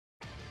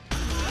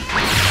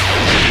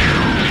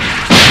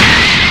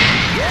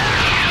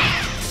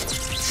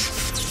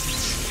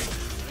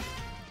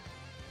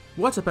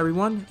What's up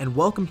everyone, and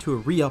welcome to a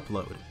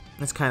re-upload.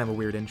 That's kind of a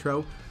weird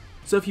intro.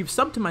 So if you've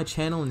subbed to my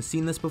channel and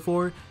seen this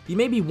before, you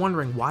may be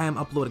wondering why I'm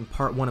uploading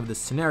part 1 of this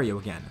scenario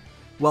again.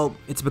 Well,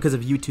 it's because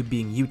of YouTube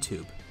being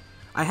YouTube.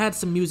 I had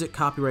some music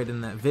copyrighted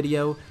in that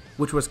video,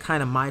 which was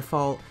kind of my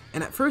fault,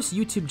 and at first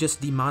YouTube just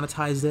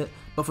demonetized it,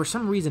 but for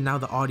some reason now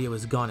the audio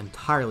is gone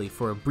entirely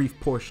for a brief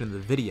portion of the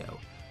video.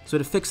 So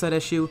to fix that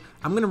issue,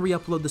 I'm going to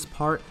re-upload this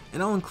part,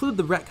 and I'll include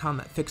the retcon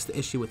that fixed the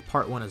issue with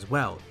part 1 as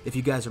well, if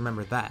you guys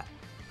remember that.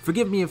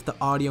 Forgive me if the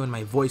audio and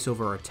my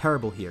voiceover are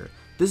terrible here.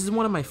 This is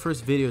one of my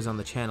first videos on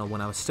the channel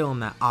when I was still in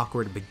that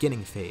awkward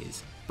beginning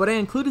phase. But I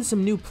included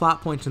some new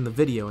plot points in the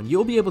video, and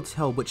you'll be able to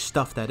tell which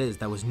stuff that is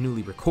that was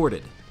newly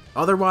recorded.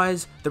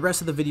 Otherwise, the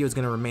rest of the video is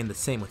going to remain the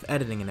same with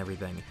editing and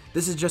everything.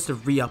 This is just a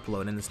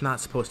re-upload and it's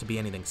not supposed to be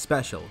anything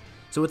special.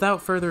 So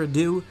without further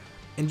ado,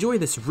 enjoy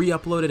this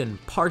re-uploaded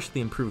and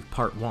partially improved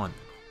part 1.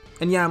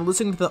 And yeah, I'm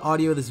listening to the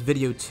audio of this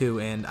video too,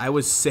 and I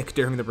was sick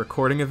during the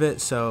recording of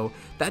it, so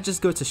that just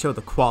goes to show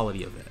the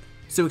quality of it.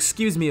 So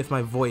excuse me if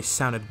my voice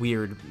sounded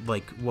weird,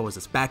 like, what was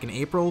this, back in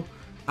April?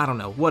 I don't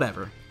know,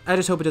 whatever. I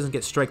just hope it doesn't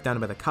get struck down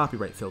by the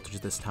copyright filters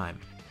this time.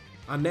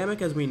 On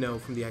Namek, as we know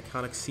from the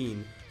iconic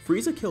scene,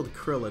 Frieza killed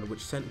Krillin,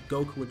 which sent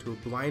Goku into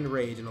a blind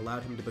rage and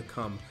allowed him to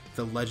become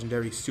the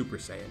legendary Super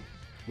Saiyan.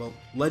 Well,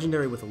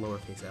 legendary with a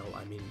lowercase l,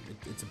 I mean,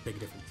 it's a big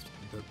difference.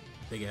 The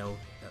big L,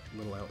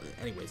 little l,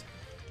 anyways.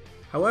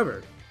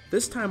 However,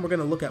 this time we're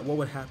going to look at what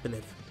would happen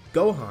if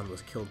Gohan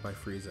was killed by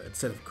Frieza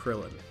instead of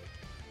Krillin.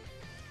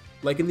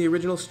 Like in the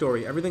original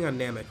story, everything on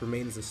Namek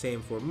remains the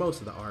same for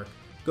most of the arc.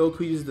 Goku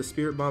uses the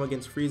Spirit Bomb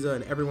against Frieza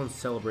and everyone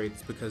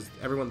celebrates because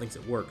everyone thinks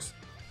it works.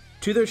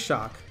 To their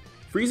shock,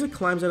 Frieza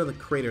climbs out of the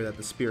crater that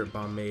the Spirit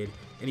Bomb made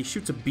and he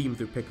shoots a beam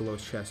through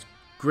Piccolo's chest,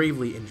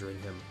 gravely injuring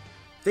him.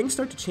 Things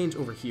start to change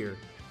over here.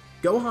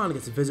 Gohan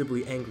gets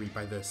visibly angry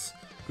by this,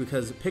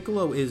 because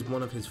Piccolo is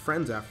one of his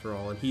friends after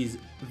all, and he's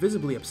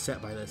visibly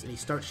upset by this, and he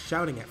starts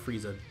shouting at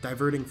Frieza,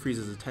 diverting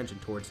Frieza's attention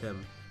towards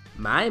him.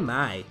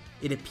 My,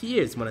 it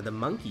appears one of the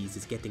monkeys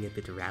is getting a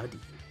bit rowdy.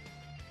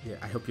 Yeah,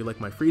 I hope you like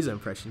my Frieza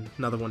impression,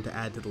 another one to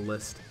add to the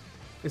list.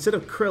 Instead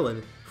of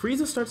Krillin,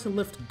 Frieza starts to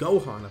lift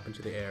Gohan up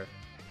into the air.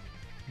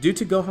 Due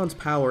to Gohan's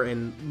power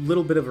and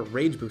little bit of a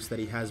rage boost that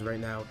he has right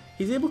now,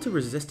 he's able to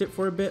resist it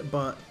for a bit,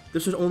 but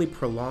this would only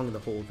prolong the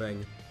whole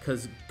thing,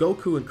 because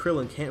Goku and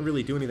Krillin can't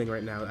really do anything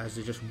right now as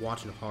they're just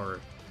watching horror.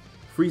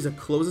 Frieza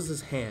closes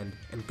his hand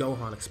and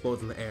Gohan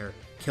explodes in the air,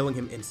 killing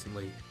him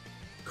instantly.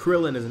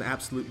 Krillin is in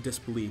absolute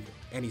disbelief,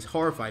 and he's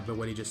horrified by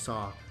what he just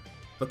saw,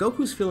 but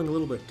Goku's feeling a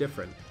little bit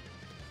different.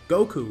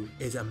 Goku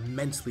is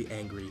immensely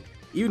angry,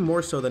 even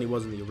more so than he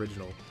was in the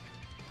original.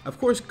 Of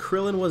course,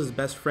 Krillin was his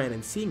best friend,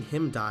 and seeing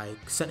him die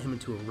sent him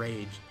into a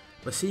rage,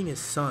 but seeing his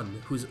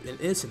son, who's an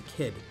innocent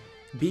kid,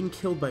 being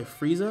killed by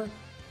Frieza,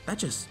 that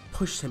just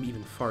pushed him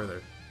even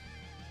farther.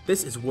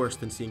 This is worse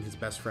than seeing his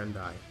best friend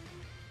die.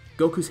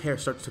 Goku's hair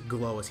starts to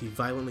glow as he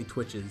violently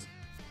twitches,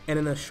 and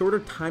in a shorter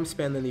time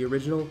span than the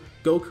original,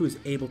 Goku is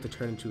able to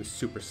turn into a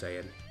Super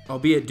Saiyan.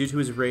 Albeit due to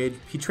his rage,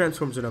 he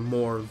transforms in a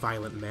more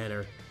violent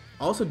manner.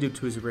 Also due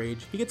to his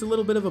rage, he gets a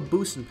little bit of a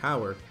boost in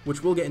power,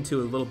 which we'll get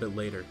into a little bit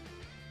later.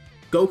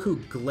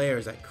 Goku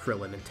glares at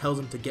Krillin and tells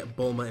him to get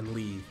Bulma and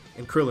leave,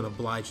 and Krillin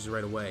obliges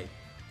right away.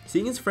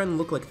 Seeing his friend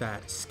look like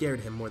that scared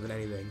him more than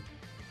anything.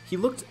 He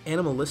looked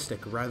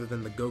animalistic rather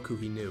than the Goku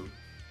he knew.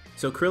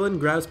 So Krillin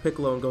grabs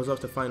Piccolo and goes off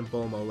to find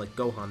Bulma like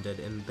Gohan did,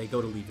 and they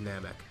go to leave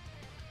Namek.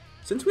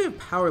 Since we have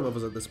power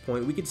levels at this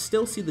point, we can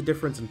still see the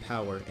difference in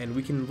power, and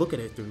we can look at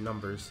it through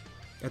numbers.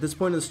 At this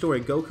point in the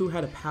story, Goku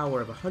had a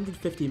power of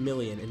 150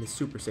 million in his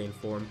Super Saiyan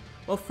form,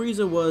 while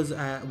Frieza was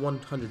at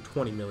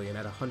 120 million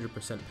at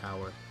 100%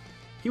 power.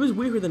 He was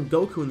weaker than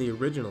Goku in the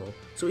original,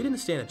 so he didn't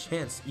stand a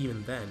chance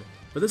even then,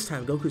 but this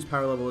time Goku's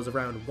power level is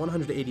around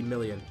 180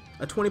 million,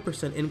 a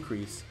 20%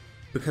 increase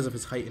because of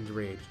his heightened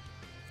rage.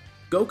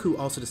 Goku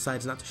also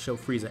decides not to show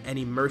Frieza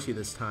any mercy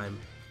this time,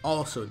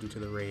 also due to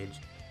the rage.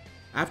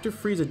 After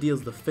Frieza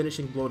deals the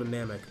finishing blow to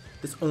Namek,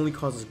 this only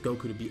causes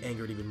Goku to be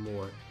angered even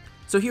more.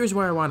 So here's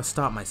where I want to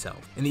stop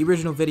myself. In the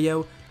original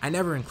video, I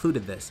never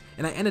included this,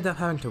 and I ended up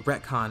having to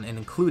retcon and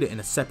include it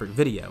in a separate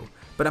video,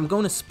 but I'm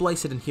going to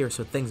splice it in here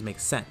so things make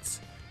sense.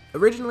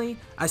 Originally,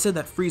 I said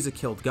that Frieza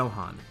killed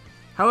Gohan.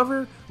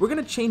 However, we're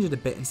going to change it a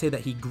bit and say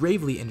that he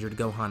gravely injured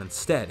Gohan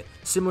instead,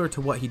 similar to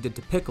what he did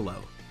to Piccolo.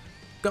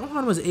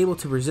 Gohan was able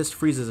to resist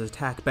Frieza's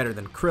attack better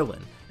than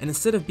Krillin, and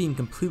instead of being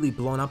completely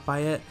blown up by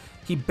it,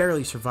 he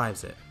barely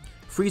survives it.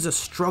 Frieza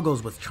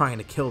struggles with trying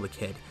to kill the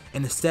kid,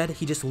 and instead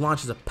he just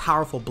launches a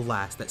powerful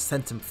blast that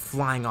sends him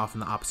flying off in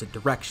the opposite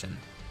direction.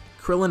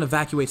 Krillin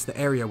evacuates the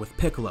area with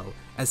Piccolo,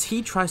 as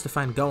he tries to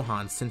find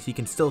Gohan since he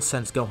can still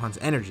sense Gohan's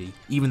energy,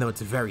 even though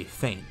it's very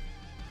faint.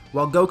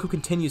 While Goku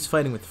continues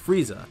fighting with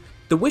Frieza,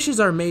 the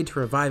wishes are made to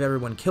revive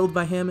everyone killed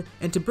by him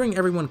and to bring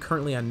everyone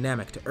currently on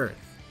Namek to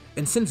Earth.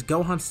 And since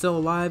Gohan's still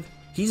alive,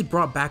 he's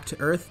brought back to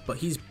Earth, but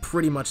he's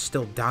pretty much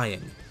still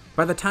dying.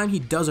 By the time he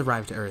does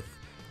arrive to Earth,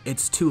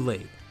 it's too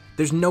late.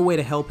 There's no way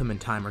to help him in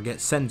time or get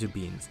Senzu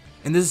beans,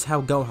 and this is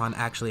how Gohan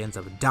actually ends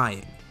up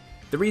dying.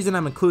 The reason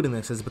I'm including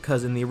this is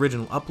because in the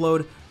original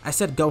upload, I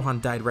said Gohan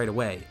died right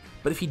away,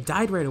 but if he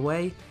died right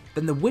away,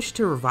 then the wish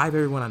to revive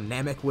everyone on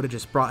Namek would have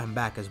just brought him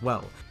back as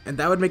well, and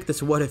that would make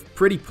this what if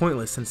pretty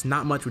pointless since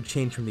not much would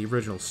change from the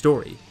original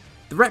story.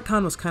 The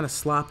retcon was kinda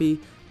sloppy,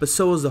 but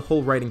so was the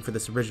whole writing for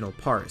this original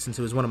part since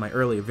it was one of my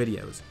earlier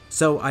videos,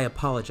 so I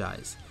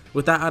apologize.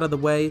 With that out of the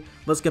way,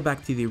 let's get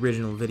back to the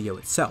original video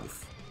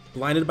itself.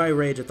 Blinded by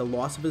rage at the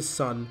loss of his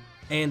son,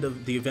 and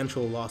of the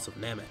eventual loss of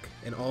Namek,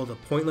 and all the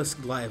pointless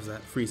lives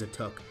that Frieza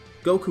took,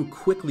 Goku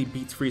quickly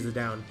beats Frieza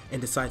down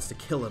and decides to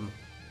kill him,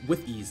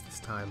 with ease this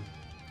time.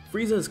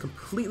 Frieza is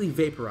completely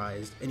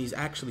vaporized, and he's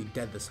actually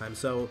dead this time,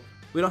 so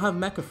we don't have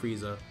Mecha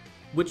Frieza,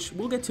 which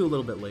we'll get to a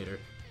little bit later.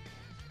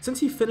 Since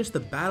he finished the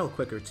battle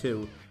quicker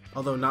too,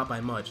 although not by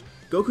much,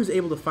 Goku's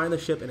able to find the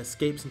ship and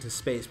escapes into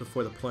space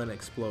before the planet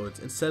explodes,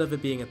 instead of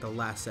it being at the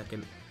last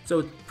second, so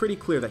it's pretty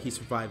clear that he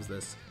survives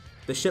this.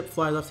 The ship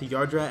flies off to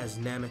Yardrat as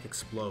Namek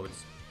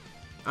explodes.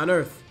 On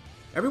Earth,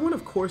 everyone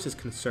of course is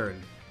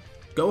concerned.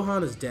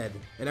 Gohan is dead,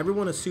 and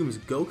everyone assumes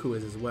Goku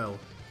is as well,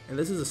 and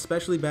this is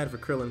especially bad for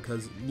Krillin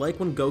because, like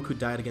when Goku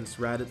died against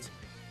Raditz,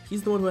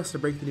 he's the one who has to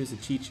break the news to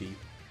Chi-Chi,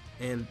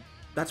 and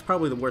that's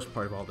probably the worst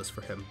part of all this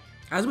for him.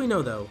 As we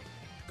know though,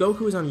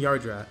 Goku is on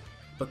Yardrat,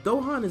 but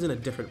Gohan is in a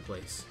different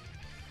place.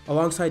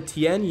 Alongside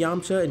Tien,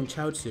 Yamcha, and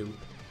Chaozu,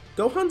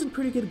 Gohan's in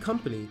pretty good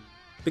company,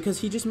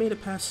 because he just made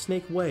it past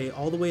Snake Way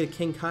all the way to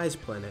King Kai's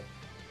planet,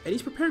 and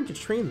he's preparing to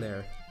train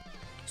there.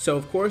 So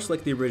of course,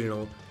 like the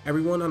original,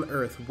 everyone on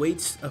Earth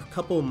waits a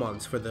couple of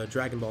months for the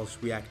Dragon Balls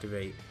to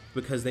reactivate,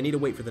 because they need to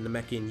wait for the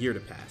Namekian year to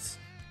pass.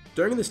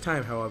 During this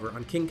time, however,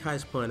 on King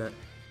Kai's planet,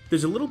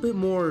 there's a little bit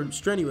more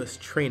strenuous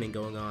training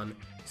going on.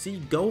 See,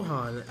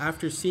 Gohan,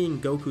 after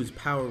seeing Goku's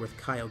power with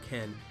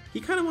Kaioken, he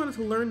kinda wanted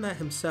to learn that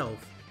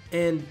himself,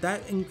 and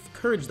that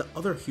encouraged the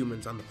other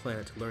humans on the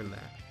planet to learn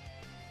that.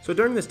 So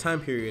during this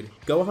time period,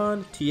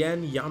 Gohan,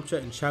 Tien, Yamcha,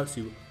 and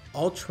Chaozu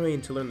all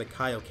trained to learn the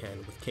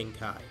Kaioken with King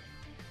Kai.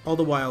 All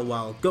the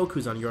while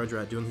Goku's on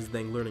Yardrat doing his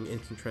thing learning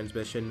instant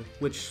transmission,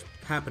 which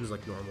happens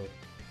like normal.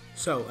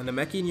 So, a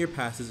Namekian year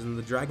passes and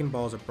the Dragon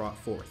Balls are brought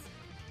forth.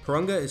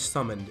 Porunga is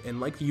summoned,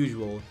 and like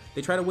usual,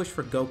 they try to wish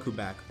for Goku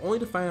back, only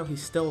to find out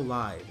he's still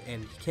alive,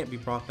 and he can't be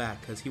brought back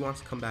because he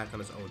wants to come back on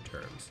his own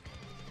terms.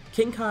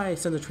 King Kai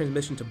sends a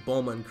transmission to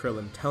Bulma and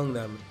Krillin, telling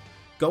them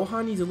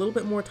Gohan needs a little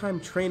bit more time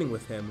training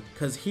with him,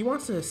 because he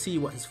wants to see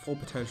what his full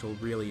potential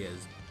really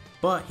is.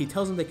 But he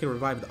tells them they can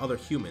revive the other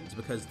humans,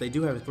 because they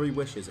do have 3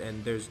 wishes,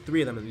 and there's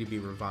 3 of them that need to be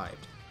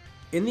revived.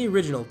 In the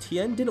original,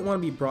 Tien didn't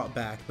want to be brought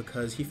back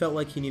because he felt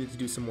like he needed to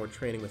do some more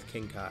training with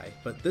King Kai,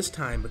 but this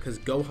time, because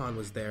Gohan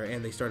was there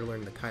and they started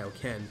learning the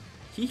Kaioken,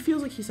 he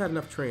feels like he's had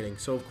enough training,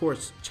 so of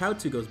course,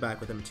 Chaozu goes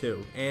back with him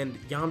too, and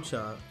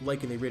Yamcha,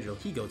 like in the original,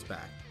 he goes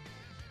back.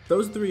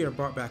 Those 3 are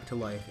brought back to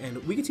life, and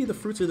we can see the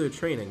fruits of their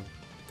training.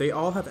 They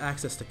all have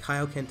access to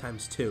Kaioken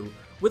times 2,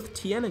 with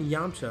Tien and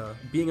Yamcha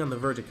being on the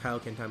verge of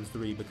Kaioken times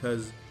 3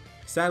 because,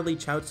 sadly,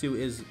 Chaozu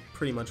is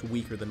pretty much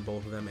weaker than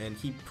both of them, and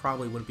he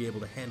probably wouldn't be able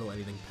to handle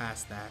anything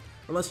past that,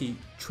 unless he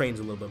trains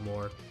a little bit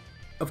more.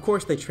 Of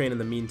course they train in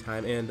the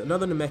meantime, and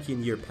another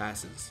Namekian year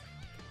passes.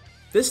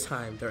 This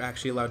time, they're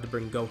actually allowed to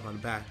bring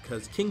Gohan back,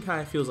 because King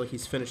Kai feels like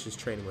he's finished his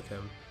training with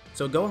him.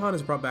 So Gohan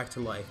is brought back to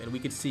life, and we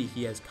can see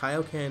he has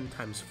Kaioken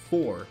times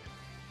 4,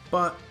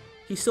 but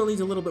he still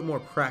needs a little bit more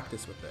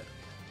practice with it.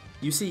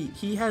 You see,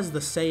 he has the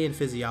Saiyan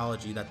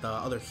physiology that the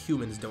other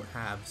humans don't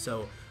have,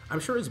 so I'm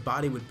sure his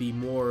body would be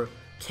more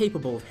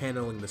capable of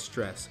handling the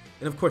stress,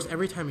 and of course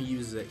every time he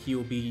uses it he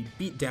will be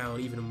beat down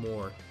even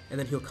more, and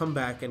then he'll come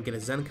back and get a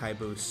Zenkai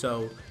boost,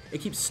 so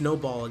it keeps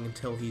snowballing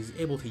until he's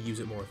able to use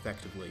it more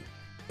effectively.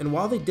 And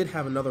while they did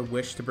have another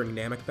wish to bring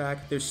Namek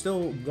back, there's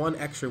still one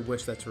extra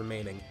wish that's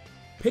remaining.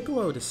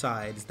 Piccolo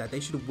decides that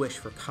they should wish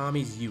for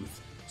Kami's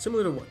youth,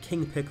 similar to what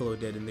King Piccolo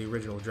did in the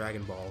original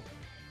Dragon Ball,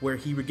 where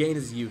he regained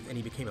his youth and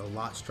he became a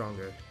lot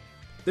stronger.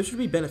 This would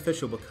be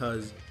beneficial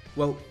because,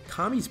 well,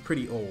 Kami's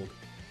pretty old,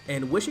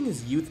 and wishing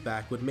his youth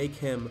back would make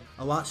him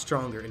a lot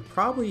stronger and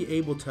probably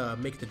able to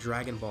make the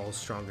Dragon Balls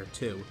stronger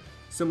too,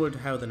 similar to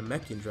how the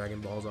Namekian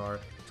Dragon Balls are,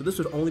 so this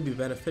would only be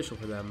beneficial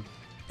for them.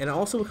 And it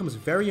also becomes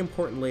very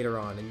important later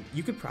on, and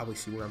you could probably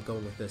see where I'm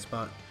going with this,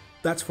 but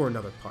that's for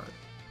another part.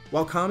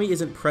 While Kami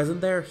isn't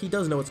present there, he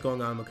does know what's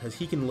going on because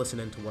he can listen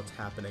into what's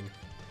happening.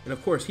 And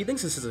of course, he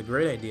thinks this is a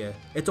great idea.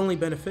 It's only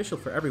beneficial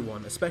for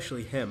everyone,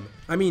 especially him.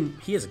 I mean,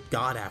 he is a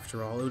god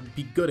after all, it would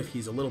be good if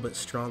he's a little bit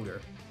stronger.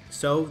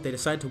 So, they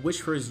decide to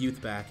wish for his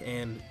youth back,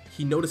 and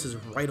he notices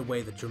right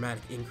away the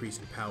dramatic increase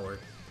in power.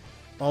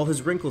 All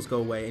his wrinkles go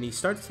away, and he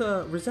starts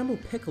to resemble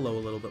Piccolo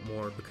a little bit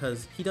more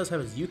because he does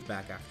have his youth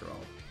back after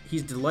all.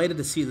 He's delighted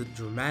to see the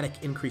dramatic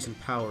increase in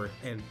power,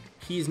 and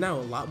he's now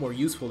a lot more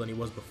useful than he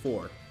was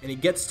before, and he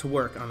gets to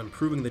work on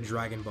improving the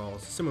Dragon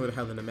Balls, similar to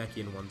how the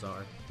Namekian ones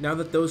are. Now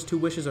that those 2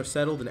 wishes are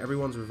settled and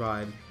everyone's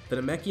revived, the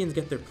Namekians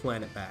get their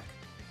planet back.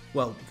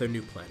 Well, their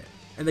new planet.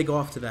 And they go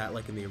off to that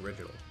like in the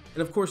original.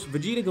 And of course,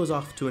 Vegeta goes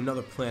off to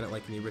another planet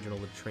like in the original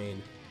to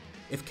train.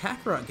 If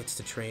Kakarot gets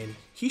to train,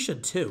 he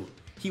should too.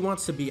 He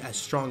wants to be as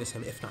strong as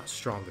him, if not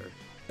stronger.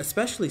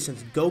 Especially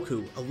since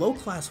Goku, a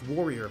low-class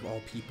warrior of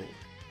all people,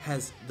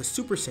 has the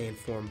Super Saiyan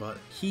form, but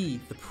he,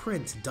 the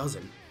prince,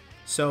 doesn't.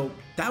 So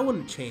that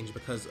wouldn't change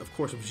because of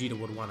course Vegeta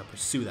would want to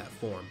pursue that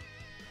form.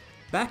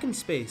 Back in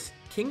space,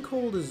 King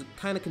Cold is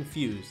kinda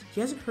confused.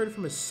 He hasn't heard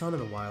from his son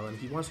in a while and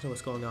he wants to know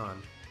what's going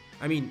on.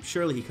 I mean,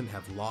 surely he couldn't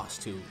have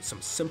lost to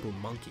some simple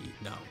monkey,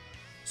 no.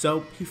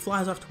 So he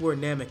flies off to where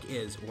Namek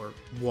is, or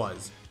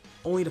was,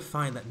 only to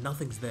find that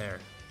nothing's there,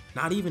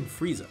 not even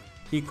Frieza.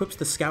 He equips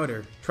the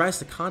scouter, tries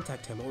to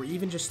contact him, or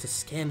even just to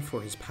scan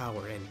for his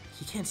power, and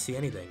he can't see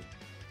anything.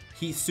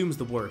 He assumes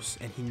the worst,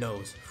 and he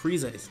knows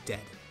Frieza is dead.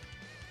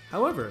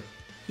 However,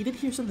 he did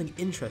hear something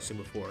interesting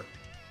before.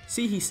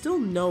 See, he still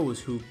knows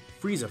who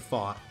Frieza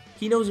fought.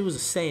 He knows it was a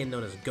Saiyan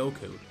known as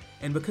Goku,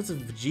 and because of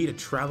Vegeta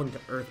traveling to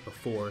Earth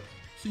before,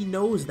 he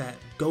knows that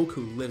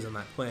Goku lives on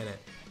that planet.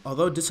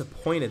 Although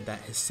disappointed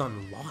that his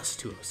son lost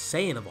to a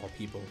Saiyan of all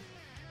people,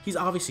 he's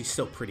obviously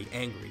still pretty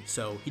angry,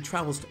 so he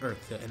travels to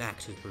Earth to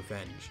enact his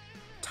revenge.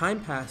 Time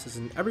passes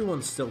and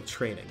everyone's still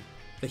training.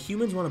 The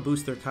humans want to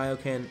boost their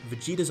Kaioken,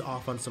 Vegeta's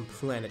off on some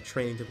planet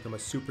training to become a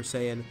Super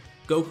Saiyan,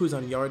 Goku's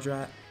on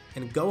Yardrat,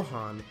 and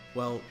Gohan,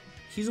 well,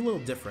 he's a little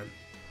different.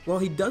 While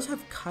he does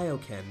have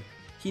Kaioken,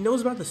 he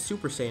knows about the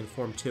Super Saiyan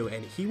form too,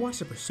 and he wants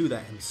to pursue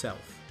that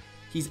himself.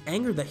 He's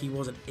angered that he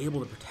wasn't able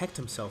to protect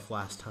himself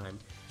last time.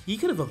 He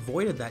could have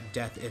avoided that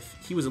death if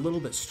he was a little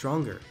bit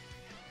stronger.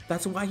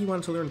 That's why he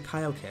wanted to learn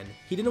Kaioken.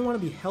 He didn't want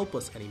to be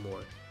helpless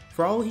anymore.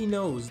 For all he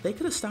knows, they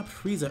could have stopped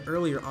Frieza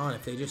earlier on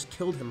if they just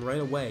killed him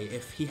right away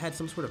if he had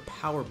some sort of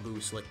power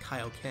boost like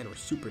Kaioken or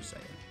Super Saiyan.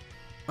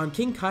 On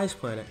King Kai's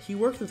planet, he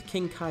worked with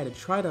King Kai to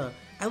try to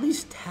at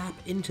least tap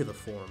into the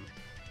form.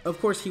 Of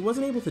course, he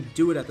wasn't able to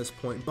do it at this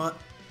point, but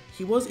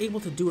he was able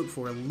to do it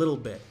for a little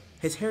bit.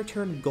 His hair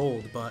turned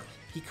gold, but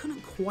he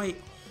couldn't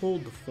quite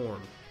hold the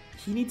form.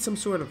 He needs some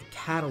sort of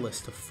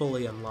catalyst to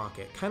fully unlock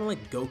it, kinda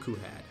like Goku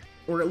had.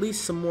 Or at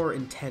least some more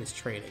intense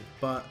training,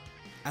 but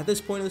at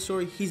this point in the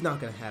story, he's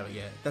not going to have it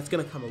yet. That's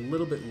going to come a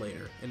little bit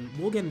later, and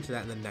we'll get into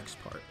that in the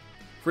next part.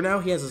 For now,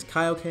 he has his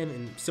Kaioken,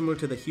 and similar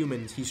to the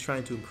humans, he's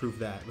trying to improve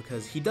that,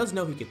 because he does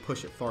know he could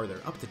push it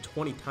farther, up to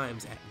 20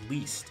 times at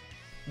least.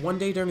 One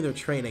day during their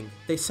training,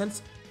 they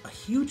sense a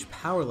huge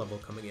power level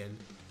coming in.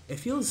 It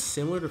feels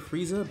similar to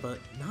Frieza, but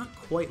not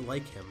quite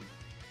like him.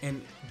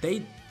 And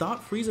they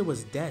thought Frieza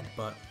was dead,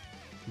 but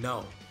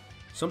no.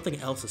 Something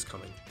else is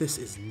coming. This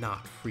is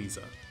not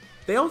Frieza.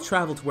 They all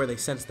travel to where they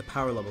sense the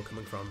power level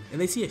coming from, and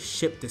they see a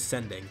ship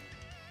descending.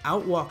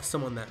 Out walks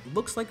someone that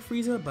looks like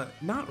Frieza, but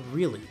not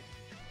really.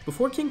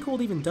 Before King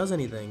Cold even does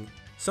anything,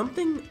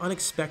 something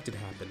unexpected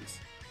happens.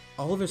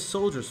 All of his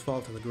soldiers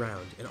fall to the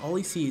ground, and all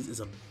he sees is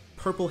a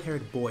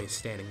purple-haired boy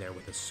standing there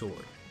with a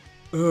sword.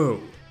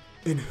 Oh,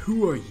 and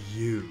who are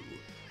you?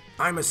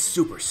 I'm a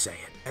Super Saiyan,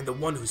 and the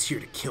one who's here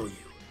to kill you.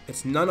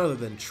 It's none other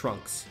than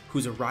Trunks,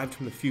 who's arrived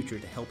from the future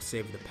to help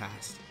save the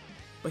past.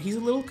 But he's a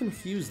little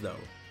confused though.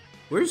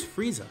 Where's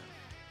Frieza?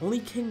 Only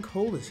King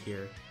Cold is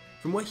here.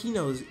 From what he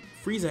knows,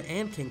 Frieza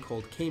and King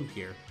Cold came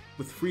here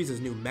with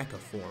Frieza's new mecha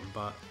form,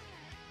 but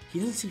he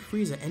doesn't see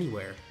Frieza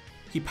anywhere.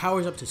 He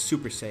powers up to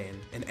Super Saiyan,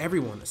 and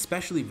everyone,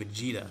 especially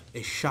Vegeta,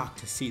 is shocked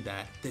to see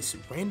that this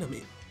random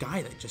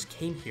guy that just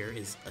came here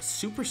is a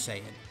Super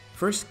Saiyan.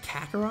 First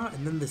Kakarot,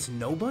 and then this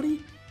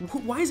nobody?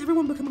 Why is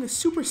everyone becoming a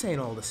Super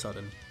Saiyan all of a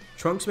sudden?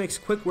 Trunks makes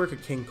quick work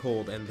of King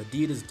Cold, and the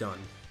deed is done.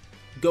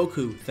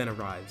 Goku then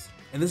arrives,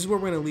 and this is where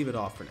we're going to leave it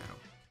off for now.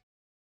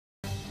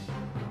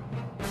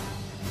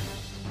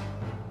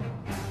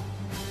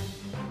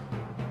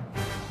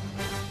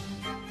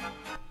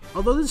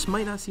 Although this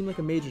might not seem like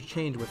a major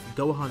change with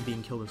Gohan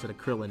being killed instead of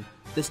Krillin,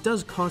 this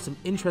does cause some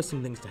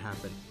interesting things to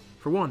happen.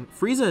 For one,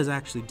 Frieza is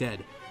actually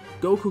dead.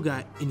 Goku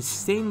got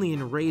insanely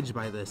enraged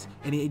by this,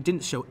 and he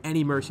didn't show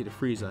any mercy to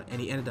Frieza, and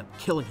he ended up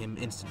killing him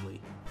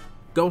instantly.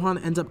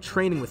 Gohan ends up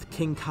training with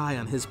King Kai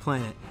on his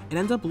planet, and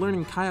ends up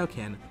learning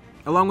Kaioken,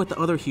 along with the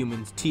other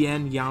humans,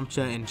 Tien,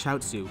 Yamcha, and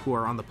Chaozu, who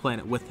are on the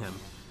planet with him.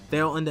 They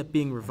all end up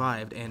being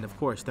revived, and of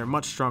course, they're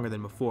much stronger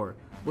than before,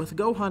 with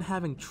Gohan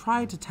having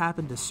tried to tap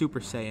into Super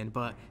Saiyan,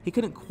 but he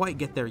couldn't quite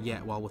get there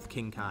yet while with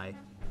King Kai.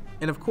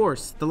 And of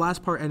course, the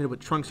last part ended with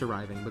Trunks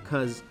arriving,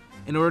 because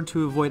in order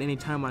to avoid any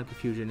timeline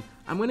confusion,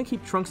 I'm going to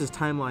keep Trunks'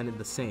 timeline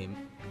the same.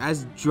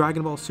 As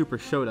Dragon Ball Super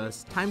showed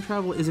us, time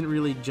travel isn't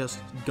really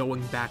just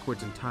going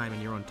backwards in time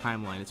in your own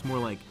timeline, it's more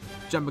like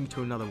jumping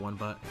to another one,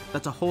 but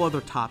that's a whole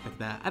other topic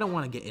that I don't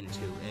want to get into,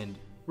 and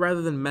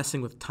rather than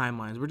messing with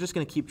timelines, we're just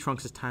going to keep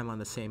Trunks' timeline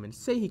the same and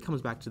say he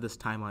comes back to this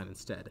timeline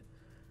instead.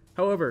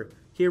 However,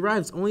 he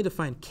arrives only to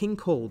find King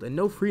Cold and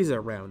no Frieza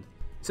around,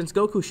 since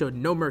Goku showed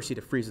no mercy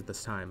to Frieza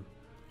this time.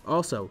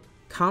 Also,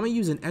 Kami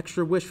used an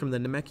extra wish from the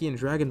Namekian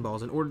Dragon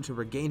Balls in order to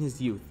regain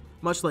his youth,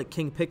 much like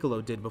King Piccolo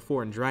did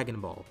before in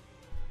Dragon Ball.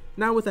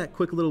 Now with that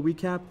quick little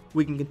recap,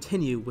 we can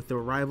continue with the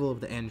arrival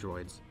of the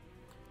androids.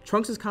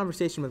 Trunks'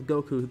 conversation with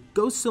Goku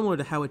goes similar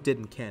to how it did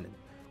in canon,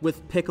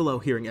 with Piccolo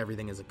hearing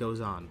everything as it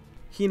goes on.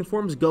 He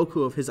informs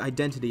Goku of his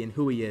identity and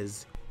who he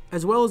is,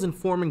 as well as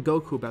informing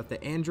Goku about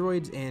the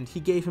androids, and he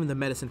gave him the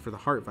medicine for the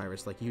heart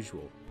virus like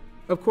usual.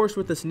 Of course,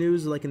 with this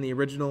news, like in the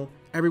original,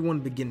 everyone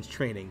begins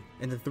training,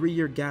 and the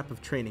 3-year gap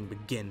of training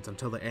begins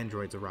until the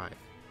androids arrive.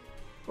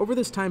 Over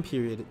this time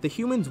period, the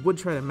humans would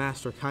try to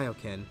master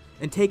Kaioken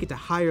and take it to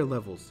higher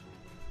levels.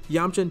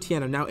 Yamcha and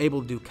Tien are now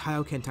able to do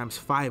Kaioken times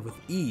 5 with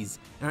ease,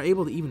 and are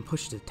able to even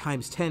push it to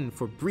times 10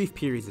 for brief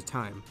periods of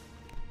time.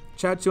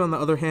 Chaozu, on the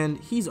other hand,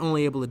 he's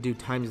only able to do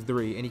times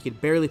 3, and he can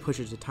barely push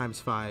it to times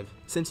 5,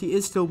 since he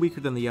is still weaker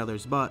than the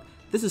others, but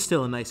this is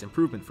still a nice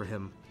improvement for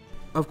him.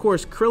 Of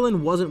course,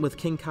 Krillin wasn't with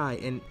King Kai,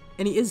 and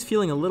he is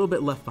feeling a little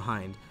bit left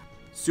behind.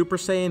 Super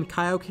Saiyan,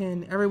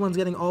 Kaioken, everyone's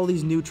getting all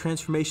these new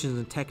transformations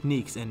and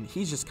techniques, and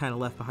he's just kinda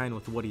left behind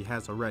with what he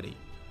has already.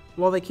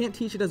 While they can't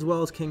teach it as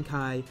well as King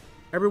Kai,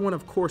 everyone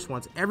of course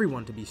wants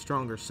everyone to be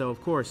stronger, so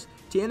of course,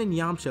 Tien and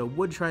Yamcha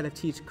would try to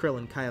teach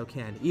Krillin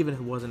Kaioken, even if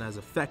it wasn't as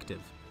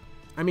effective.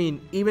 I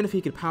mean, even if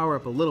he could power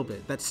up a little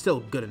bit, that's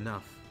still good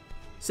enough.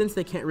 Since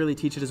they can't really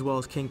teach it as well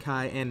as King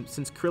Kai, and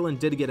since Krillin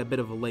did get a bit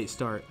of a late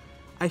start,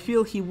 I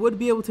feel he would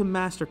be able to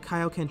master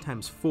Kaioken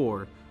times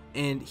 4,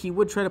 and he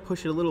would try to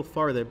push it a little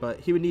farther, but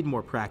he would need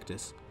more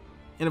practice.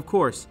 And of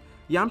course,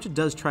 Yamcha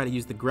does try to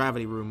use the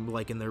gravity room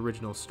like in the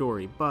original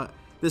story, but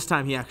this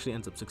time he actually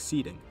ends up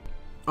succeeding.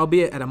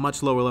 Albeit at a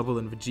much lower level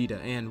than Vegeta,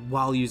 and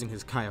while using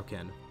his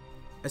Kaioken.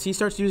 As he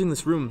starts using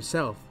this room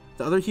himself,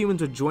 the other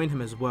humans would join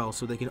him as well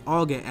so they can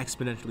all get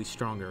exponentially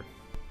stronger.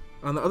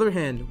 On the other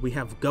hand, we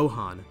have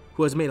Gohan,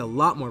 who has made a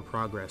lot more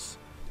progress.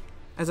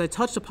 As I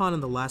touched upon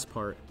in the last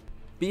part,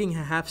 being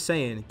a half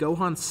Saiyan,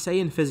 Gohan's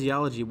Saiyan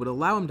physiology would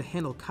allow him to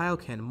handle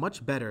Kaioken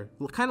much better,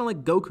 kinda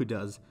like Goku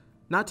does,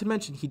 not to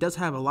mention he does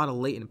have a lot of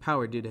latent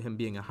power due to him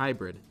being a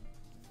hybrid.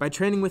 By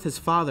training with his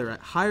father at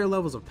higher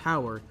levels of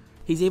power,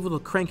 he's able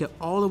to crank it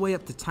all the way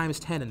up to times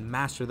 10 and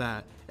master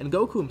that, and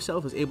Goku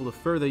himself is able to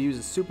further use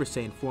his Super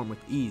Saiyan form with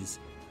ease.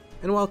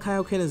 And while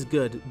Kaioken is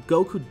good,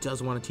 Goku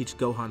does want to teach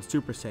Gohan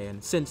Super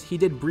Saiyan, since he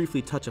did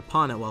briefly touch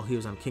upon it while he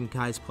was on King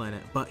Kai's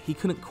planet, but he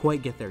couldn't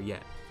quite get there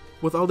yet.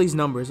 With all these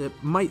numbers, it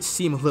might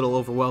seem a little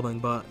overwhelming,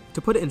 but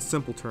to put it in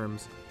simple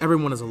terms,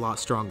 everyone is a lot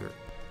stronger.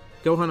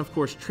 Gohan of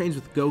course trains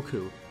with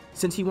Goku,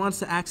 since he wants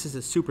to access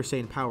his Super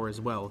Saiyan power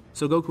as well,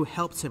 so Goku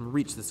helps him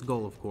reach this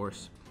goal of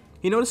course.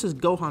 He notices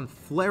Gohan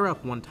flare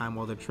up one time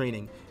while they're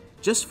training,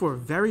 just for a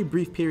very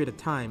brief period of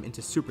time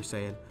into Super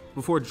Saiyan,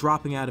 before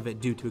dropping out of it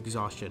due to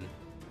exhaustion.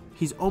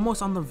 He's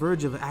almost on the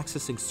verge of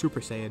accessing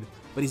Super Saiyan,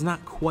 but he's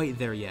not quite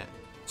there yet,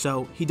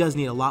 so he does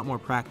need a lot more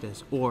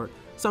practice, or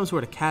some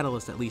sort of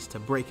catalyst at least to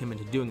break him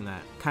into doing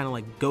that, kinda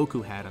like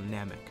Goku had on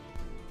Namek.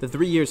 The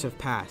 3 years have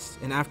passed,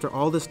 and after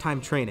all this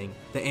time training,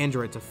 the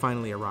androids have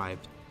finally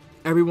arrived.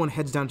 Everyone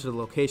heads down to the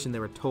location they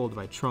were told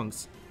by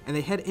Trunks, and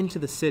they head into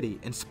the city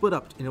and split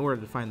up in order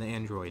to find the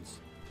androids.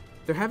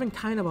 They're having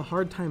kind of a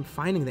hard time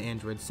finding the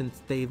androids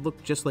since they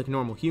look just like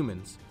normal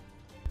humans.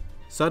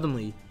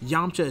 Suddenly,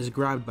 Yamcha is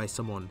grabbed by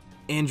someone,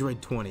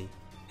 Android 20.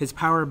 His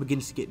power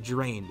begins to get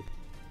drained,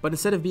 but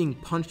instead of being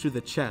punched through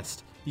the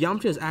chest,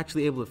 Yamcha is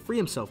actually able to free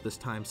himself this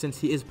time since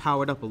he is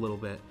powered up a little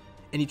bit,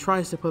 and he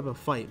tries to put up a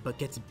fight but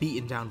gets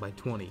beaten down by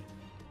 20.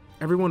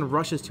 Everyone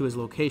rushes to his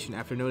location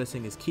after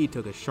noticing his ki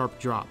took a sharp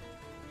drop,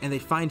 and they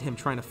find him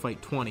trying to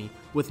fight 20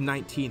 with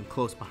 19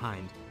 close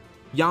behind.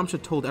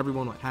 Yamcha told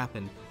everyone what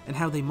happened and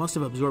how they must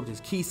have absorbed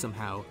his ki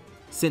somehow,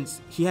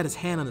 since he had his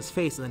hand on his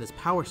face and then his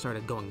power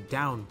started going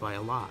down by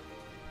a lot.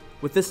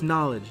 With this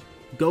knowledge,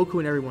 Goku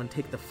and everyone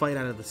take the fight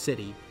out of the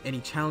city, and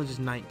he challenges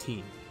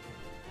 19.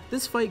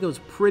 This fight goes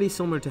pretty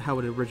similar to how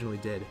it originally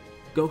did.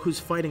 Goku's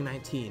fighting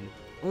 19,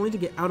 only to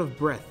get out of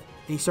breath,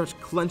 and he starts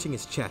clenching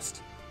his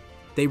chest.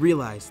 They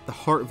realize the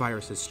heart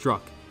virus has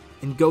struck,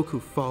 and Goku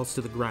falls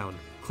to the ground,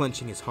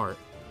 clenching his heart.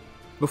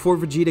 Before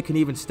Vegeta can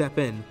even step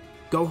in,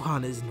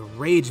 Gohan is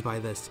enraged by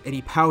this, and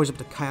he powers up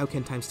to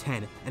Kaioken times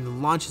 10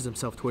 and launches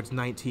himself towards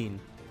 19,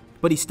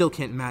 but he still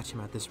can't match him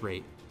at this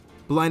rate.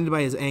 Blinded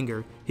by his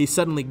anger, he's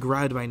suddenly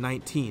grabbed by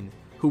 19,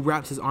 who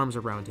wraps his arms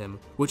around him,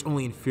 which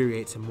only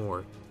infuriates him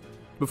more.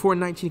 Before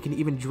 19 can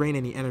even drain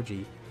any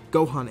energy,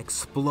 Gohan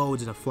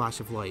explodes in a flash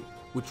of light,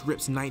 which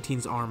rips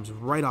 19's arms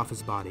right off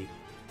his body.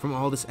 From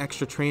all this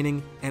extra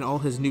training and all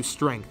his new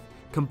strength,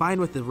 combined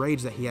with the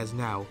rage that he has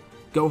now,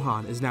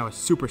 Gohan is now a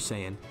Super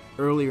Saiyan,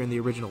 earlier in the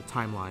original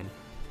timeline.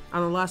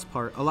 On the last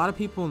part, a lot of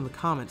people in the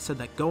comments said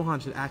that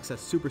Gohan should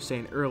access Super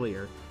Saiyan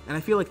earlier, and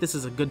I feel like this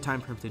is a good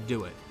time for him to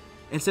do it.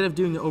 Instead of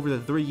doing it over the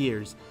 3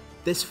 years,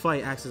 this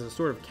fight acts as a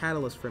sort of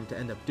catalyst for him to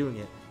end up doing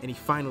it, and he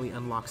finally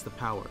unlocks the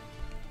power.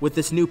 With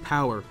this new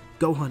power,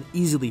 Gohan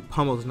easily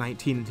pummels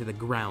 19 into the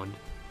ground.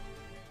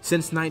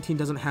 Since 19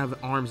 doesn't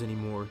have arms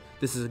anymore,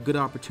 this is a good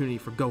opportunity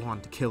for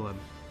Gohan to kill him.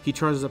 He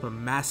charges up a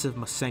massive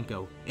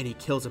Masenko, and he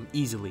kills him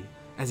easily,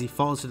 as he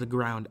falls to the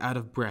ground out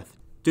of breath,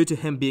 due to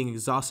him being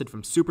exhausted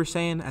from Super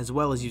Saiyan as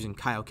well as using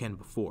Kaioken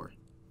before.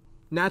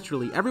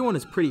 Naturally, everyone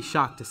is pretty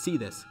shocked to see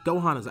this.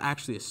 Gohan is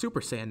actually a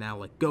Super Saiyan now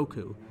like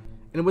Goku.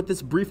 And with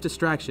this brief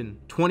distraction,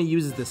 20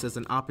 uses this as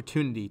an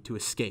opportunity to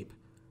escape.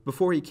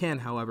 Before he can,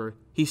 however,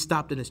 he's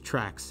stopped in his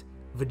tracks.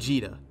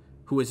 Vegeta,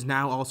 who is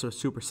now also a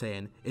Super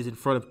Saiyan, is in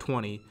front of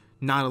 20,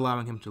 not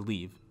allowing him to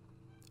leave.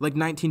 Like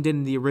 19 did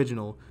in the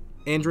original,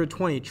 Android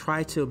 20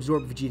 tries to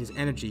absorb Vegeta's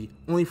energy,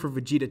 only for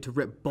Vegeta to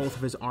rip both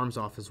of his arms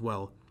off as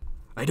well.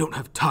 I don't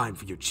have time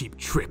for your cheap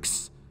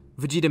tricks.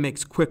 Vegeta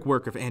makes quick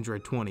work of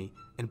Android 20,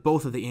 and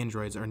both of the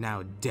androids are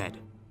now dead.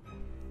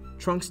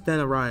 Trunks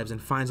then arrives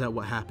and finds out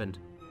what happened.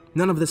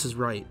 None of this is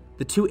right.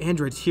 The two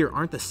androids here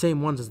aren't the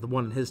same ones as the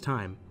one in his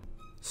time.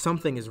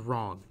 Something is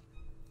wrong.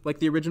 Like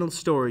the original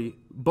story,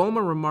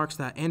 Bulma remarks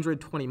that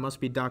Android 20 must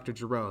be Dr.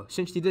 Gero,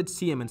 since she did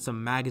see him in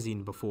some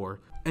magazine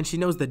before, and she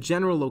knows the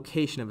general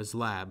location of his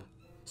lab,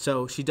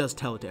 so she does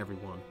tell it to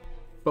everyone.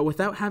 But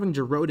without having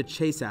Gero to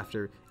chase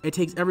after, it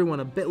takes everyone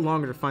a bit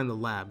longer to find the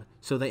lab,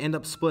 so they end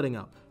up splitting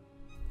up.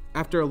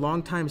 After a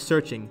long time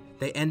searching,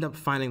 they end up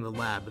finding the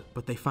lab,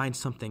 but they find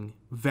something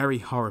very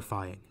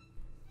horrifying.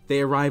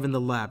 They arrive in the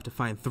lab to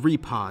find 3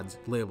 pods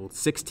labeled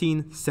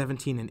 16,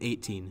 17, and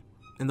 18,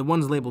 and the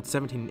ones labeled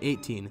 17 and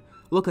 18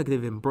 look like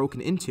they've been broken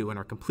into and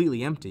are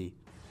completely empty.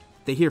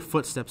 They hear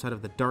footsteps out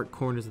of the dark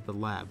corners of the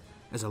lab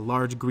as a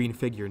large green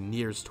figure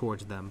nears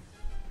towards them.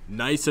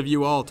 Nice of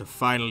you all to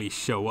finally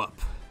show up.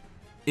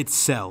 It's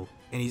Cell,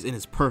 and he's in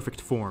his perfect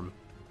form.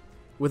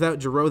 Without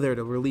Gero there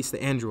to release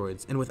the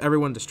androids, and with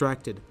everyone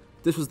distracted,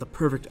 this was the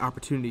perfect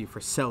opportunity for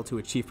Cell to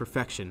achieve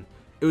perfection.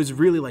 It was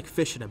really like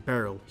fish in a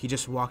barrel. He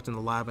just walked in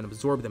the lab and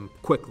absorbed them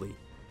quickly.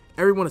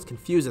 Everyone is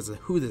confused as to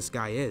who this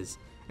guy is,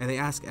 and they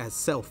ask as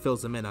Cell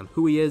fills them in on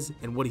who he is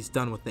and what he's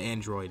done with the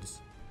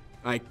androids.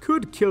 I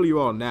could kill you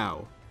all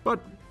now, but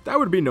that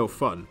would be no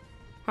fun.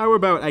 How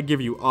about I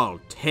give you all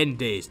 10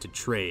 days to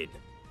train?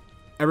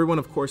 Everyone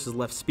of course is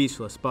left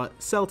speechless,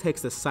 but Cell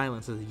takes this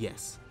silence as a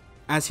yes.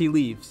 As he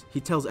leaves, he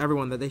tells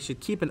everyone that they should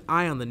keep an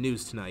eye on the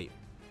news tonight.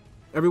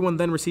 Everyone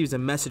then receives a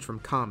message from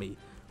Kami,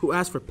 who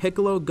asks for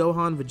Piccolo,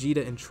 Gohan,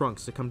 Vegeta, and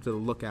Trunks to come to the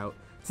lookout,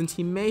 since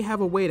he may have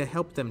a way to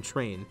help them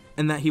train,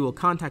 and that he will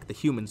contact the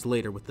humans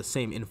later with the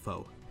same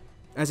info.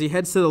 As he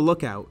heads to the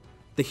lookout,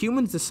 the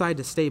humans decide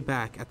to stay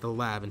back at the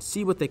lab and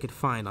see what they could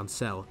find on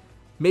Cell.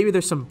 Maybe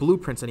there's some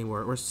blueprints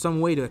anywhere or some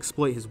way to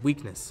exploit his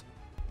weakness.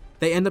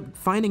 They end up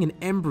finding an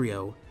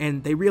embryo,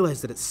 and they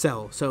realize that it's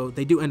Cell, so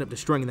they do end up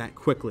destroying that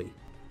quickly.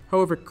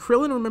 However,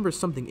 Krillin remembers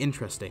something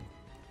interesting.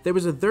 There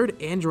was a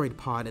third android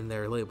pod in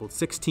there labeled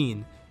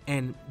 16,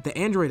 and the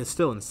android is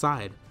still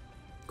inside.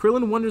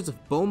 Krillin wonders if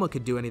Bulma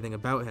could do anything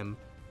about him,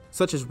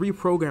 such as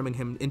reprogramming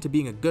him into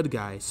being a good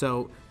guy,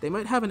 so they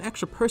might have an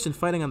extra person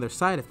fighting on their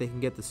side if they can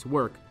get this to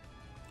work.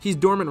 He's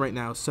dormant right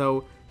now,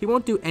 so he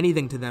won't do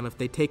anything to them if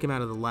they take him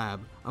out of the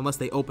lab, unless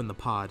they open the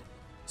pod.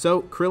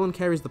 So Krillin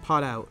carries the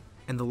pod out,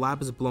 and the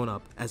lab is blown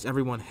up as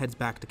everyone heads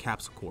back to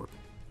Capsule Corp.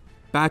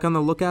 Back on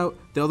the lookout,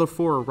 the other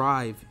 4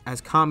 arrive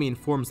as Kami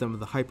informs them of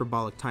the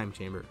hyperbolic time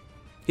chamber.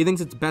 He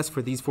thinks it's best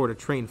for these 4 to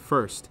train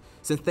first,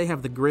 since they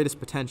have the greatest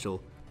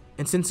potential,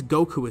 and since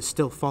Goku is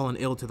still fallen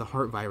ill to the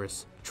heart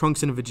virus,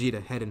 Trunks and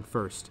Vegeta head in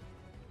first.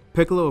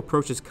 Piccolo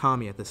approaches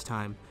Kami at this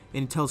time,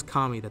 and he tells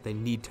Kami that they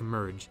need to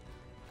merge.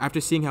 After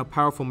seeing how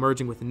powerful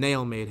merging with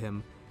Nail made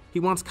him, he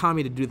wants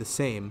Kami to do the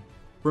same.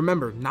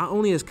 Remember, not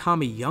only is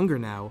Kami younger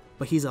now,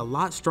 but he's a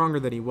lot stronger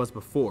than he was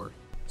before.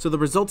 So the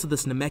results of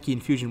this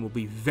Namekian fusion will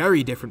be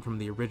very different from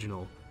the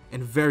original,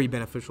 and very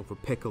beneficial for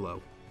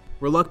Piccolo.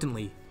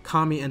 Reluctantly,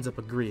 Kami ends up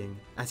agreeing,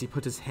 as he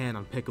puts his hand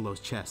on Piccolo's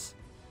chest.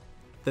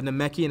 The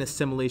Namekian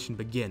assimilation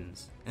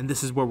begins, and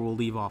this is where we'll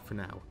leave off for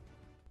now.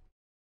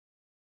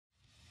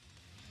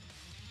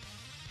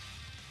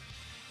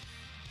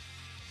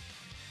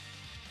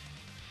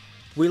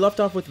 We left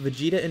off with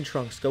Vegeta and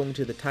Trunks going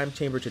to the time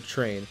chamber to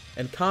train,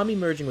 and Kami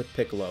merging with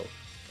Piccolo.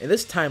 In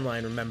this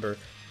timeline, remember,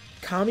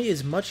 Kami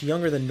is much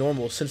younger than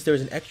normal since there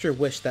was an extra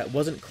wish that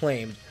wasn't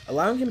claimed,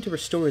 allowing him to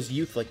restore his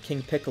youth like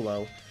King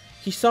Piccolo.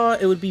 He saw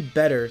it would be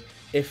better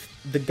if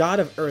the God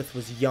of Earth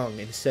was young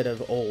instead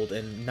of old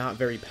and not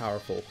very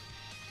powerful.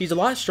 He's a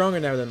lot stronger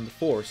now than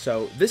before,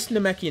 so this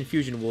Namekian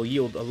fusion will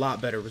yield a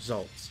lot better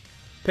results.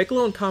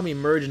 Piccolo and Kami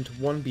merge into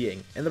one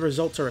being, and the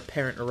results are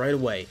apparent right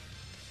away.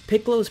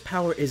 Piccolo's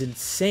power is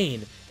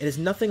insane, and is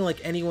nothing like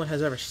anyone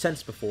has ever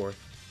sensed before.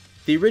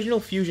 The original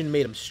fusion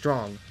made him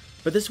strong,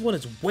 but this one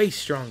is way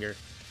stronger.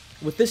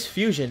 With this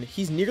fusion,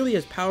 he's nearly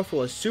as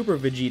powerful as Super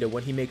Vegeta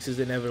when he makes his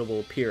inevitable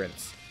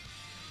appearance.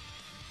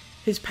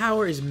 His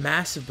power is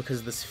massive because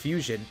of this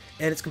fusion,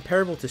 and it's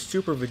comparable to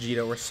Super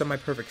Vegeta or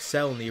Semi-Perfect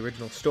Cell in the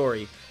original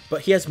story,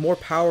 but he has more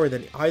power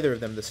than either of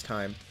them this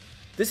time.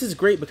 This is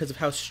great because of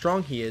how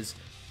strong he is,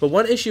 but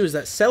one issue is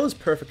that Cell is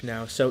perfect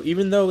now, so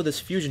even though this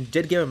fusion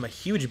did give him a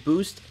huge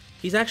boost,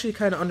 he's actually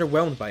kinda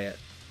underwhelmed by it.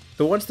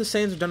 But once the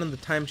Saiyans are done in the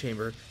time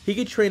chamber, he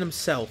could train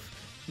himself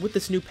with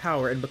this new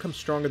power and become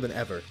stronger than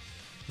ever.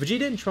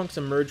 Vegeta and Trunks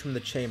emerge from the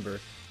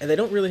chamber, and they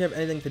don't really have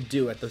anything to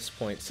do at this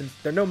point since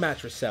they're no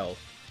match for Cell,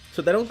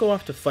 so they don't go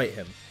off to fight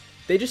him.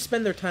 They just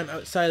spend their time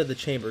outside of the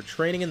chamber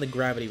training in the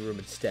gravity room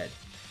instead.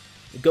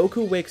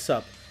 Goku wakes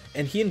up,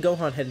 and he and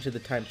Gohan head into the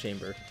time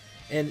chamber,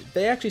 and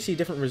they actually see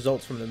different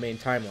results from the main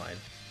timeline.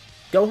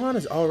 Gohan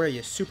is already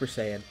a Super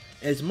Saiyan,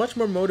 and is much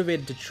more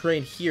motivated to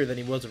train here than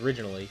he was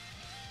originally.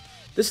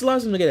 This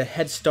allows them to get a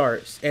head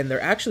start, and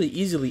they're actually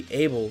easily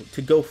able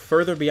to go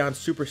further beyond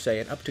Super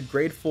Saiyan up to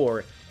grade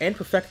 4 and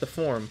perfect the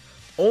form,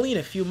 only in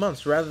a few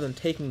months rather than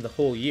taking the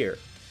whole year.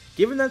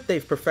 Given that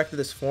they've perfected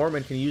this form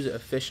and can use it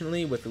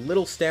efficiently with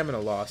little stamina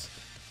loss,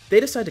 they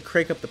decide to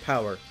crank up the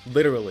power,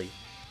 literally.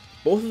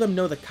 Both of them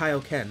know the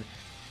Kaioken,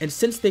 and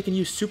since they can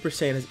use Super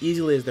Saiyan as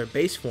easily as their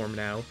base form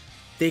now,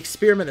 they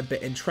experiment a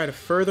bit and try to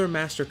further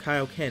master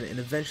Kaioken and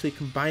eventually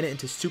combine it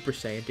into Super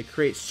Saiyan to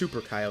create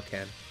Super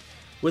Kaioken.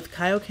 With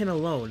Kaioken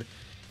alone,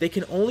 they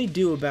can only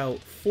do about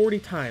 40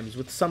 times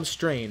with some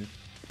strain,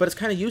 but it's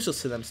kind of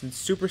useless to them since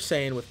Super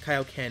Saiyan with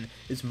Kaioken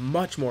is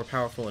much more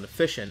powerful and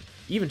efficient.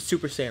 Even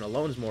Super Saiyan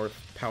alone is more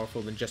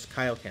powerful than just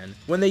Kaioken.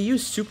 When they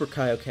use Super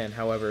Kaioken,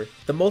 however,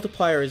 the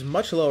multiplier is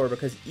much lower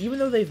because even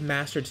though they've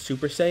mastered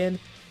Super Saiyan,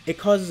 it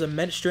causes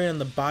immense strain on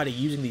the body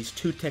using these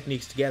two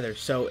techniques together,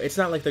 so it's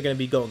not like they're going to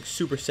be going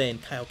Super Saiyan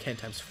Kaioken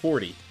times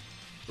 40.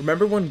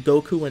 Remember when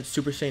Goku went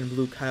Super Saiyan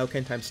Blue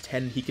Kaioken times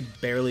 10 and he could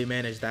barely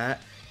manage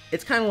that?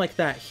 It's kind of like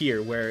that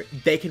here, where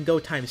they can go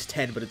times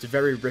 10, but it's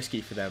very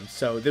risky for them,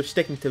 so they're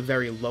sticking to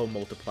very low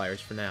multipliers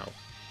for now.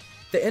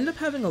 They end up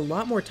having a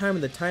lot more time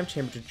in the time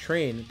chamber to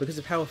train because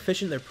of how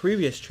efficient their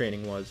previous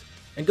training was,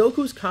 and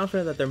Goku's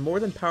confident that they're more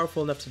than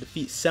powerful enough to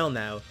defeat Cell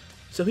now,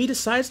 so he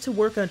decides to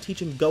work on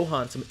teaching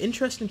Gohan some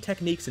interesting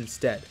techniques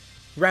instead,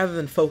 rather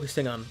than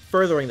focusing on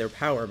furthering their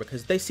power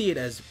because they see it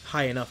as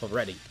high enough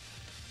already.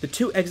 The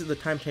two exit the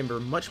time chamber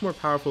much more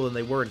powerful than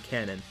they were in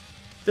canon.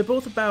 They're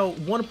both about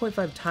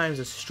 1.5 times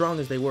as strong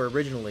as they were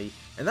originally,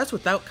 and that's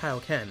without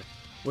Kaioken.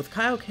 With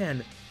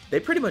Kaioken, they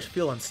pretty much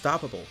feel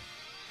unstoppable.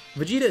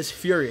 Vegeta is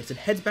furious and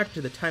heads back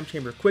to the time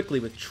chamber quickly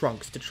with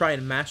Trunks to try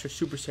and master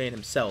Super Saiyan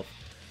himself,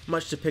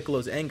 much to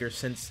Piccolo's anger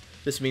since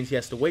this means he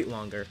has to wait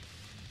longer.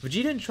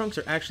 Vegeta and Trunks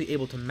are actually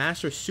able to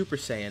master Super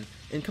Saiyan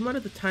and come out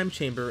of the time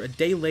chamber a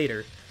day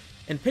later,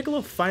 and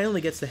Piccolo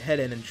finally gets to head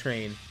in and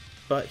train,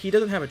 but he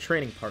doesn't have a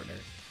training partner.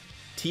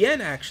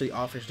 Tien actually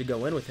offers to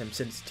go in with him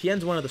since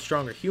Tien's one of the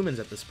stronger humans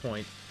at this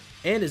point,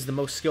 and is the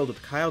most skilled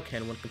with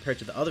Kaioken when compared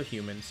to the other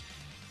humans.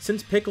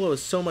 Since Piccolo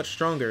is so much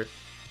stronger,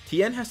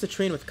 Tien has to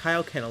train with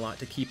Kaioken a lot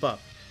to keep up.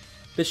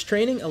 This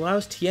training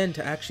allows Tien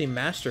to actually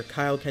master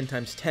Kaioken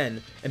times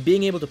 10, and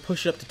being able to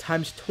push it up to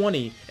times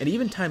 20 and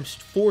even times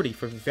 40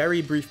 for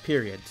very brief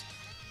periods.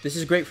 This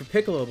is great for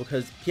Piccolo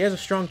because he has a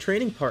strong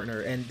training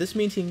partner, and this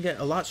means he can get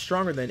a lot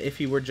stronger than if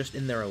he were just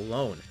in there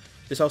alone.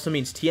 This also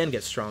means Tien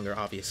gets stronger,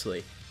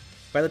 obviously.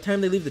 By the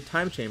time they leave the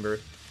time chamber,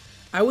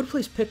 I would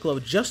place Piccolo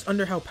just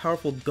under how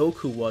powerful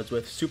Goku was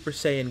with Super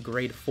Saiyan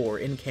Grade 4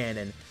 in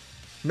canon.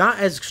 Not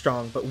as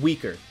strong, but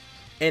weaker.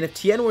 And if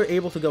Tien were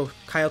able to go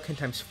Kaioken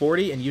times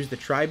 40 and use the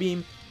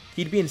Tri-Beam,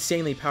 he'd be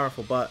insanely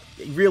powerful, but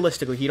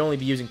realistically he'd only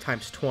be using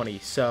times 20,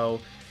 so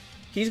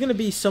he's going to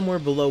be somewhere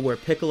below where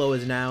Piccolo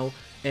is now,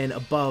 and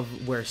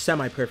above where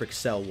Semi-Perfect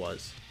Cell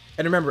was.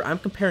 And remember, I'm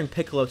comparing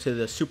Piccolo to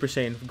the Super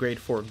Saiyan Grade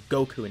 4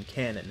 Goku in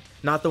canon,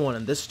 not the one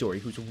in this story,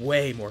 who's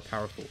way more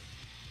powerful.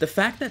 The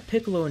fact that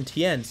Piccolo and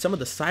Tien, some of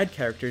the side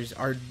characters,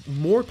 are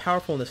more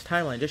powerful in this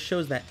timeline just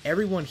shows that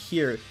everyone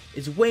here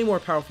is way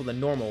more powerful than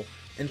normal,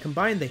 and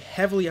combined they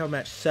heavily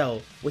outmatch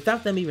Cell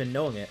without them even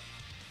knowing it.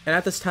 And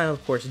at this time,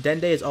 of course,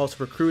 Dende is also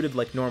recruited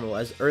like normal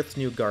as Earth's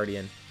new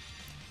guardian.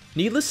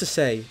 Needless to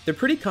say, they're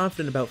pretty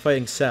confident about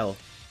fighting Cell,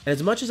 and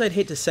as much as I'd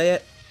hate to say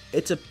it,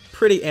 it's a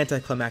pretty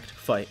anticlimactic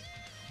fight.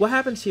 What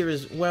happens here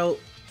is, well,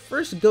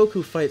 first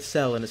Goku fights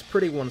Cell and is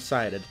pretty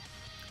one-sided.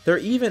 They're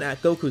even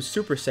at Goku's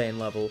Super Saiyan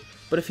level,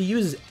 but if he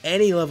uses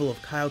any level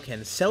of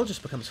Kaioken, Cell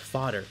just becomes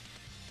fodder.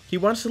 He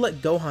wants to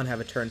let Gohan have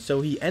a turn,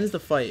 so he ends the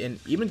fight and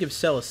even gives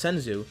Cell a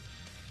Senzu.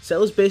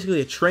 Cell is basically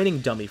a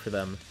training dummy for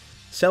them.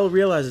 Cell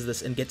realizes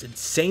this and gets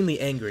insanely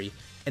angry,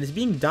 and is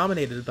being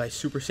dominated by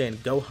Super Saiyan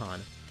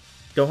Gohan.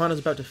 Gohan is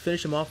about to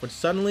finish him off when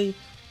suddenly,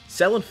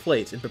 Cell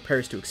inflates and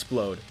prepares to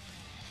explode.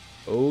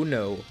 Oh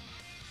no.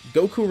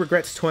 Goku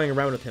regrets toying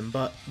around with him,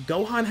 but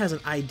Gohan has an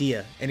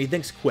idea, and he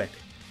thinks quick.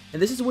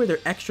 And this is where their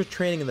extra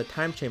training in the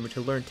time chamber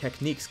to learn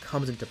techniques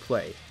comes into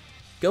play.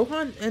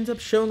 Gohan ends up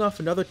showing off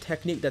another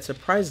technique that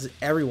surprises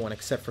everyone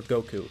except for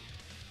Goku.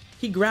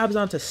 He grabs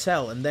onto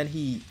Cell and then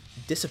he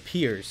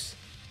disappears.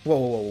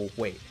 Whoa,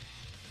 wait.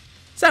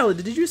 Sal,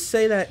 did you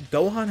say that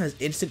Gohan has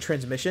instant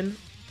transmission?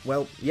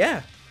 Well,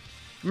 yeah.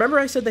 Remember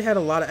I said they had a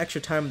lot of extra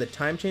time in the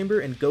time chamber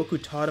and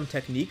Goku taught him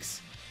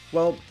techniques?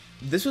 Well,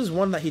 this was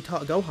one that he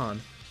taught Gohan.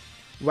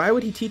 Why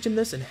would he teach him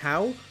this and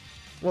how?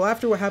 Well,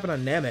 after what happened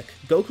on Namek,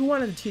 Goku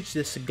wanted to teach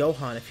this to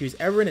Gohan if he was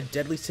ever in a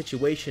deadly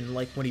situation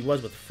like when he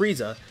was with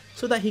Frieza,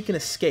 so that he can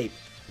escape.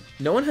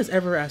 No one has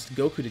ever asked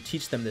Goku to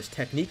teach them this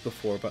technique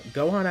before, but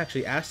Gohan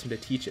actually asked him to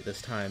teach it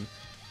this time.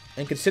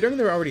 And considering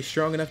they're already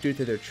strong enough due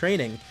to their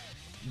training,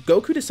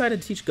 Goku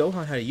decided to teach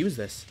Gohan how to use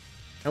this.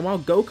 And while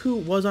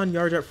Goku was on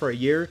Yardrat for a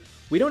year,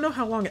 we don't know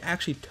how long it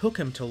actually took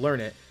him to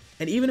learn it,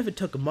 and even if it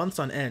took months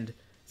on end,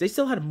 they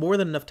still had more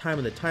than enough time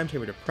in the time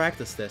chamber to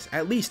practice this,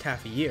 at least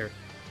half a year.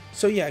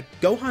 So yeah,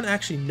 Gohan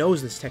actually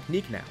knows this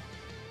technique now.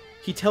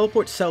 He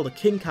teleports Cell to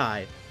King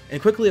Kai,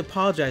 and quickly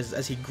apologizes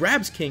as he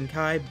grabs King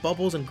Kai,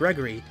 Bubbles, and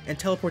Gregory, and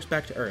teleports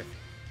back to Earth.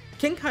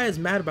 King Kai is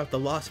mad about the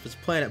loss of his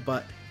planet,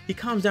 but he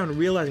calms down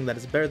realizing that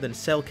it's better than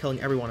Cell killing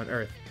everyone on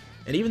Earth,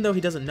 and even though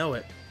he doesn't know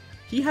it,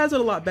 He has it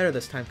a lot better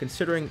this time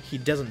considering he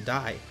doesn't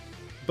die.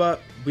 But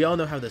we all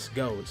know how this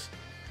goes.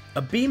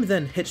 A beam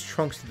then hits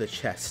Trunks to the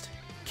chest,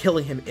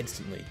 killing him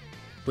instantly,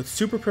 with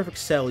Super Perfect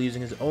Cell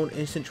using his own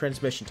instant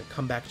transmission to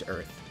come back to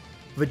Earth.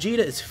 Vegeta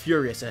is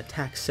furious and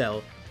attacks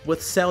Cell,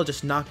 with Cell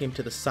just knocking him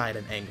to the side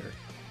in anger.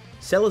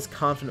 Cell is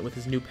confident with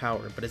his new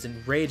power, but is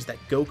enraged that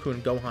Goku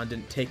and Gohan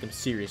didn't take him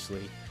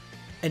seriously,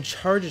 and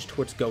charges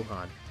towards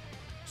Gohan.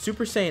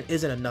 Super Saiyan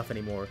isn't enough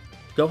anymore.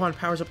 Gohan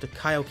powers up to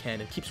Kaioken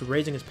and keeps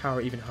raising his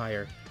power even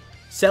higher.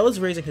 Cell is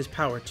raising his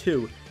power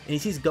too, and he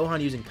sees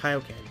Gohan using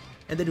Kaioken,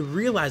 and then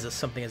realizes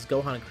something as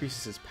Gohan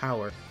increases his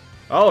power.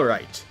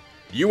 Alright,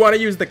 you want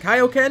to use the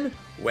Kaioken?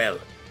 Well,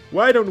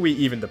 why don't we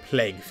even the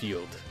playing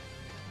field?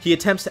 He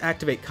attempts to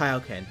activate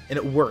Kaioken, and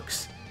it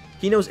works.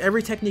 He knows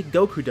every technique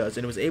Goku does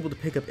and was able to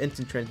pick up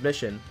instant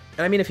transmission,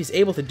 and I mean if he's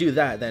able to do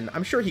that, then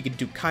I'm sure he could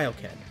do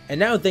Kaioken. And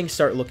now things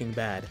start looking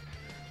bad.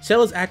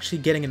 Cell is actually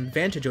getting an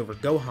advantage over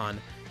Gohan.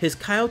 His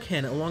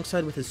Kaioken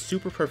alongside with his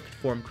super perfect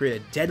form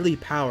create a deadly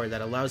power that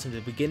allows him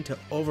to begin to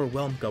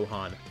overwhelm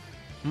Gohan.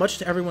 Much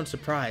to everyone's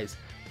surprise,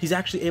 he's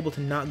actually able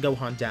to knock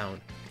Gohan down,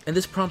 and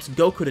this prompts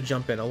Goku to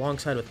jump in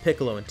alongside with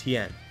Piccolo and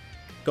Tien.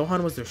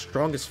 Gohan was their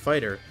strongest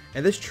fighter,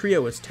 and this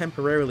trio was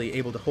temporarily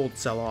able to hold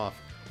Cell off,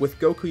 with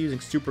Goku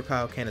using Super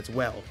Kaioken as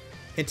well,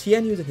 and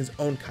Tien using his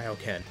own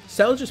Kaioken.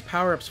 Cell just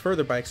power-ups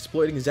further by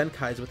exploiting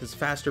Zenkais with his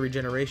faster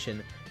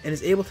regeneration, and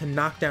is able to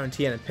knock down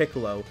Tien and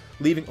Piccolo,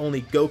 leaving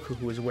only Goku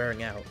who is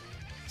wearing out.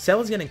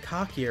 Cell is getting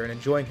cockier and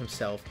enjoying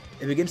himself,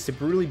 and begins to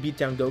brutally beat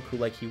down Goku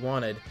like he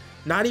wanted,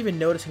 not even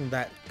noticing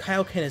that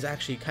Kaioken is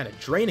actually kinda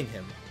draining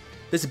him.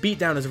 This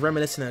beatdown is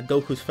reminiscent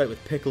of Goku's fight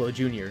with Piccolo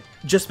Jr.,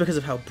 just because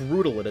of how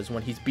brutal it is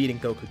when he's beating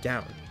Goku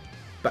down.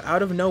 But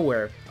out of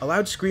nowhere, a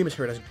loud scream is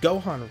heard as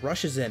Gohan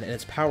rushes in and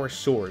his power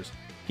soars.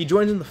 He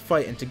joins in the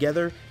fight, and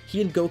together,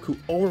 he and Goku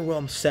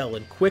overwhelm Cell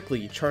and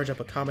quickly charge up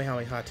a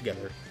Kamehameha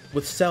together,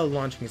 with Cell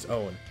launching his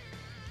own.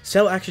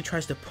 Cell actually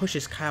tries to push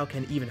his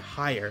Kaioken even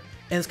higher,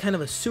 and it's kind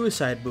of a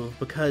suicide move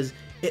because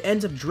it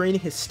ends up draining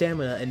his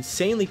stamina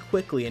insanely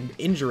quickly and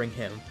injuring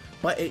him,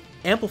 but it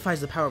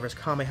amplifies the power of his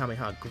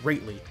Kamehameha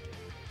greatly.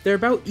 They're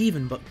about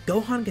even, but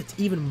Gohan gets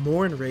even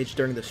more enraged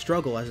during the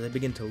struggle as they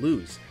begin to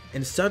lose,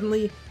 and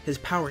suddenly, his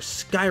power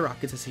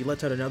skyrockets as he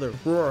lets out another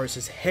roar as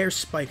his hair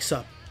spikes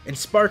up, and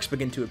sparks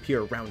begin to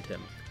appear around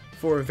him.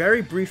 For a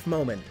very brief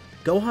moment,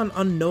 Gohan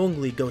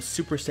unknowingly goes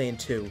Super Saiyan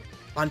 2,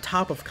 on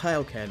top of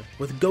Kaioken,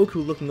 with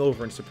Goku looking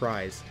over in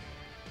surprise.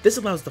 This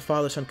allows the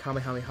father-son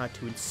Kamehameha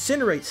to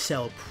incinerate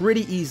Cell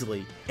pretty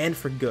easily, and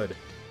for good,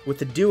 with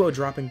the duo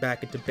dropping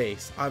back into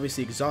base,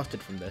 obviously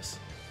exhausted from this.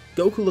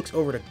 Goku looks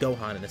over to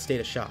Gohan in a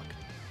state of shock.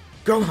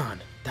 "Gohan,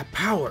 that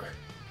power!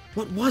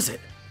 What was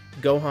it?"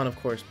 Gohan, of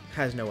course,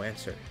 has no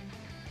answer.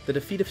 The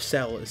defeat of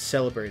Cell is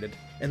celebrated,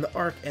 and the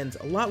arc ends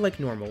a lot like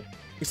normal,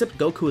 except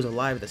Goku is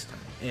alive this time,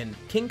 and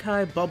King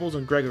Kai, Bubbles,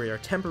 and Gregory are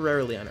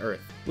temporarily on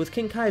Earth, with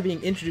King Kai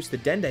being introduced to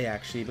Dende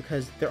actually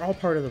because they're all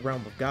part of the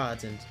realm of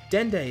gods, and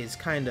Dende is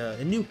kinda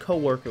a new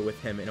co-worker with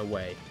him in a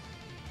way.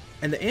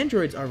 And the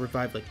androids are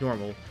revived like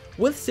normal,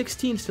 with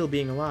 16 still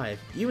being alive,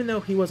 even though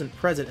he wasn't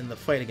present in the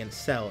fight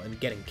against Cell and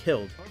getting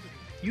killed.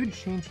 Huge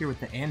change here with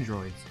the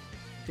androids.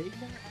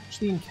 They've never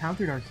actually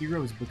encountered our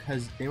heroes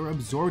because they were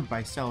absorbed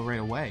by Cell right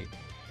away.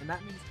 And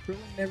that means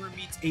Krillin never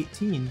meets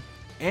 18,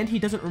 and he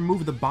doesn't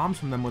remove the bombs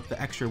from them with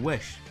the extra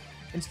wish.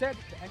 Instead,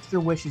 the extra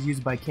wish is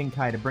used by King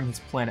Kai to bring his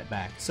planet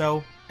back,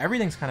 so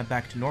everything's kind of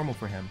back to normal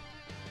for him.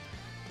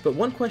 But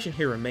one question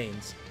here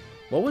remains.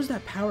 What was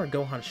that power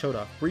Gohan showed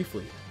off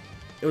briefly?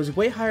 It was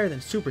way higher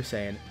than Super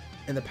Saiyan,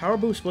 and the power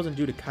boost wasn't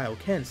due to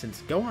Kaioken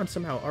since Gohan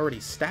somehow already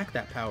stacked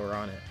that power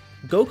on it.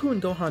 Goku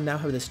and Gohan now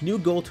have this new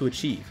goal to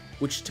achieve,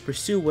 which is to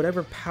pursue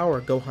whatever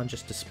power Gohan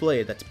just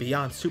displayed that's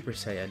beyond Super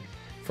Saiyan.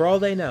 For all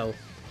they know,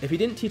 if he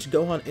didn't teach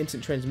Gohan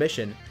instant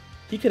transmission,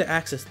 he could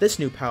have accessed this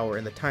new power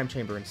in the time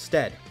chamber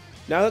instead.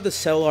 Now that the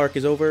Cell arc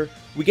is over,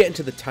 we get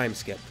into the time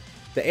skip.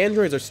 The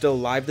androids are still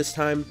alive this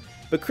time,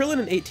 but Krillin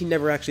and 18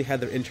 never actually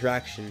had their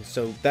interaction,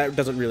 so that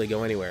doesn't really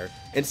go anywhere,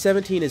 and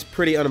 17 is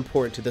pretty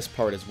unimportant to this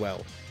part as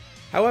well.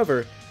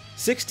 However,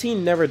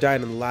 16 never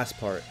died in the last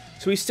part,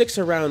 so he sticks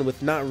around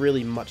with not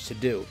really much to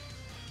do.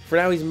 For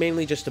now, he's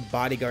mainly just a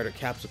bodyguard at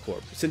Capsule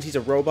Corp, since he's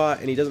a robot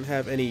and he doesn't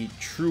have any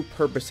true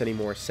purpose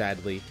anymore,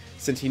 sadly,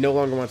 since he no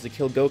longer wants to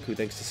kill Goku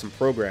thanks to some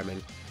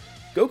programming.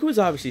 Goku is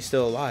obviously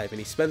still alive, and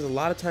he spends a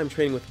lot of time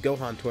training with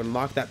Gohan to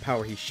unlock that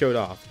power he showed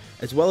off,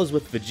 as well as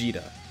with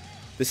Vegeta.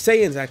 The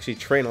Saiyans actually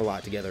train a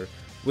lot together,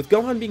 with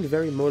Gohan being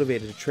very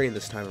motivated to train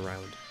this time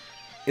around.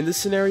 In this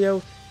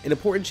scenario, an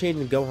important change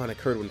in Gohan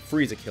occurred when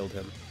Frieza killed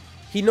him.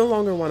 He no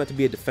longer wanted to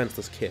be a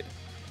defenseless kid.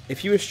 If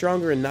he was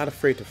stronger and not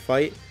afraid to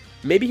fight,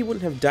 maybe he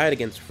wouldn't have died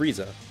against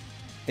Frieza.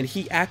 And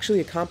he actually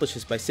accomplished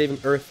this by saving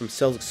Earth from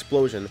Cell's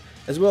explosion,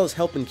 as well as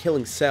helping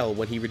killing Cell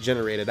when he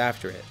regenerated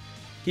after it.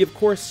 He of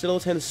course still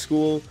attends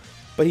school,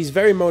 but he's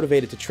very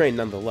motivated to train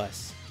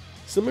nonetheless.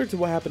 Similar to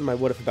what happened in my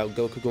What If about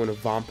Goku going to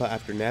Vampa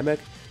after Namek,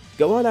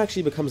 Gohan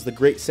actually becomes the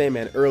Great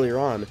Saiyaman earlier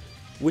on,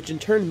 which in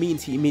turn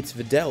means he meets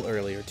Videl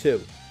earlier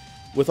too.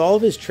 With all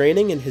of his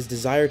training and his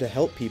desire to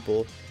help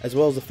people, as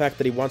well as the fact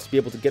that he wants to be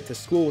able to get to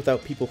school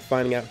without people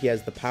finding out he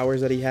has the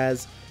powers that he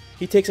has,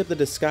 he takes up the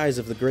disguise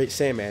of the Great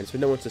Saiyaman so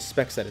no one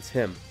suspects that it's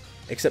him,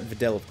 except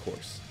Videl of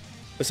course.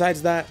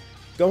 Besides that,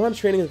 Gohan's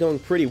training is going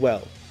pretty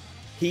well.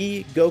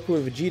 He, Goku,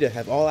 and Vegeta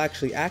have all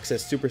actually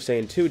accessed Super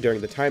Saiyan 2 during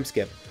the time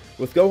skip,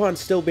 with Gohan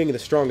still being the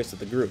strongest of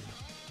the group.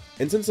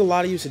 And since a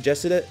lot of you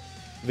suggested it,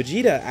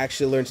 Vegeta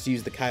actually learns to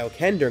use the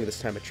Kaioken during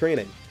this time of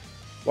training.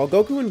 While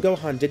Goku and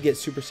Gohan did get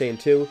Super Saiyan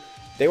 2,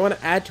 they want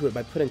to add to it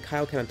by putting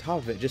Kaioken on top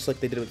of it just like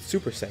they did with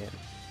Super Saiyan.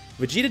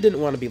 Vegeta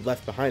didn't want to be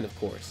left behind of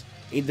course,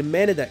 and he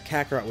demanded that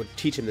Kakarot would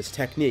teach him this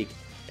technique,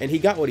 and he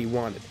got what he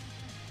wanted.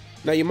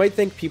 Now you might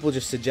think people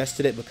just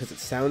suggested it because it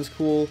sounds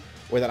cool,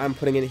 or that I'm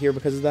putting it here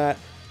because of that,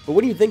 but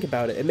when you think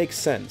about it, it makes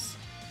sense.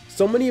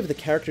 So many of the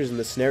characters in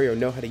this scenario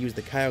know how to use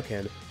the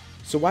Kaioken,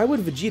 so why would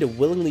Vegeta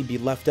willingly be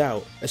left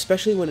out,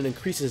 especially when it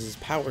increases his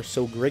power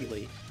so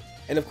greatly?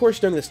 And of course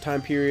during this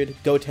time period,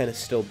 Goten is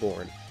still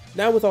born.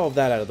 Now with all of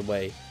that out of the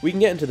way, we can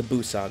get into the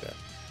Buu Saga.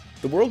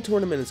 The World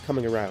Tournament is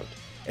coming around,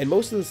 and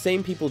most of the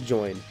same people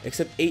join,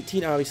 except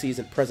 18 obviously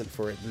isn't present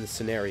for it in this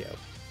scenario.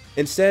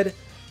 Instead,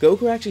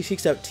 Goku actually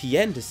seeks out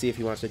Tien to see if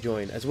he wants to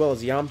join, as well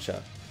as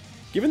Yamcha.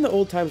 Given the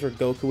old times where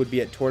Goku would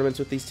be at tournaments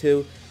with these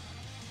two,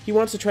 he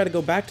wants to try to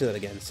go back to that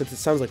again, since it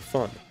sounds like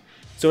fun.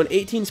 So in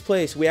 18's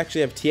place, we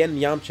actually have Tien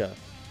and Yamcha,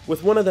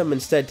 with one of them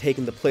instead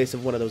taking the place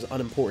of one of those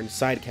unimportant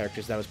side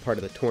characters that was part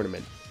of the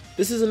tournament.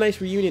 This is a nice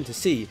reunion to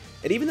see,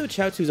 and even though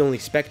Chaozu's only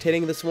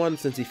spectating this one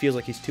since he feels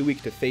like he's too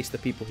weak to face the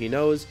people he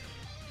knows,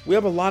 we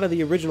have a lot of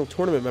the original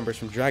tournament members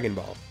from Dragon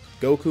Ball: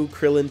 Goku,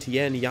 Krillin,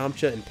 Tien,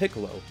 Yamcha, and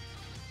Piccolo.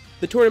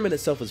 The tournament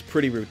itself is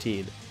pretty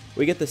routine.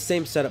 We get the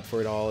same setup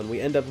for it all, and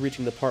we end up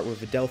reaching the part where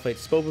Videl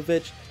fights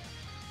Spopovich,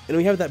 and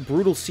we have that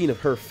brutal scene of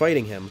her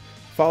fighting him,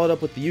 followed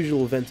up with the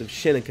usual events of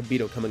Shin and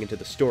Kibito coming into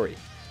the story.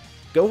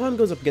 Gohan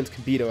goes up against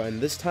Kibito,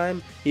 and this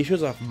time, he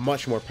shows off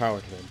much more power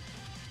to him.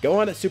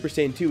 Gohan at Super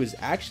Saiyan 2 is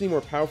actually more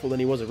powerful than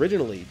he was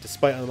originally,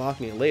 despite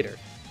unlocking it later.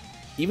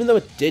 Even though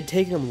it did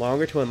take him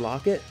longer to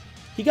unlock it,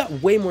 he got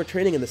way more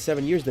training in the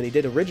 7 years than he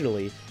did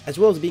originally, as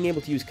well as being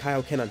able to use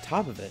Kaioken on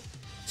top of it.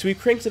 So he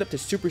cranks it up to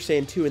Super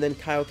Saiyan 2 and then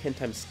Kaioken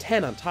times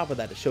 10 on top of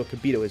that to show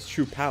Kibito his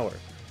true power.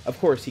 Of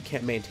course, he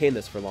can't maintain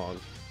this for long,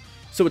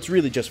 so it's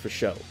really just for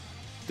show.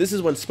 This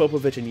is when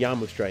Spopovich and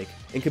Yamu strike,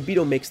 and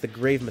Kibito makes the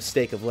grave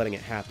mistake of letting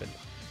it happen.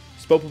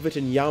 Spopovich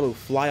and Yamu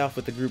fly off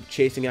with the group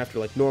chasing after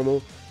like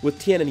normal, with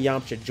Tien and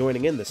Yamcha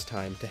joining in this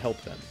time to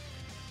help them.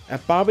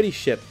 At Babidi's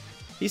ship,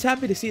 he's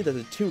happy to see that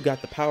the two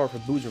got the power for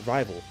Buu's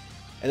revival,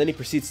 and then he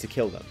proceeds to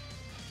kill them.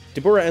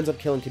 Dabura ends up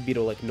killing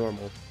Kibito like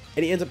normal,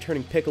 and he ends up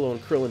turning Piccolo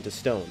and Krillin to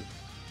stone.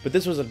 But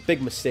this was a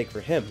big mistake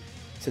for him,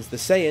 since the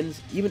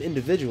Saiyans, even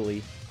individually,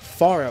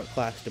 far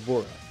outclassed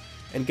Dabura,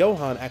 and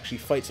Gohan actually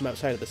fights him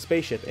outside of the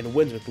spaceship and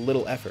wins with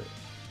little effort.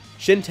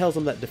 Shin tells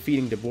him that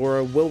defeating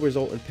Dabura will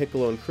result in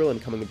Piccolo and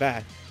Krillin coming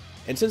back,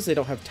 and since they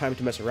don't have time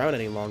to mess around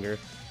any longer,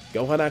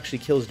 Gohan actually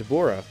kills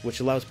Dabura, which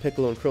allows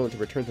Piccolo and Krillin to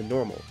return to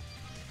normal.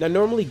 Now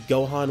normally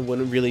Gohan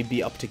wouldn't really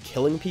be up to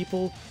killing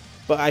people,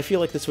 but I feel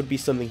like this would be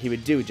something he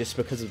would do just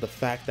because of the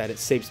fact that it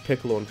saves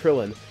Piccolo and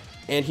Krillin,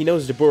 and he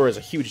knows Dabura is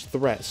a huge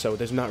threat, so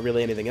there's not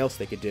really anything else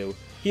they could do.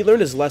 He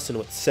learned his lesson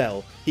with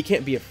Cell, he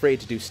can't be afraid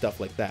to do stuff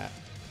like that.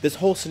 This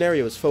whole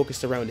scenario is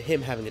focused around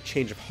him having a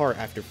change of heart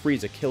after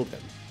Frieza killed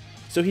him.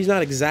 So he's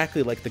not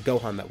exactly like the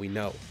Gohan that we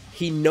know.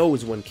 He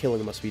knows when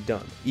killing must be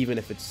done, even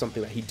if it's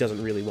something that he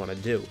doesn't really want to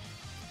do.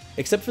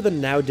 Except for the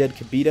now dead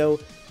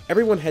Kibito,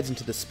 everyone heads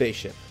into the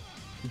spaceship.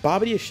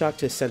 Babidi is shocked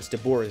to sense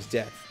Dabura's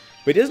death,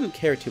 but he doesn't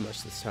care too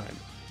much this time.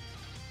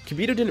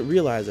 Kibito didn't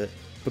realize it,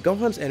 but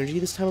Gohan's energy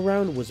this time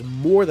around was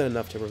more than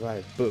enough to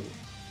revive Buu.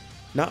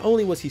 Not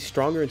only was he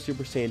stronger in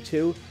Super Saiyan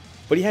 2,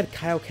 but he had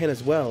Kaioken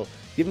as well,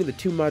 giving the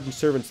two Majin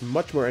servants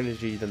much more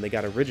energy than they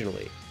got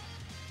originally.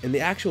 In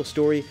the actual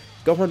story,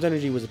 Gohan's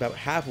energy was about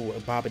half of what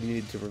Babidi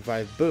needed to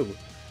revive Buu,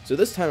 so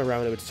this time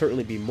around it would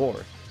certainly be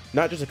more,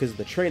 not just because of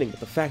the training, but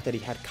the fact that he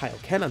had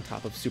Kaioken on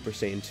top of Super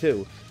Saiyan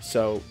 2,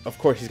 so of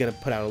course he's going to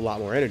put out a lot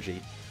more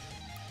energy.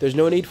 There's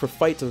no need for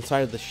fights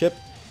inside of the ship,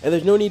 and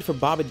there's no need for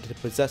Babidi to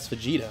possess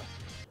Vegeta.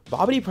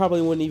 Babidi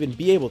probably wouldn't even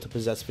be able to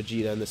possess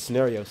Vegeta in this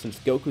scenario since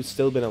Goku's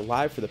still been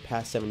alive for the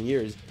past 7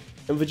 years,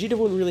 and Vegeta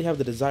wouldn't really have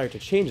the desire to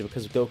change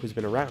because Goku's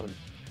been around.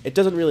 It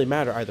doesn't really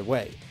matter either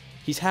way.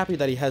 He's happy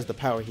that he has the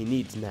power he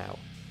needs now.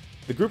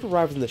 The group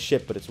arrives in the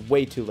ship, but it's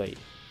way too late.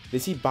 They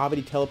see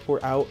Babidi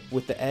teleport out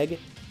with the egg,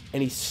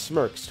 and he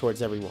smirks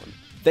towards everyone,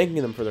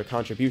 thanking them for their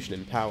contribution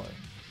in power.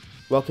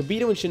 While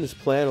Kibito and Shin's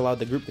plan allowed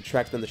the group to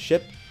track down the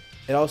ship,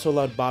 it also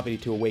allowed Babidi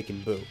to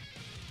awaken Buu.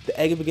 The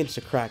egg begins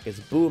to crack as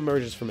Buu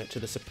emerges from it to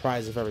the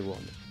surprise of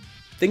everyone.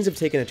 Things have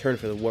taken a turn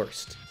for the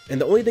worst,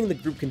 and the only thing the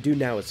group can do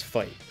now is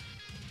fight.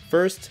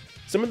 First,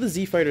 some of the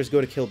Z-Fighters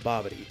go to kill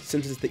Babidi,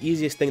 since it's the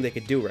easiest thing they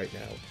could do right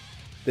now.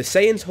 The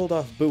Saiyans hold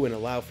off Buu and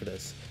allow for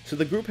this, so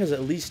the group has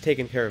at least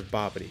taken care of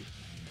Babidi.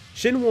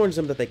 Shin warns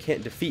them that they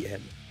can't defeat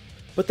him,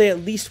 but they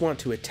at least want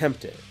to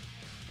attempt it.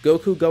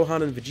 Goku,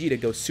 Gohan, and Vegeta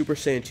go Super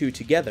Saiyan 2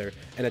 together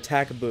and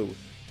attack Buu,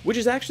 which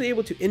is actually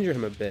able to injure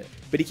him a bit,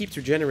 but he keeps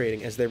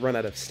regenerating as they run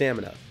out of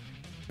stamina.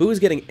 Boo is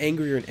getting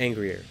angrier and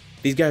angrier.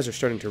 These guys are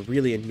starting to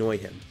really annoy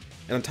him.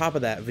 And on top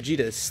of that, Vegeta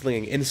is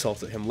slinging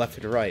insults at him left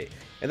and right,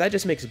 and that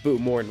just makes Boo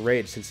more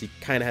enraged since he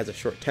kinda has a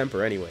short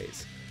temper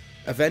anyways.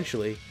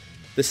 Eventually,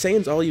 the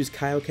Saiyans all use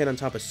Kaioken on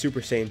top of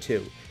Super Saiyan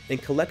 2,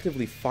 and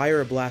collectively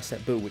fire a blast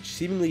at Boo which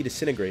seemingly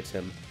disintegrates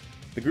him.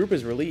 The group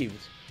is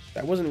relieved.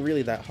 That wasn't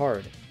really that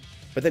hard.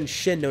 But then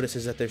Shin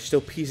notices that there's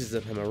still pieces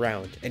of him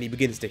around, and he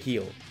begins to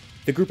heal.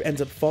 The group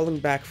ends up falling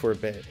back for a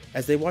bit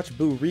as they watch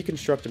Boo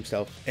reconstruct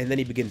himself, and then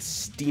he begins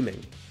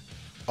steaming.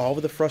 All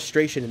of the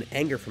frustration and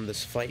anger from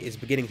this fight is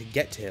beginning to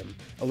get to him,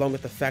 along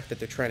with the fact that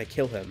they're trying to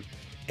kill him,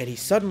 and he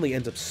suddenly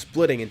ends up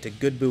splitting into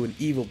Good Boo and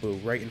Evil Boo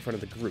right in front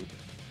of the group.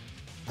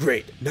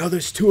 "Great, now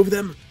there's two of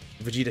them?"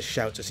 Vegeta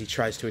shouts as he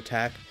tries to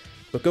attack,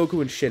 but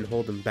Goku and Shin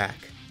hold him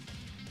back.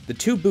 The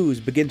two Boos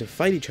begin to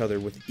fight each other,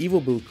 with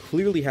Evil Boo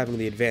clearly having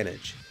the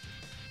advantage.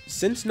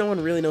 Since no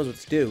one really knows what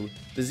to do,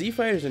 the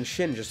Z-Fighters and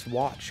Shin just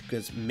watch,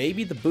 because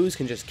maybe the Boos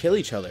can just kill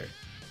each other.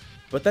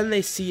 But then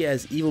they see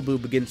as Evil Boo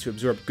begins to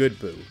absorb Good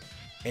Boo,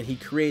 and he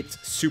creates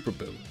Super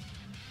Boo.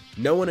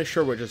 No one is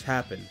sure what just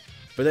happened,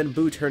 but then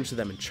Boo turns to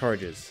them and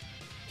charges.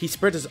 He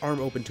spreads his arm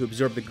open to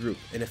absorb the group,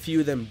 and a few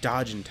of them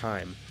dodge in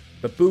time,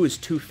 but Boo is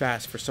too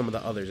fast for some of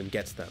the others and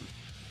gets them.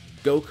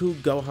 Goku,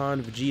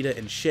 Gohan, Vegeta,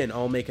 and Shin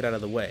all make it out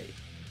of the way.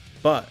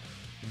 But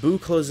Boo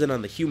closes in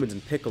on the humans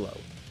and Piccolo.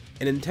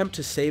 In an attempt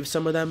to save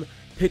some of them,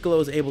 Piccolo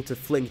is able to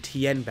fling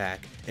Tien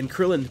back, and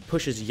Krillin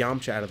pushes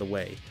Yamcha out of the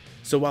way.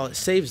 So while it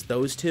saves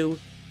those two,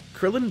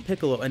 Krillin and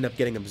Piccolo end up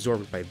getting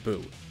absorbed by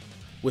Boo.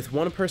 With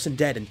one person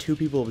dead and two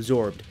people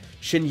absorbed,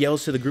 Shin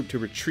yells to the group to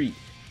retreat,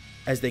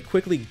 as they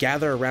quickly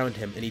gather around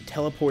him and he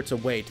teleports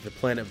away to the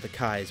planet of the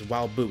Kais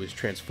while Boo is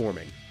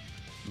transforming.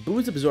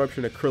 Boo's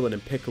absorption of Krillin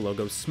and Piccolo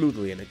goes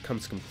smoothly and it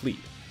comes complete,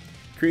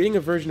 creating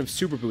a version of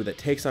Super Boo that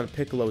takes on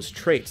Piccolo's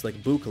traits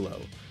like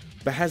Bookalo,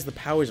 but has the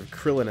powers of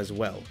Krillin as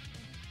well.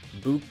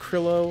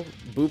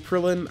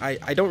 Boo-Krillin?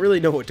 I don't really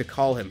know what to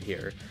call him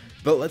here,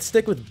 but let's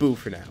stick with Boo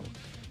for now.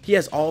 He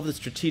has all of the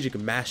strategic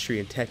mastery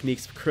and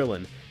techniques of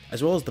Krillin,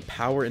 as well as the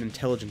power and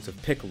intelligence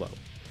of Piccolo.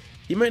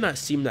 He might not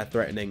seem that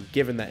threatening,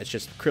 given that it's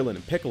just Krillin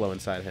and Piccolo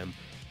inside him,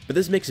 but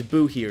this makes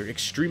Boo here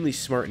extremely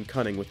smart and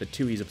cunning with the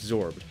two he's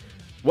absorbed.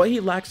 What he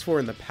lacks for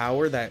in the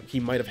power that he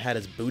might have had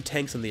as Boo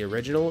tanks in the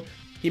original,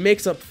 he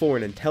makes up for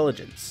in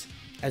intelligence,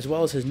 as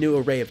well as his new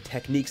array of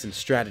techniques and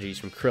strategies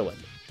from Krillin.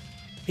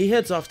 He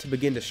heads off to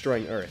begin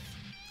destroying Earth,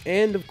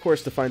 and of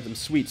course to find some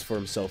sweets for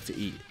himself to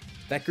eat.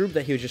 That group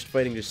that he was just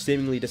fighting just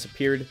seemingly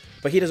disappeared,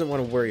 but he doesn't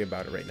want to worry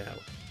about it right now.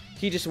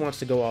 He just wants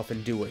to go off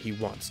and do what he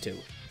wants to.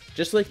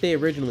 Just like they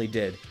originally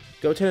did,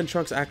 Goten and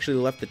Trunks actually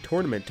left the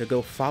tournament to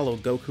go follow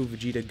Goku,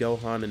 Vegeta,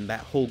 Gohan, and that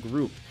whole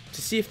group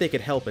to see if they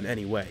could help in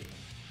any way.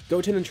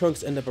 Goten and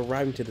Trunks end up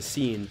arriving to the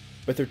scene,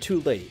 but they're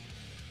too late.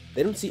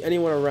 They don't see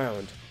anyone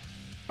around,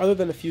 other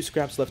than a few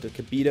scraps left of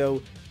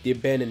Kibito, the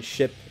abandoned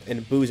ship,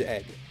 and Boo's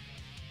egg.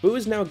 Boo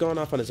has now gone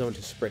off on his own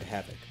to spread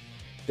havoc.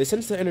 They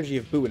sense the energy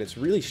of Boo and it's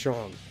really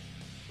strong,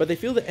 but they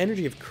feel the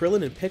energy of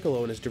Krillin and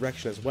Piccolo in his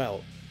direction as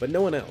well, but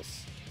no one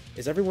else.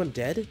 Is everyone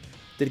dead?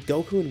 Did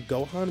Goku and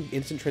Gohan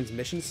instant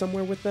transmission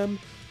somewhere with them?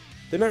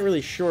 They're not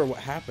really sure what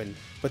happened,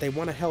 but they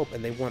want to help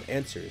and they want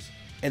answers,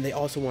 and they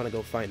also want to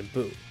go find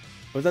Boo.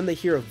 But then they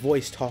hear a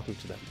voice talking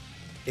to them.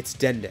 It's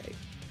Dende.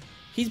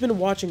 He's been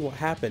watching what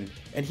happened,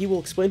 and he will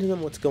explain to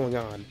them what's going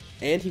on,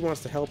 and he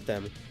wants to help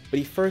them, but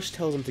he first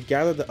tells them to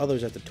gather the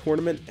others at the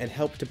tournament and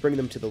help to bring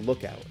them to the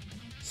lookout.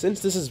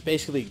 Since this is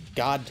basically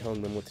God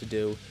telling them what to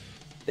do,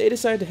 they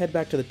decide to head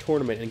back to the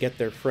tournament and get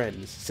their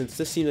friends, since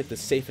this seems like the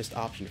safest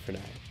option for now.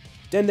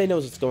 Dende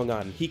knows what's going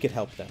on and he could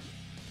help them.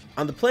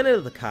 On the planet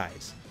of the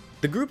Kais,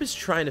 the group is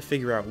trying to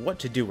figure out what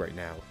to do right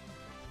now.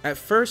 At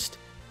first,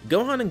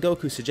 Gohan and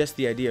Goku suggest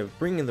the idea of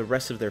bringing the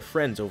rest of their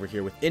friends over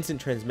here with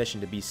instant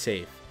transmission to be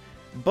safe,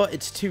 but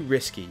it's too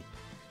risky.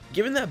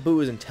 Given that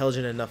Boo is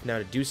intelligent enough now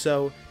to do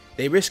so,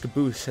 they risk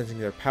Boo sensing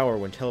their power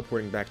when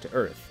teleporting back to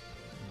Earth.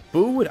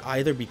 Boo would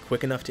either be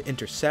quick enough to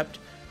intercept,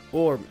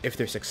 or, if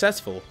they're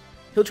successful,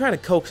 he'll try to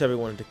coax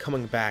everyone into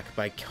coming back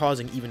by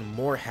causing even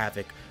more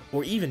havoc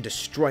or even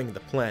destroying the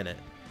planet.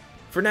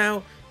 For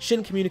now,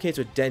 Shin communicates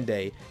with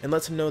Dende and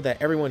lets him know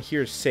that everyone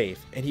here is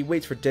safe, and he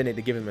waits for Dende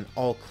to give him an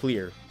all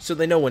clear so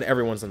they know when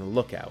everyone's on the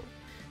lookout.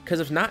 Cause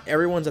if not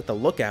everyone's at the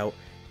lookout,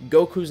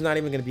 Goku's not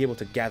even going to be able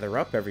to gather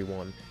up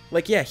everyone.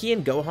 Like yeah, he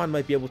and Gohan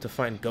might be able to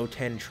find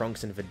Goten,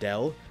 Trunks, and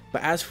Videl,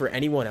 but as for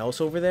anyone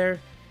else over there,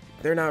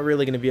 they're not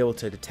really going to be able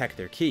to detect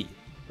their key.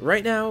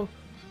 Right now,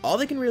 all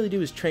they can really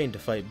do is train to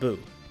fight Boo.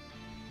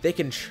 They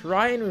can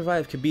try and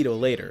revive Kibito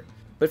later,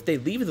 but if they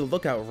leave the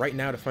lookout right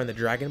now to find the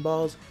Dragon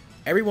Balls,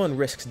 everyone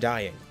risks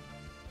dying.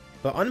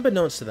 But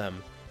unbeknownst to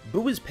them,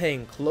 Boo is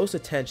paying close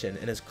attention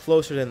and is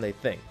closer than they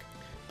think.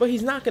 But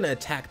he's not going to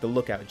attack the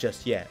lookout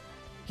just yet.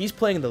 He's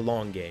playing the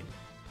long game.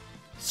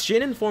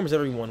 Shin informs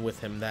everyone with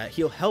him that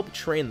he'll help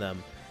train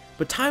them,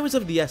 but time is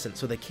of the essence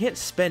so they can't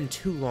spend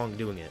too long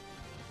doing it.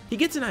 He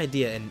gets an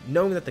idea, and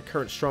knowing that the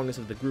current strongest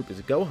of the group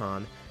is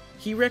Gohan,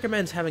 he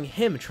recommends having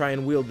him try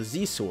and wield the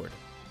Z-Sword.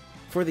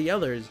 For the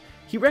others,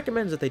 he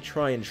recommends that they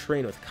try and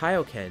train with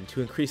Kaioken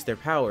to increase their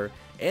power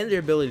and their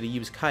ability to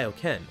use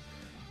Kaioken.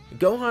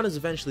 Gohan is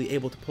eventually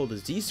able to pull the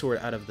Z-Sword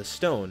out of the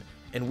stone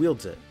and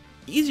wields it,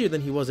 easier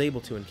than he was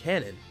able to in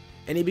canon,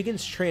 and he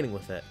begins training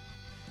with it.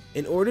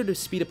 In order to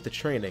speed up the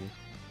training,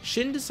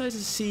 Shin decides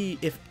to see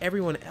if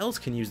everyone else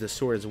can use the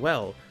sword as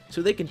well,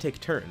 so they can take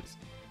turns.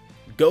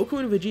 Goku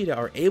and Vegeta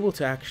are able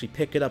to actually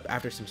pick it up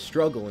after some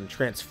struggle and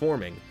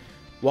transforming,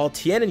 while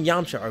Tien and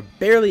Yamcha are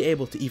barely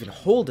able to even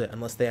hold it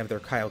unless they have their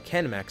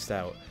Kaioken maxed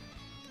out.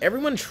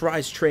 Everyone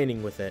tries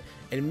training with it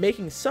and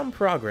making some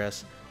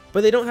progress,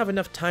 but they don't have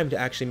enough time to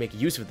actually make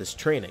use of this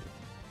training.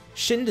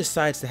 Shin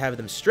decides to have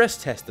them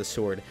stress test the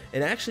sword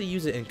and actually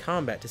use it in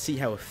combat to see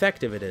how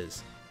effective it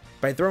is,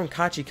 by throwing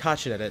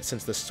Kachi-Kachin at it,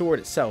 since the sword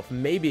itself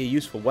may be a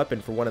useful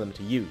weapon for one of them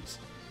to use.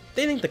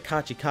 They think the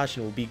Kachi-Kachin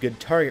will be good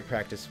target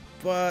practice,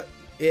 but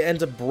it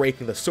ends up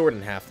breaking the sword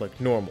in half like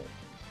normal.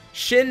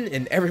 Shin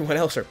and everyone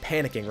else are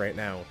panicking right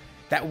now.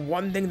 That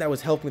one thing that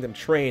was helping them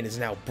train is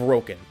now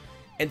broken,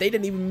 and they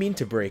didn't even mean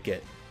to break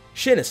it.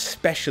 Shin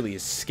especially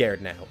is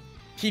scared now.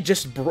 He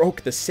just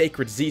broke the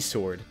sacred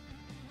Z-Sword.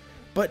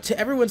 But to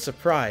everyone's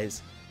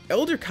surprise,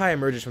 Elder Kai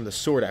emerges from the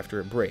sword after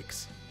it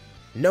breaks.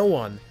 No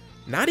one,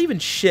 not even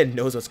Shin,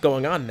 knows what's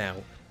going on now,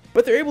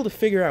 but they're able to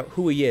figure out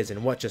who he is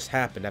and what just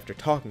happened after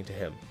talking to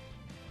him.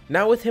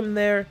 Now with him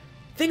there,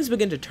 things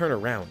begin to turn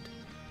around,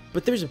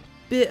 but there's a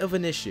bit of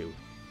an issue.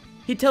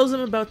 He tells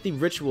them about the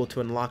ritual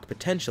to unlock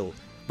potential,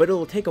 but it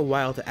will take a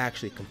while to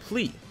actually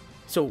complete,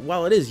 so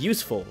while it is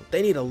useful,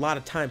 they need a lot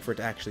of time for it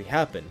to actually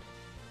happen.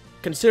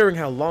 Considering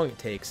how long it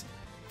takes,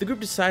 the group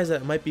decides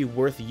that it might be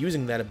worth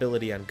using that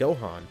ability on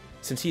Gohan,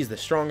 since he's the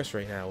strongest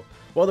right now,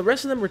 while the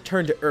rest of them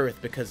return to Earth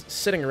because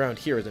sitting around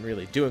here isn't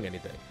really doing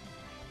anything.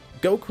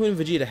 Goku and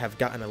Vegeta have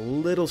gotten a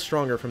little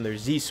stronger from their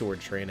Z-Sword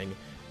training,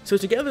 so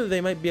together they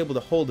might be able to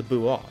hold the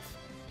Buu off.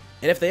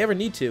 And if they ever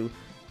need to,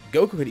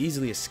 Goku could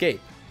easily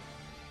escape.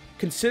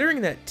 Considering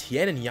that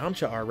Tien and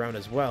Yamcha are around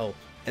as well,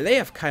 and they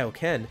have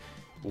Kaioken,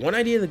 one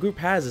idea the group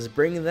has is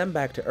bringing them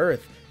back to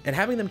Earth and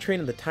having them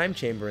train in the time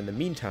chamber in the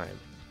meantime.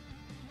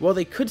 While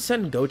they could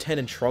send Goten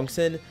and Trunks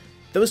in,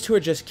 those two are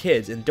just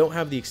kids and don't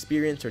have the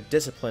experience or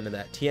discipline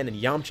that Tien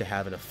and Yamcha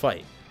have in a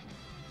fight.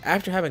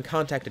 After having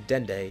contacted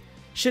Dende,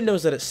 Shin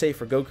knows that it's safe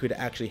for Goku to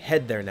actually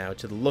head there now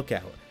to the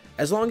lookout,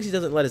 as long as he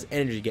doesn't let his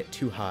energy get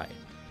too high.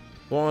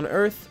 While on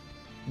Earth,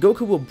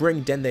 Goku will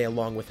bring Dende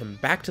along with him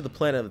back to the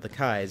planet of the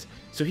Kais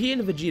so he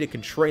and Vegeta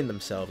can train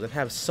themselves and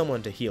have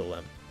someone to heal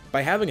them.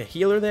 By having a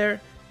healer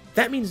there,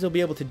 that means they'll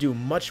be able to do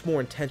much more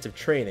intensive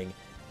training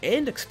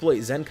and exploit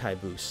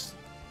Zenkai boosts.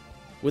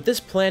 With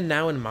this plan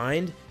now in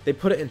mind, they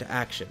put it into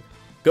action.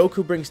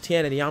 Goku brings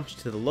Tien and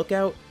Yamcha to the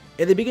lookout,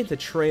 and they begin to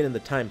train in the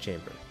time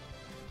chamber.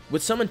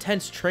 With some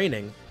intense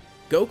training,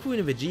 Goku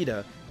and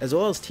Vegeta, as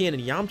well as Tien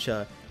and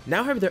Yamcha,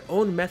 now have their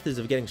own methods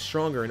of getting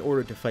stronger in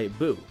order to fight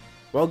Buu,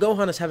 while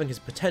Gohan is having his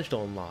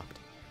potential unlocked.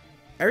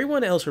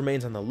 Everyone else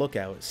remains on the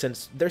lookout,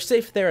 since they're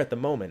safe there at the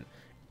moment,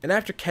 and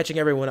after catching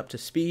everyone up to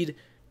speed,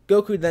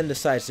 Goku then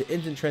decides to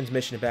instant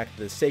transmission back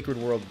to the sacred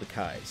world of the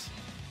Kais.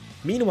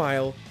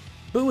 Meanwhile,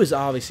 Buu is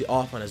obviously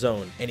off on his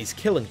own, and he's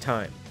killing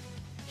time.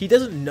 He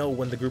doesn't know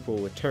when the group will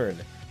return,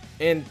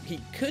 and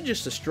he could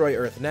just destroy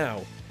Earth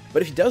now,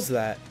 but if he does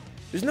that,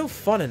 there's no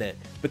fun in it,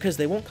 because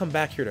they won't come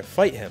back here to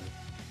fight him.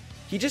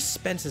 He just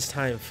spends his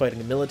time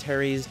fighting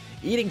militaries,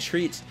 eating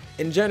treats,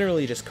 and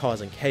generally just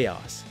causing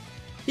chaos.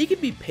 He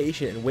could be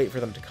patient and wait for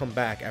them to come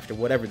back after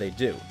whatever they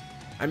do.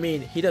 I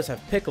mean, he does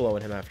have Piccolo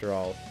in him after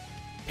all.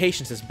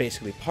 Patience is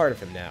basically part of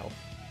him now.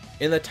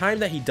 In the time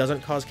that he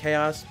doesn't cause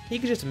chaos, he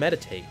could just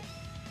meditate.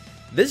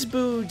 This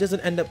Buu doesn't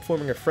end up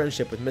forming a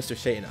friendship with Mr.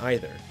 Satan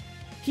either.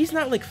 He's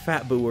not like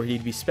Fat Buu where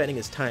he'd be spending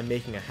his time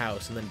making a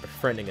house and then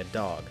befriending a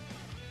dog.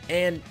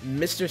 And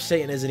Mr.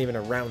 Satan isn't even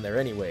around there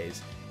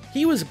anyways.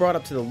 He was brought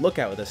up to the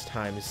lookout this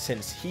time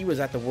since he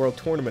was at the World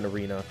Tournament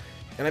Arena,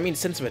 and I mean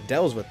since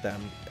Vidal's with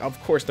them,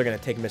 of course they're going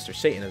to take Mr.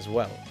 Satan as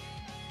well.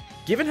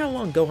 Given how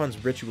long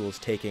Gohan's ritual is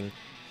taking,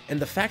 and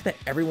the fact that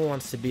everyone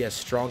wants to be as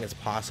strong as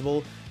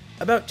possible,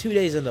 about 2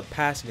 days end up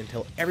passing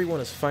until everyone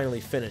is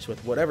finally finished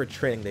with whatever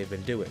training they've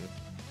been doing.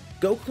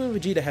 Goku and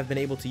Vegeta have been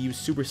able to use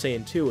Super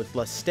Saiyan 2 with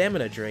less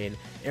stamina drain,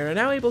 and are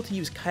now able to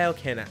use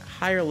Kaioken at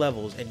higher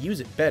levels and use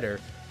it better,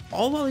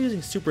 all while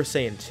using Super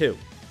Saiyan 2.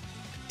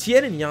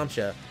 Tien and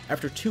Yamcha,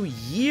 after 2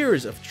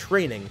 years of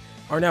training,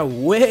 are now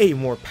way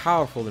more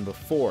powerful than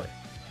before.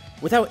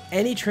 Without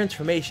any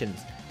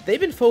transformations, they've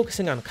been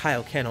focusing on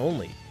Kaioken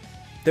only.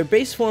 Their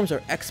base forms are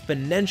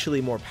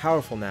exponentially more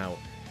powerful now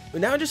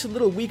just a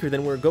little weaker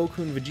than where Goku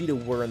and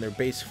Vegeta were in their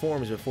base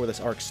forms before this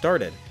arc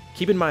started.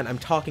 Keep in mind, I'm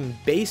talking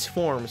base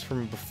forms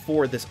from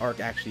before this arc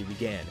actually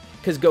began,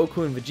 because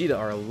Goku and Vegeta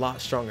are a lot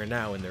stronger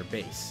now in their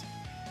base.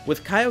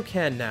 With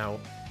Kaioken now,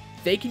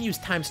 they can use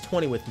times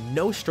 20 with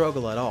no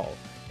struggle at all,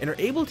 and are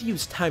able to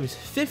use times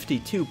 50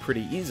 too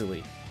pretty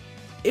easily.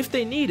 If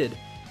they needed,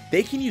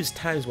 they can use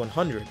times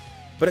 100,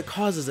 but it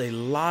causes a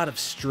lot of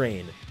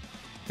strain.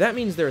 That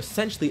means they're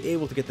essentially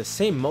able to get the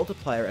same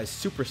multiplier as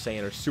Super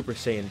Saiyan or Super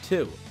Saiyan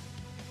 2.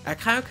 At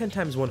Kaioken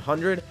times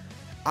 100,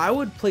 I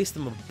would place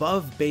them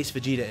above base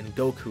Vegeta and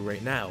Goku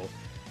right now,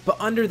 but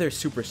under their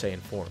Super Saiyan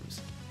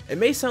forms. It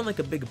may sound like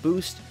a big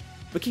boost,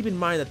 but keep in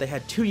mind that they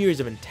had 2 years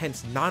of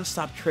intense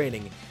non-stop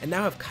training and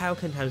now have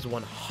Kaioken times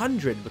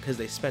 100 because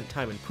they spent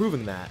time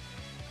improving that.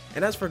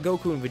 And as for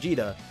Goku and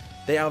Vegeta,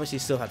 they obviously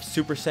still have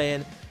Super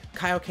Saiyan,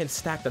 Kaioken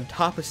stacked on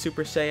top of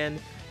Super Saiyan,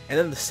 and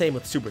then the same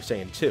with Super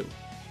Saiyan 2.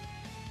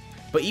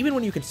 But even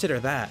when you consider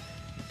that,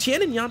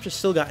 Tien and Yamcha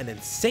still got an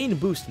insane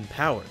boost in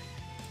power.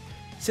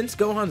 Since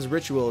Gohan's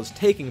ritual is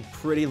taking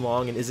pretty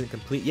long and isn't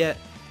complete yet,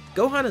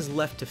 Gohan is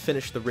left to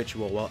finish the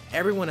ritual while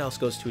everyone else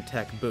goes to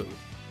attack Buu.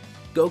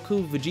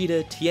 Goku,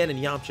 Vegeta, Tien,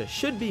 and Yamcha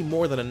should be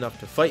more than enough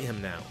to fight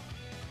him now.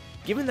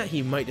 Given that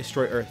he might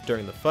destroy Earth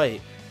during the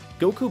fight,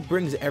 Goku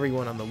brings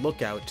everyone on the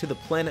lookout to the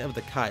planet of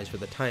the Kais for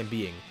the time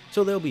being,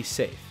 so they'll be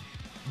safe.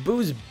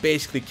 Buu's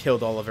basically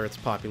killed all of Earth's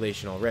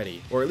population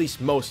already, or at least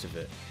most of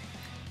it.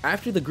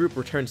 After the group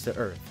returns to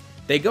Earth,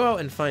 they go out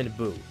and find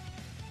Buu.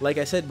 Like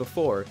I said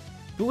before,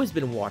 Buu has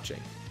been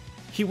watching.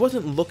 He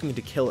wasn't looking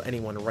to kill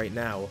anyone right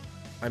now,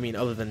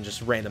 other than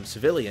just random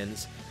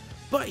civilians,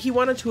 but he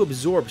wanted to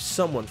absorb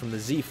someone from the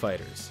Z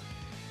Fighters.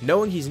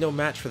 Knowing he's no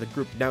match for the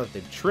group now that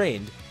they've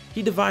trained,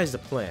 he devised a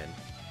plan.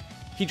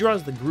 He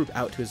draws the group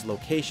out to his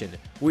location,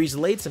 where he's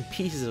laid some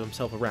pieces of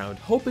himself around,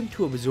 hoping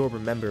to absorb a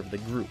member of the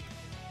group.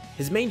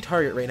 His main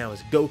target right now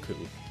is Goku,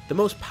 the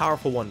most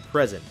powerful one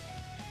present.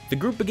 The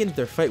group begins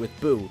their fight with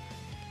Buu,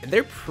 and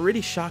they're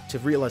pretty shocked to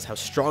realize how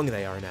strong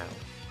they are now.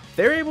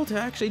 They're able to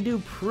actually do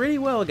pretty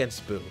well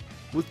against Buu,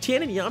 with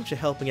Tien and Yamcha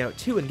helping out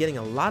too and getting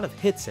a lot of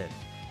hits in.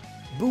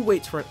 Buu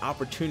waits for an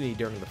opportunity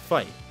during the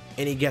fight,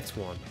 and he gets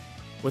one.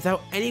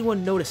 Without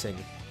anyone noticing,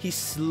 he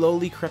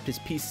slowly crept his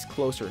pieces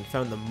closer and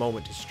found the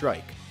moment to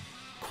strike.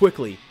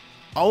 Quickly,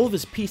 all of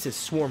his pieces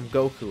swarm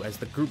Goku as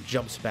the group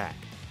jumps back.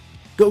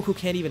 Goku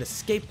can't even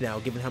escape now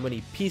given how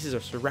many pieces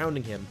are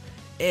surrounding him,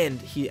 and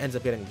he ends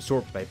up getting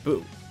absorbed by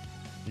Buu.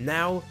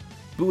 Now,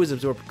 Buu has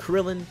absorbed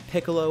Krillin,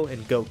 Piccolo,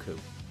 and Goku.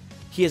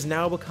 He has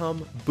now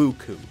become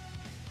Buku.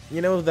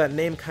 You know, that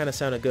name kinda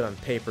sounded good on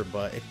paper,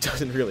 but it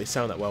doesn't really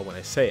sound that well when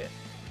I say it.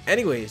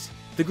 Anyways,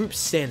 the group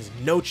stands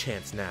no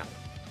chance now.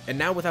 And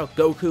now without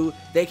Goku,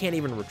 they can't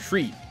even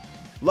retreat.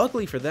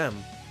 Luckily for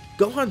them,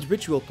 Gohan's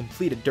ritual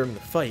completed during the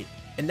fight,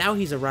 and now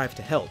he's arrived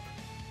to help.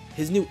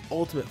 His new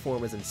ultimate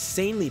form is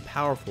insanely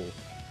powerful,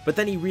 but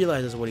then he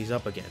realizes what he's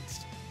up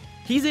against.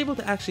 He's able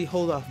to actually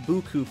hold off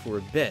Buku for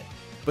a bit,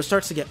 but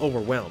starts to get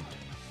overwhelmed.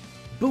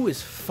 Buu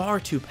is far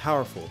too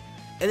powerful,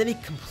 and then he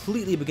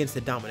completely begins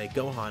to dominate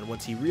Gohan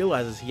once he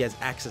realizes he has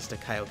access to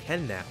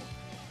Kaioken now.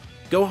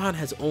 Gohan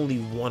has only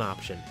one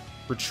option: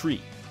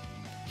 retreat.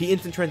 He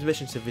instant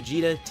transmissions to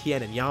Vegeta,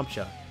 Tien, and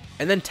Yamcha,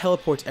 and then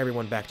teleports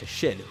everyone back to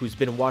Shin, who's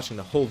been watching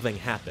the whole thing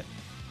happen.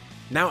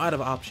 Now out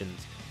of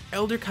options,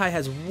 Elder Kai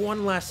has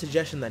one last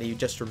suggestion that he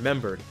just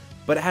remembered,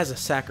 but it has a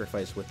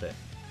sacrifice with it: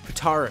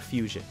 Potara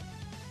Fusion.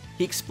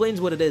 He explains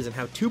what it is and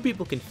how two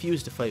people can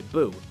fuse to fight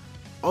Buu,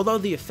 although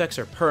the effects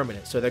are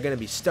permanent, so they're going to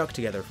be stuck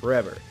together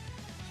forever.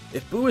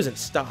 If Buu isn't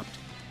stopped,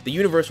 the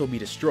universe will be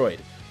destroyed,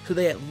 so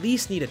they at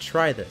least need to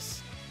try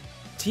this.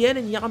 Tien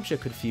and Yamcha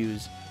could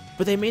fuse,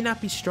 but they may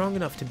not be strong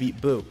enough to beat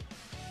Buu.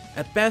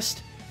 At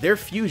best, their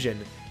fusion,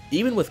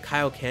 even with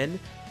Kaioken,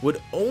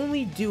 would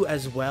only do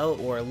as well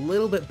or a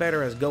little bit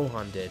better as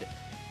Gohan did,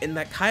 in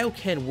that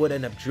Kaioken would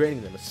end up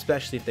draining them,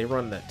 especially if they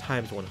run that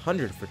times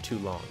 100 for too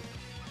long.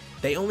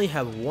 They only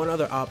have one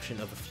other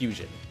option of a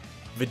fusion: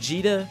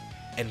 Vegeta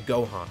and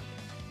Gohan.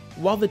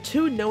 While the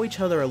two know each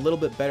other a little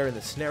bit better in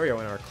the scenario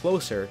and are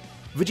closer,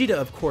 Vegeta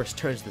of course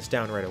turns this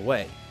down right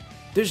away.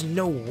 There's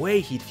no way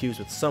he'd fuse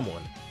with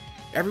someone.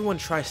 Everyone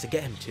tries to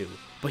get him to,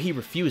 but he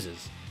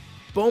refuses.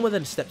 Bulma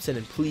then steps in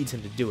and pleads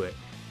him to do it,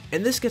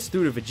 and this gets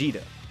through to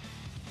Vegeta.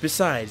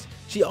 Besides,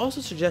 she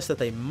also suggests that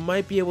they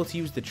might be able to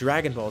use the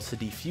Dragon Balls to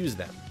defuse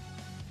them.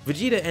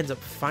 Vegeta ends up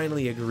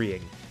finally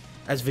agreeing,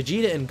 as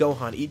Vegeta and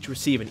Gohan each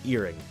receive an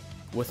earring.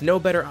 With no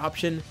better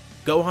option,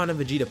 Gohan and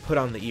Vegeta put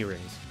on the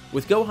earrings,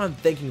 with Gohan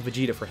thanking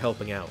Vegeta for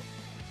helping out.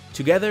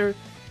 Together,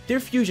 their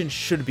fusion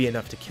should be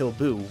enough to kill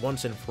Buu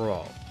once and for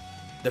all.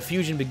 The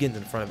fusion begins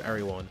in front of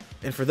everyone,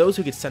 and for those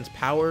who can sense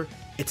power,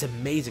 it's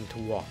amazing to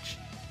watch.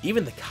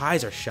 Even the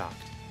Kais are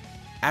shocked.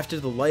 After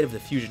the light of the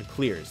fusion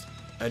clears,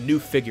 a new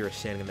figure is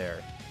standing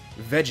there: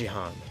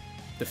 Vejihan,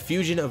 the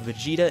fusion of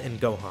Vegeta and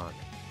Gohan.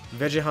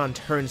 Vejihan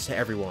turns to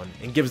everyone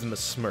and gives them a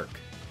smirk.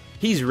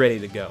 He's ready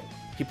to go.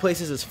 He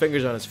places his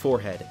fingers on his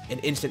forehead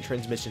and instant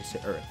transmissions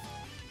to Earth.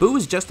 Buu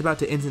is just about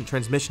to instant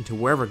transmission to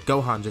wherever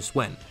Gohan just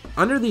went,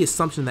 under the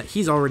assumption that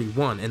he's already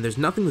won and there's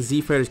nothing the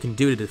Z-Fighters can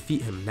do to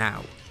defeat him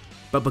now.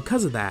 But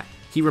because of that,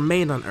 he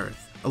remained on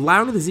Earth,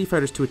 allowing the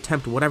Z-Fighters to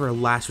attempt whatever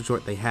last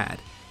resort they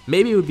had.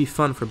 Maybe it would be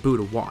fun for Buu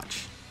to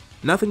watch.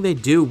 Nothing they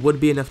do would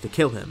be enough to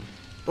kill him,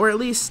 or at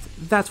least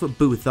that's what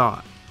Buu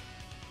thought.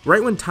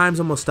 Right when time's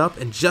almost up,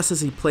 and just as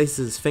he places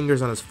his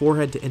fingers on his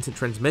forehead to instant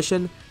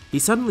transmission, he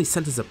suddenly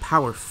senses a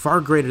power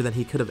far greater than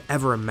he could have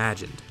ever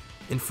imagined.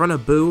 In front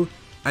of Buu,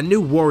 a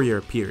new warrior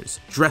appears,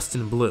 dressed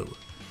in blue.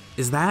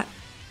 Is that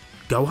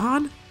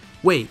Gohan?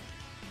 Wait,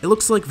 it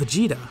looks like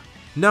Vegeta.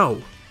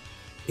 No,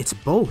 it's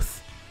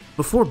both.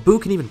 Before Boo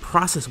can even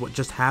process what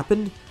just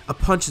happened, a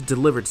punch is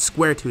delivered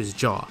square to his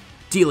jaw,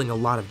 dealing a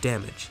lot of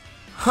damage.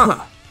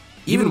 Huh,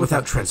 even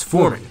without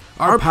transforming,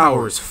 our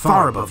power is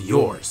far above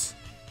yours.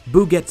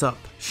 Boo gets up,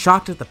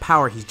 shocked at the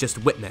power he's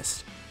just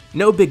witnessed.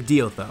 No big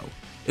deal though,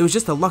 it was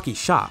just a lucky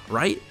shot,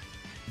 right?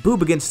 Boo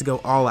begins to go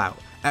all out,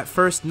 at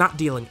first not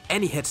dealing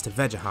any hits to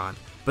Vegahan,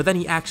 but then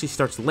he actually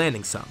starts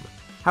landing some.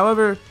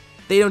 However,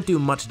 they don't do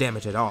much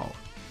damage at all.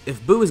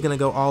 If Boo is gonna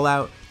go all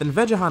out, then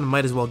Vegahan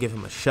might as well give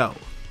him a show.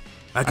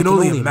 I can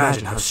only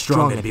imagine how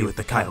strong I'd be with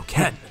the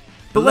Kaioken,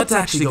 but let's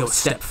actually go a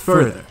step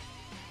further.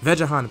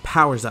 Vegahan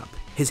powers up,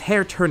 his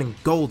hair turning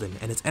golden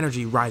and its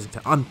energy rising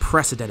to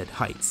unprecedented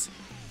heights.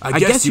 I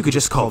guess you could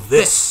just call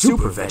this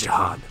Super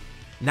Vegahan.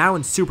 Now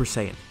in Super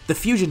Saiyan, the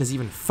fusion is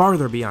even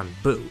farther beyond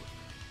Boo.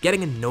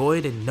 Getting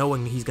annoyed and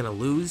knowing he's gonna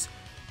lose,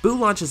 Boo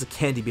launches a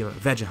candy beam at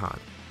Vegahan,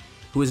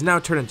 who is now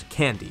turned into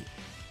candy.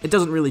 It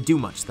doesn't really do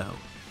much though.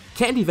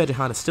 Candy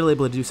Vegahan is still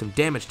able to do some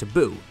damage to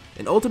Boo,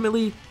 and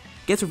ultimately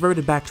gets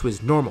reverted back to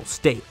his normal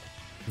state.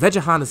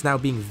 Vegahan is now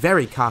being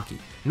very cocky,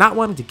 not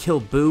wanting to kill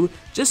Boo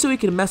just so he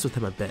can mess with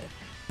him a bit,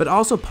 but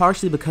also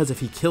partially because if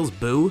he kills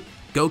Boo,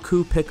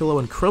 Goku, Piccolo,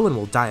 and Krillin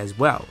will die as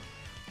well.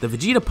 The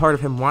Vegeta part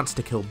of him wants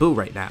to kill Boo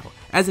right now,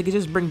 as it could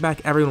just bring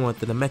back everyone with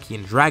the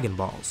Namekian Dragon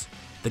Balls.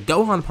 The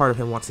Gohan part of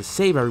him wants to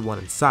save everyone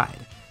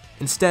inside.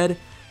 Instead,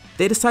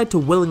 they decide to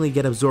willingly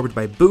get absorbed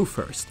by Boo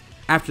first,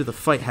 after the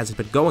fight hasn't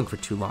been going for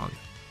too long.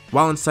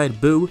 While inside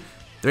Boo,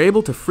 they're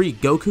able to free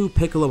Goku,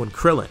 Piccolo, and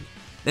Krillin.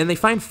 Then they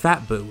find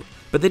Fat Boo,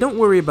 but they don't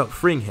worry about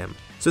freeing him,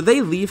 so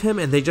they leave him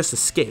and they just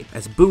escape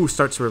as Boo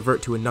starts to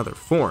revert to another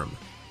form.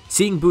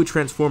 Seeing Boo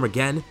transform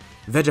again,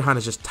 Vegahan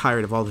is just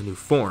tired of all the new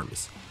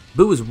forms.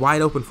 Boo is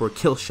wide open for a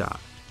kill shot.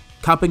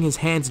 Cupping his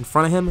hands in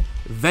front of him,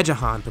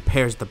 Vegahan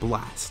prepares the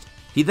blast.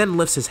 He then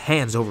lifts his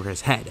hands over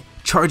his head,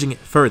 charging it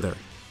further.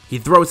 He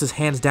throws his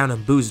hands down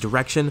in Boo's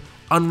direction,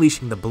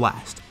 unleashing the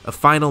blast, a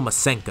final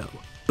Masenko.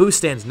 Boo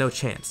stands no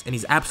chance, and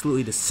he's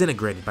absolutely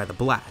disintegrated by the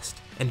blast.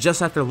 And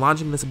just after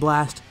launching this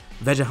blast,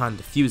 Vegahan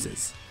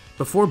defuses.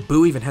 Before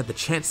Boo even had the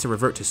chance to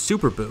revert to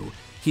Super Boo,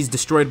 he's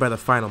destroyed by the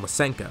final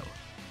Masenko.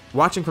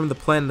 Watching from the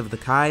planet of the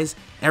Kais,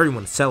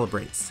 everyone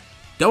celebrates.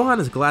 Gohan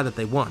is glad that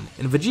they won,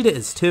 and Vegeta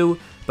is too,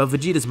 but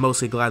Vegeta's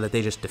mostly glad that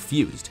they just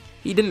defused.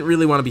 He didn't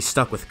really want to be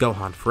stuck with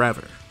Gohan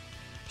forever.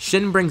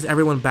 Shin brings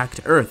everyone back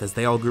to Earth as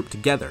they all group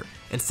together,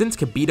 and since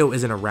Kibito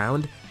isn't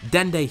around,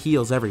 Dende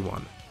heals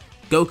everyone.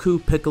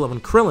 Goku, Piccolo,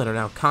 and Krillin are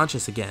now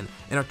conscious again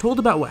and are told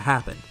about what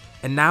happened,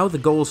 and now the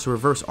goal is to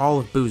reverse all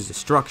of Boo's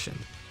destruction.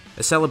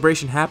 A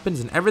celebration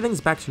happens and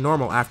everything's back to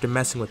normal after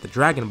messing with the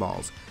Dragon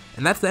Balls,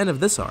 and that's the end of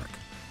this arc.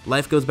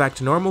 Life goes back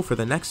to normal for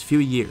the next few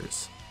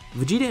years.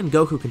 Vegeta and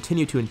Goku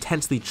continue to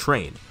intensely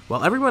train,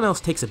 while everyone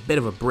else takes a bit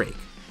of a break.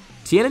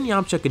 Tien and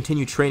Yamcha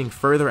continue training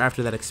further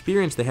after that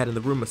experience they had in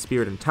the Room of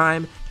Spirit and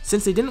Time,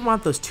 since they didn't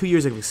want those 2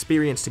 years of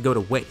experience to go to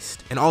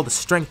waste, and all the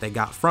strength they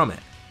got from it.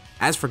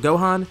 As for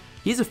Gohan,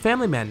 he's a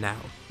family man now,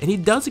 and he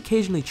does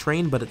occasionally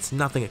train, but it's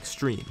nothing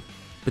extreme.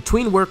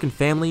 Between work and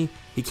family,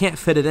 he can't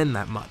fit it in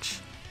that much,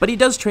 but he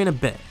does train a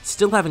bit,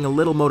 still having a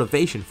little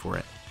motivation for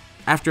it.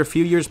 After a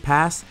few years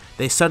pass,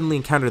 they suddenly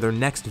encounter their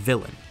next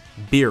villain,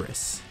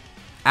 Beerus.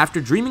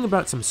 After dreaming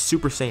about some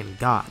Super Saiyan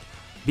god,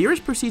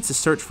 Beerus proceeds to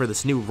search for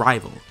this new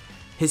rival.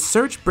 His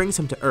search brings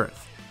him to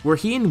Earth, where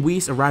he and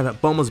Whis arrive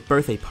at Bulma's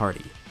birthday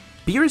party.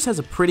 Beerus has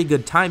a pretty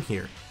good time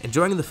here,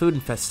 enjoying the food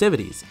and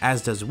festivities,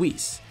 as does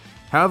Whis.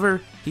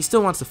 However, he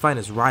still wants to find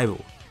his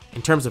rival.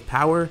 In terms of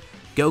power,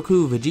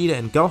 Goku, Vegeta,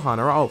 and Gohan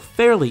are all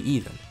fairly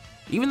even.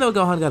 Even though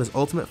Gohan got his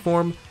ultimate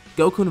form,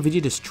 Goku and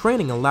Vegeta's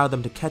training allowed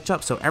them to catch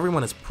up, so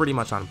everyone is pretty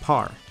much on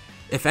par.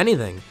 If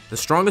anything, the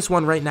strongest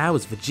one right now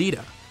is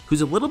Vegeta,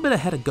 who's a little bit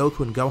ahead of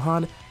Goku and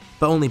Gohan,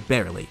 but only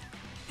barely.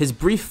 His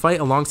brief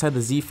fight alongside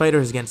the Z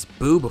Fighters against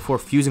Boo before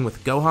fusing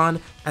with Gohan,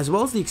 as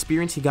well as the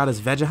experience he got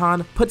as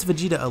Vegahan, puts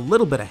Vegeta a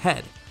little bit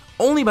ahead,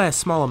 only by a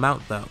small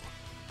amount though.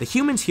 The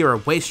humans here are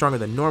way stronger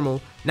than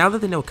normal now that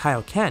they know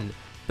Kaioken,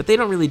 but they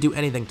don't really do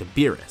anything to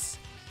Beerus.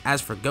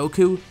 As for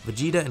Goku,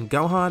 Vegeta, and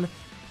Gohan,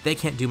 they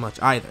can't do much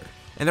either,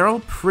 and they're all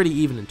pretty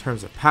even in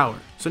terms of power,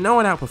 so no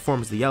one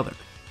outperforms the other.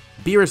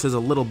 Beerus is a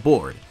little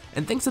bored,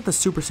 and thinks that the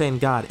Super Saiyan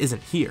God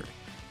isn't here.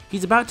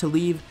 He's about to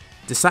leave,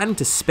 deciding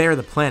to spare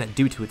the planet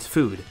due to its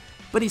food,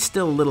 but he's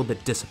still a little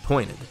bit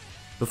disappointed.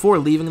 Before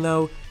leaving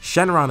though,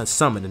 Shenron is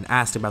summoned and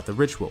asked about the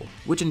ritual,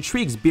 which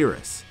intrigues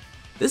Beerus.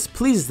 This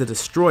pleases the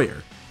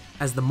Destroyer,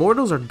 as the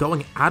mortals are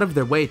going out of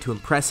their way to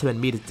impress him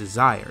and meet his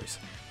desires,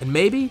 and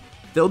maybe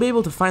they'll be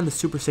able to find the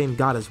Super Saiyan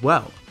God as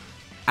well.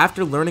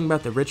 After learning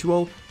about the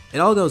ritual, it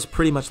all goes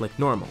pretty much like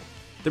normal.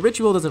 The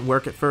ritual doesn't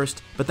work at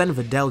first, but then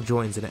Videl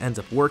joins and it ends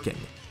up working.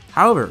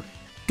 However,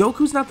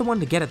 Goku's not the one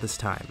to get it this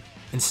time.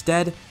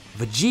 Instead,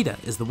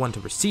 Vegeta is the one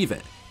to receive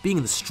it,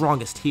 being the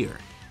strongest here.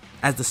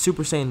 As the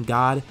Super Saiyan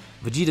God,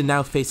 Vegeta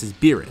now faces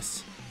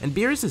Beerus, and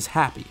Beerus is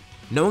happy,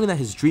 knowing that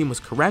his dream was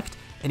correct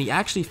and he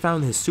actually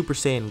found his Super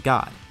Saiyan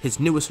God, his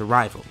newest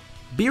arrival.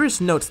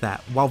 Beerus notes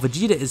that, while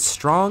Vegeta is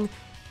strong,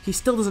 he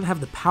still doesn't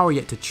have the power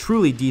yet to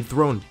truly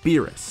dethrone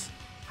Beerus.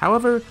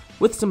 However,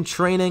 with some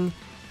training,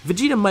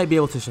 Vegeta might be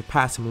able to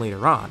surpass him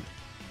later on.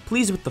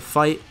 Pleased with the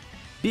fight,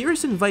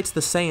 Beerus invites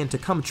the Saiyan to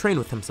come train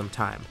with him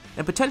sometime,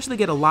 and potentially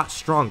get a lot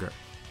stronger.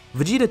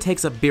 Vegeta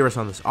takes up Beerus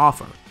on this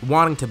offer,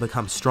 wanting to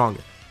become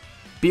stronger.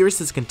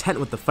 Beerus is content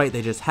with the fight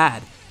they just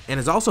had, and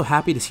is also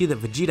happy to see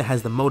that Vegeta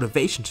has the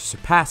motivation to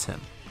surpass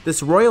him.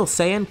 This Royal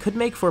Saiyan could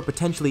make for a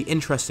potentially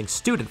interesting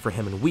student for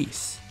him and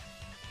Whis.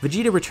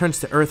 Vegeta returns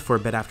to Earth for a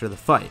bit after the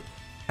fight,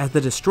 as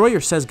the Destroyer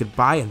says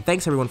goodbye and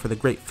thanks everyone for the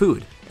great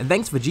food, and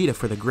thanks Vegeta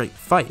for the great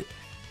fight.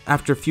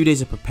 After a few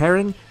days of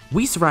preparing,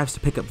 Whis arrives to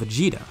pick up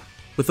Vegeta,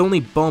 with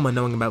only Bulma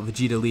knowing about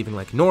Vegeta leaving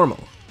like normal.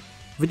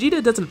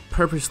 Vegeta doesn't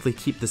purposely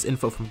keep this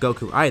info from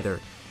Goku either,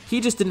 he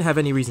just didn't have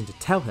any reason to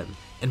tell him,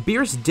 and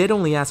Beerus did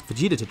only ask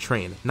Vegeta to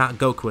train, not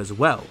Goku as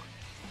well.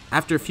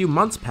 After a few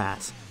months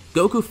pass,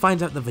 Goku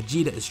finds out that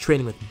Vegeta is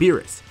training with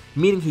Beerus,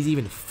 meaning he's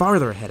even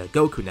farther ahead of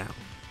Goku now.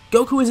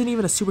 Goku isn't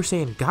even a Super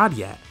Saiyan God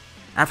yet.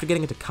 After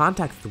getting into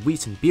contact with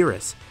Whis and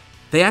Beerus,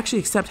 they actually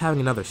accept having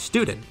another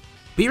student.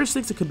 Beerus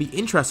thinks it could be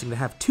interesting to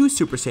have 2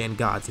 Super Saiyan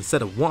gods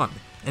instead of 1,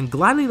 and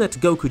gladly lets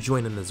Goku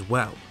join in as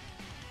well.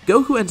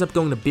 Goku ends up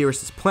going to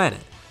Beerus'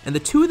 planet, and the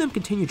two of them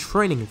continue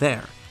training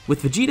there,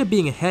 with Vegeta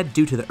being ahead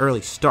due to the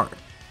early start.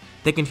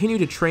 They continue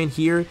to train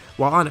here,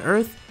 while on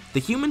Earth, the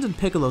humans and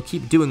Piccolo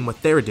keep doing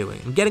what they're doing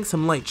and getting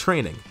some light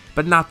training,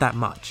 but not that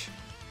much.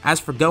 As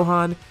for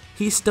Gohan,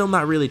 he's still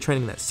not really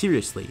training that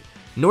seriously,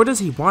 nor does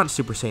he want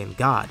Super Saiyan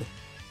God.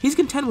 He's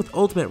content with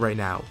Ultimate right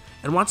now,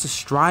 and wants to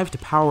strive to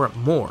power up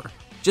more,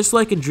 just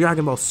like in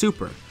Dragon Ball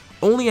Super,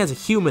 only as a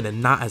human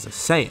and not as a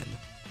Saiyan.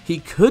 He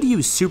could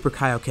use Super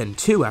Kaioken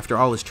 2 after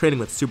all his training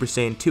with Super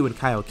Saiyan 2 and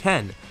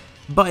Kaioken,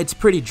 but it's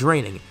pretty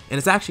draining, and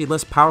it's actually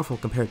less powerful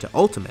compared to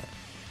Ultimate.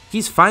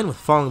 He's fine with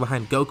falling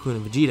behind Goku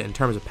and Vegeta in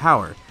terms of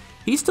power.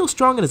 He's still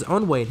strong in his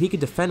own way and he can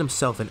defend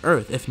himself in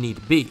Earth if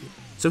need be,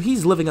 so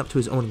he's living up to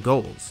his own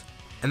goals.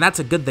 And that's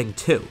a good thing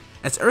too,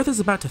 as Earth is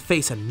about to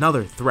face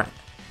another threat.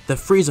 The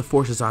Frieza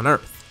forces on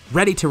Earth,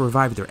 ready to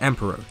revive their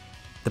Emperor.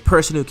 The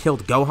person who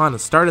killed Gohan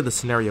and started the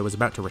scenario is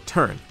about to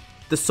return.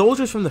 The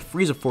soldiers from the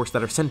Frieza force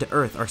that are sent to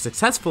Earth are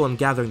successful in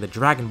gathering the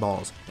Dragon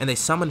Balls, and they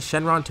summon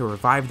Shenron to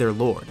revive their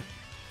lord.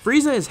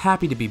 Frieza is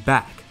happy to be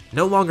back,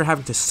 no longer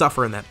having to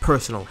suffer in that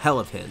personal hell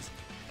of his,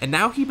 and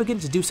now he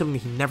begins to do something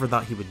he never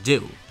thought he would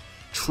do: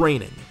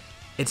 training.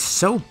 It's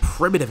so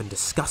primitive and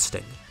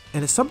disgusting,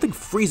 and it's something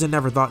Frieza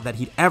never thought that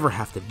he'd ever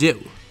have to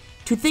do.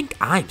 To think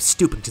I'm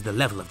stooping to the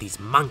level of these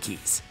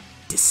monkeys.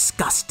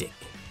 Disgusting.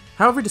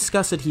 However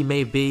disgusted he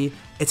may be,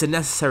 it's a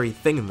necessary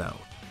thing though.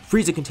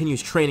 Frieza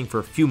continues training for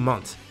a few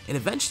months, and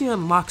eventually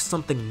unlocks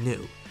something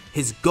new: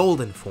 his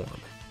golden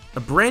form. A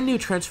brand new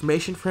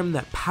transformation for him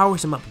that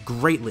powers him up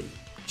greatly,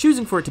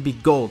 choosing for it to be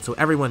gold so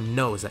everyone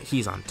knows that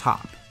he's on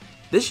top.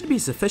 This should be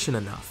sufficient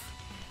enough.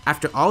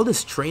 After all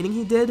this training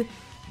he did,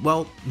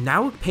 well,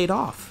 now it paid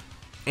off.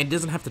 And he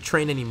doesn't have to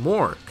train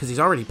anymore, because he's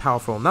already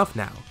powerful enough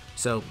now,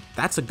 so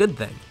that's a good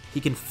thing.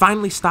 He can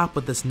finally stop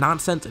with this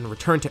nonsense and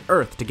return to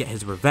Earth to get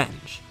his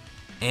revenge.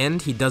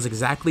 And he does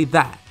exactly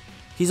that.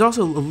 He's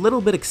also a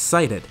little bit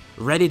excited,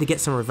 ready to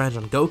get some revenge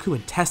on Goku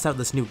and test out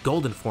this new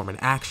golden form in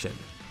action.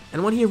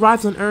 And when he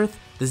arrives on Earth,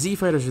 the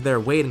Z-Fighters are there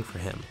waiting for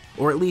him,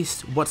 or at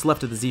least what's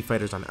left of the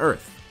Z-Fighters on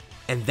Earth.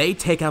 And they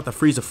take out the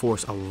Frieza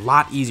force a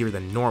lot easier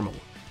than normal.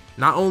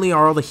 Not only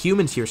are all the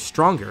humans here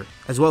stronger,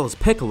 as well as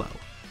Piccolo,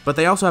 but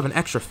they also have an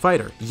extra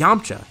fighter,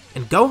 Yamcha,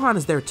 and Gohan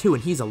is there too,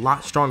 and he's a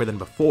lot stronger than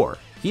before.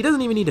 He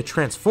doesn't even need to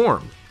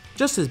transform.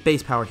 Just his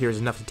base power here is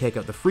enough to take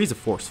out the Frieza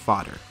force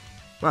fodder.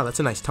 Wow, that's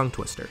a nice tongue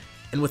twister.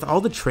 And with all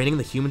the training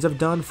the humans have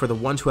done for the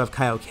ones who have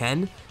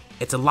Kaioken,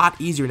 it's a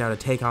lot easier now to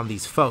take on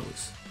these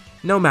foes.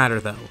 No matter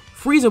though,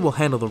 Frieza will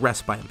handle the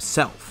rest by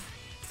himself.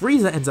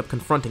 Frieza ends up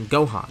confronting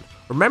Gohan,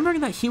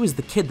 remembering that he was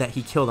the kid that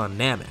he killed on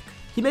Namek.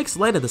 He makes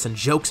light of this and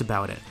jokes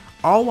about it,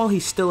 all while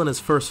he's still in his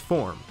first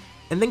form,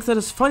 and thinks that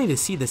it's funny to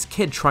see this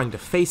kid trying to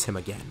face him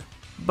again.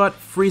 But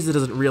Frieza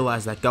doesn't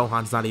realize that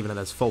Gohan's not even at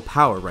his full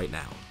power right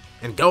now.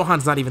 And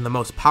Gohan's not even the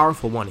most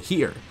powerful one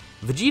here.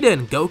 Vegeta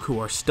and Goku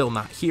are still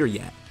not here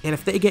yet, and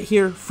if they get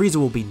here, Frieza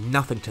will be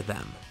nothing to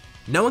them.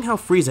 Knowing how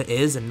Frieza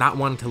is and not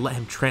wanting to let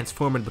him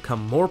transform and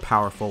become more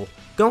powerful,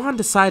 Gohan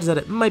decides that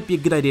it might be a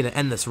good idea to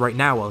end this right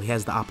now while he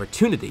has the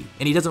opportunity,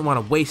 and he doesn't want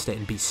to waste it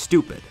and be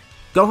stupid.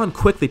 Gohan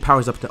quickly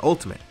powers up to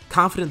Ultimate,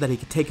 confident that he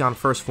can take on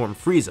First Form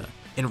Frieza,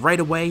 and right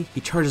away,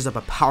 he charges up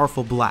a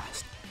powerful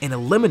blast, and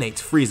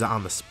eliminates Frieza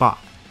on the spot.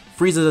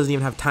 Frieza doesn't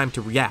even have time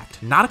to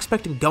react, not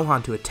expecting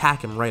Gohan to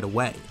attack him right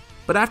away.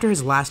 But after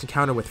his last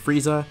encounter with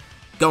Frieza,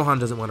 Gohan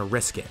doesn't want to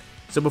risk it.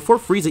 So before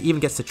Frieza even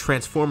gets to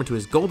transform into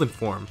his golden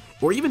form,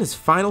 or even his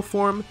final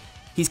form,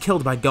 he's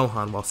killed by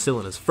Gohan while still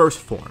in his first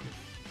form.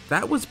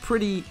 That was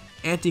pretty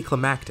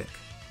anticlimactic.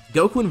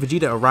 Goku and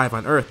Vegeta arrive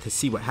on Earth to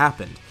see what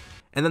happened,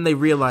 and then they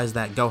realize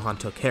that Gohan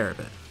took care of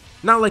it.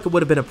 Not like it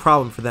would have been a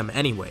problem for them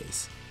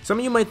anyways. Some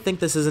of you might think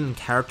this isn't in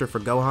character for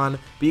Gohan,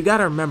 but you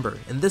gotta remember,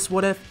 in this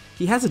What If,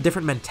 he has a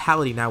different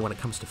mentality now when it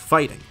comes to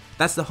fighting.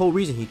 That's the whole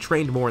reason he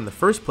trained more in the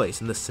first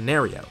place in this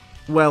scenario.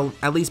 Well,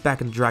 at least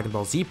back in the Dragon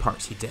Ball Z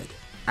parts he did.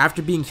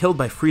 After being killed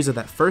by Frieza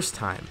that first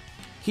time,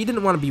 He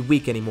didn't want to be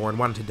weak anymore and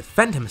wanted to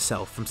defend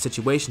himself from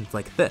situations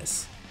like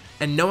this.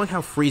 And knowing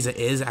how Frieza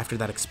is after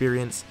that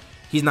experience,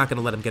 he's not going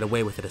to let him get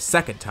away with it a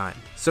second time.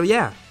 So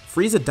yeah,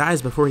 Frieza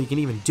dies before he can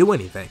even do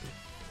anything.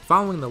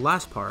 Following the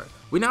last part,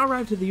 we now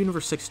arrive to the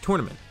Universe 6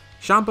 tournament.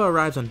 Champa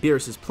arrives on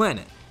Beerus'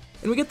 planet,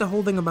 and we get the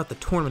whole thing about the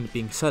tournament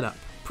being set up.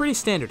 Pretty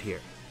standard here.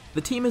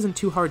 The team isn't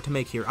too hard to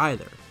make here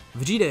either.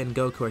 Vegeta and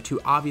Goku are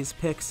two obvious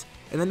picks,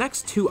 and the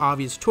next two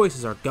obvious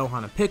choices are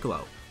Gohan and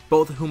Piccolo,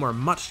 both of whom are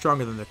much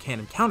stronger than their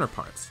canon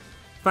counterparts.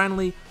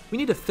 Finally, we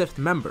need a fifth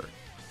member.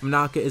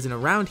 Monaka isn't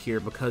around here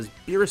because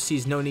Beerus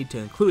sees no need to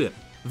include him.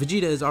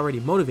 Vegeta is already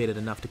motivated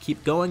enough to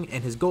keep going,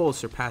 and his goal is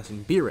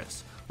surpassing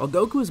Beerus, while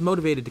Goku is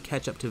motivated to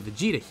catch up to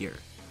Vegeta here.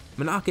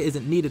 Monaka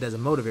isn't needed as a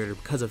motivator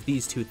because of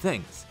these two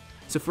things.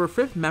 So for a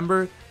fifth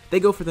member, they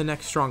go for the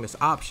next strongest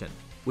option,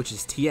 which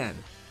is Tien.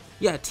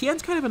 Yeah,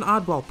 Tien's kind of an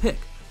oddball pick,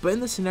 but in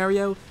this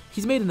scenario,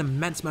 he's made an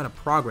immense amount of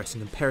progress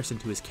in comparison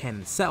to his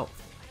canon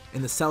self.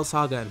 In the Cell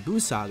Saga and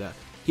Buu Saga,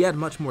 he had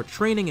much more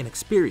training and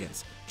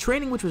experience,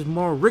 training which was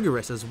more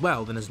rigorous as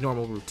well than his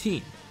normal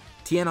routine.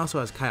 Tien also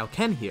has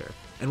Kaioken here,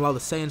 and while the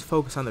Saiyans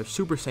focus on their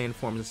Super Saiyan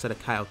forms instead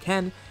of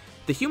Kaioken,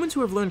 the humans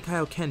who have learned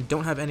Kaioken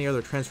don't have any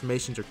other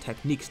transformations or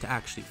techniques to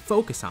actually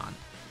focus on.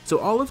 So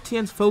all of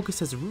Tien's focus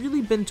has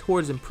really been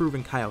towards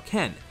improving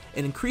Kaioken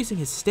and increasing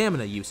his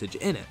stamina usage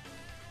in it.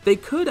 They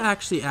could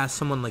actually ask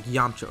someone like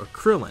Yamcha or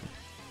Krillin,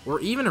 or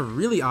even a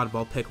really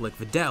oddball pick like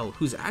Videl,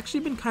 who's actually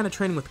been kind of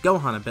training with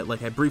Gohan a bit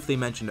like I briefly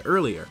mentioned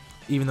earlier,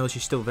 even though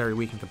she's still very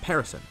weak in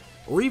comparison.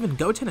 Or even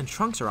Goten and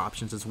Trunks are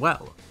options as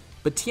well.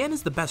 But Tien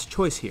is the best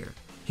choice here.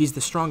 He's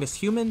the strongest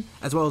human,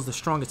 as well as the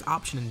strongest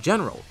option in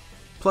general.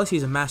 Plus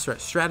he's a master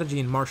at strategy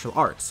and martial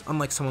arts,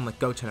 unlike someone like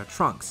Goten or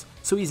Trunks,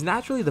 so he's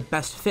naturally the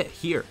best fit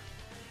here.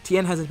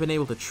 Tien hasn't been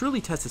able to truly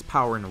test his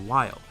power in a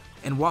while,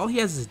 and while he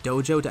has his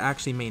dojo to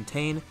actually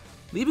maintain,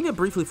 leaving it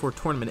briefly for a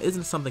tournament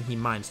isn't something he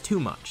minds too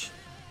much.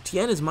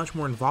 Tien is much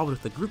more involved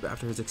with the group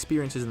after his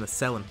experiences in the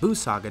Cell and Buu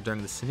Saga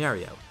during this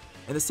scenario,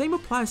 and the same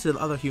applies to the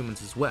other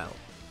humans as well.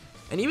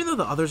 And even though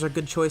the others are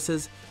good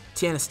choices,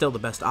 Tien is still the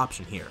best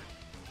option here.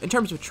 In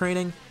terms of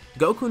training,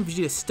 Goku and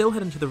Vegeta still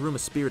head into the Room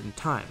of Spirit and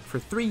Time for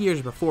 3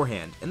 years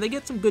beforehand, and they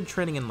get some good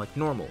training in like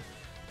normal.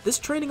 This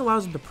training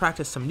allows them to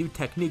practice some new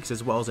techniques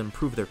as well as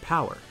improve their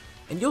power,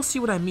 and you'll see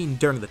what I mean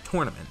during the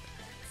tournament.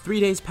 3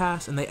 days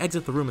pass and they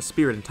exit the Room of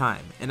Spirit and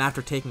Time, and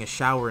after taking a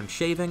shower and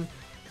shaving,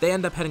 they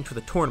end up heading to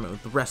the tournament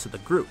with the rest of the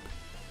group.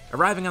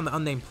 Arriving on the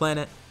unnamed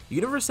planet,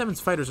 Universe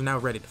 7's fighters are now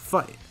ready to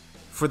fight.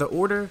 For the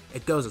order,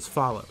 it goes as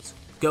follows.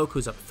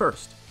 Goku's up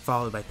first,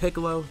 followed by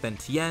Piccolo, then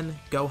Tien,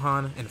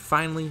 Gohan, and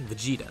finally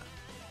Vegeta.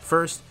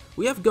 First,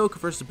 we have Goku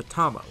versus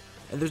Batamo,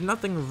 and there's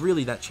nothing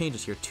really that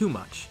changes here too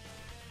much.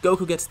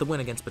 Goku gets the win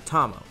against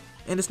Batamo,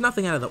 and it's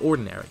nothing out of the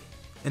ordinary.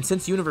 And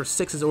since Universe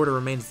 6's order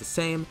remains the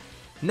same,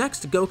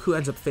 next Goku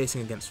ends up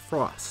facing against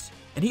Frost,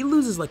 and he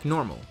loses like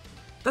normal.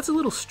 That's a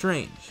little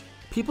strange.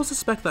 People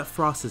suspect that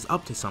Frost is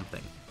up to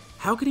something.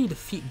 How could he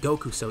defeat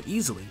Goku so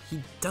easily?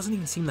 He doesn't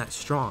even seem that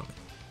strong.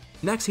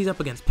 Next he's up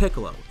against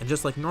Piccolo, and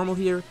just like normal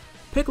here,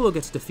 Piccolo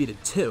gets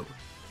defeated too.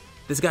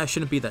 This guy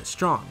shouldn't be that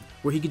strong,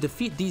 where he could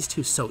defeat these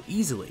two so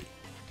easily.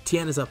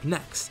 Tien is up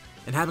next,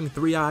 and having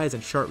 3 eyes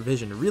and sharp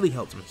vision really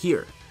helps him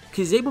here,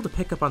 because he's able to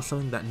pick up on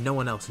something that no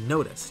one else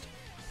noticed.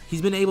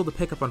 He's been able to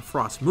pick up on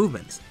Frost's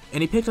movements,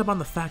 and he picked up on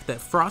the fact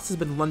that Frost has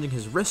been lunging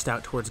his wrist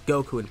out towards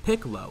Goku and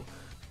Piccolo,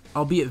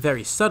 albeit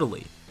very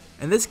subtly,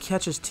 and this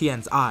catches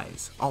Tien's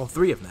eyes, all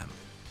 3 of them,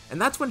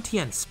 and that's when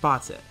Tien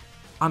spots it.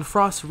 On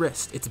Frost's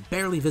wrist, it's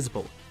barely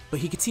visible,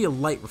 but he can see a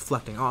light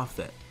reflecting off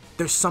it.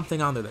 There's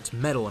something on there that's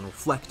metal and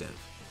reflective.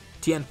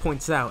 Tien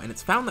points out, and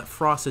it's found that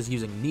Frost is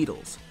using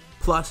needles.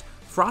 Plus,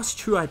 Frost's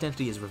true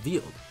identity is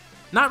revealed.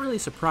 Not really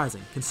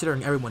surprising,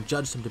 considering everyone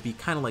judged him to be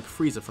kinda like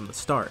Frieza from the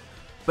start,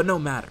 but no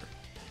matter.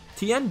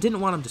 Tien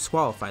didn't want him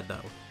disqualified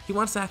though. He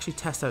wants to actually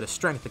test out his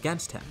strength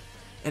against him,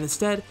 and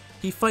instead,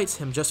 he fights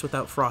him just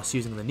without Frost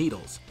using the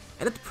needles.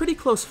 And it's a pretty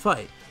close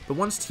fight, but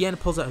once Tien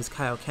pulls out his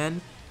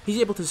Kaioken, he's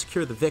able to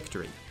secure the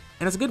victory,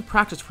 and it's a good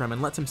practice for him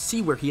and lets him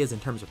see where he is in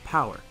terms of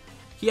power.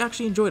 He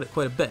actually enjoyed it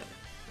quite a bit.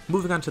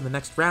 Moving on to the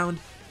next round,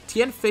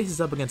 Tien faces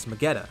up against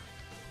Vegeta.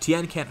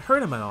 Tien can't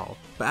hurt him at all,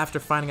 but after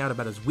finding out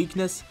about his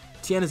weakness,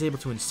 Tien is able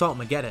to insult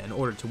Vegeta in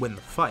order to win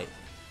the fight.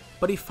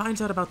 But he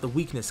finds out about the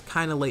weakness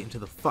kinda late into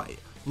the fight,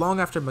 long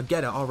after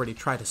Vegeta already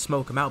tried to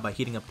smoke him out by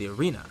heating up the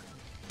arena.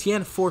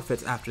 Tien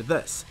forfeits after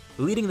this,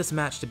 leading this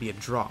match to be a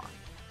draw.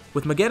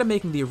 With Vegeta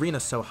making the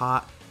arena so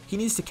hot, he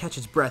needs to catch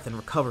his breath and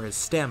recover his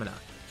stamina.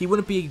 He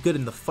wouldn't be good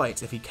in the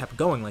fights if he kept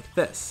going like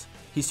this.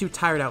 He's too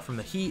tired out from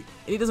the heat,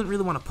 and he doesn't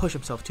really want to push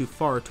himself too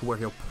far to where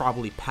he'll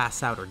probably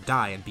pass out or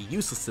die and be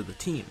useless to the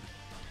team.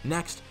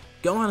 Next,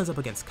 Gohan is up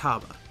against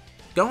Kaba.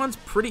 Gohan's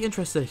pretty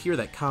interested to hear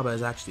that Kaba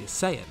is actually a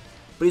Saiyan,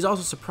 but he's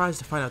also surprised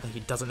to find out that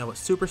he doesn't know what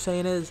Super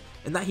Saiyan is,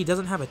 and that he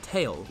doesn't have a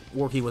tail,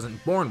 or he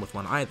wasn't born with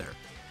one either.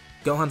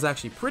 Gohan's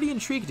actually pretty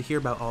intrigued to hear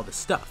about all this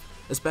stuff,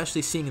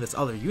 especially seeing this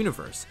other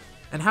universe,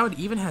 and how it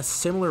even has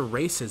similar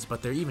races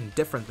but they're even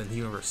different than the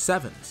Universe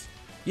 7's.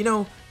 You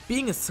know,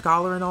 being a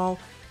scholar and all,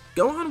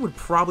 Gohan would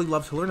probably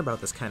love to learn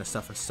about this kind of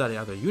stuff and study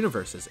other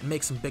universes and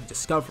make some big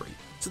discovery,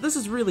 so this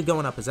is really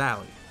going up his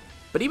alley.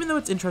 But even though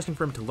it's interesting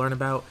for him to learn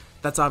about,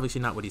 that's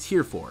obviously not what he's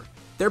here for.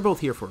 They're both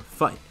here for a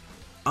fight.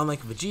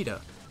 Unlike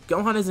Vegeta,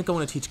 Gohan isn't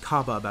going to teach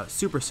Kaba about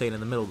Super Saiyan in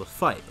the middle of the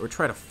fight or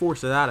try to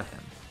force it out of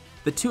him.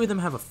 The two of them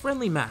have a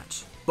friendly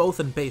match, both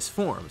in base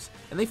forms,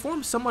 and they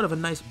form somewhat of a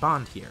nice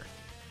bond here.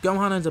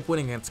 Gohan ends up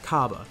winning against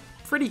Kaba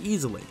pretty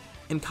easily,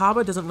 and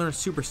Kaba doesn't learn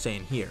Super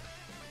Saiyan here.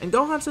 And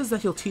Gohan says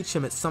that he'll teach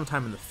him it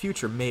sometime in the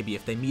future, maybe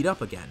if they meet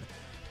up again,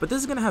 but this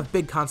is going to have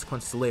big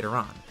consequences later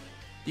on.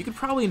 You could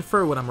probably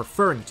infer what I'm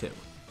referring to.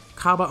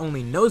 Kaba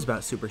only knows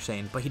about Super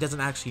Saiyan, but he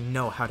doesn't actually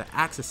know how to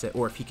access it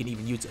or if he can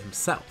even use it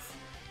himself.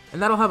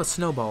 And that'll have a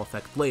snowball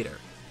effect later.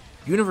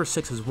 Universe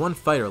 6 has one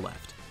fighter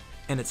left,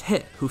 and it's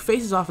Hit, who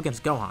faces off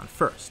against Gohan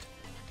first.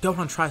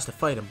 Gohan tries to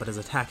fight him, but his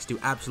attacks do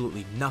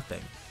absolutely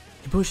nothing.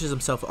 He pushes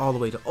himself all the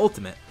way to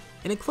Ultimate,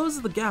 and it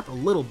closes the gap a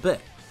little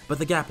bit, but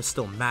the gap is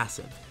still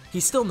massive.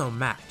 He's still no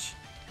match.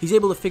 He's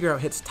able to figure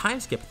out Hit's time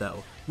skip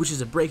though, which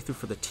is a breakthrough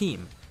for the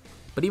team.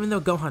 But even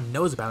though Gohan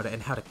knows about it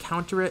and how to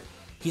counter it,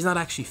 he's not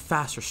actually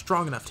fast or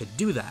strong enough to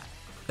do that,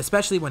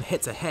 especially when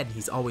Hit's ahead and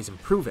he's always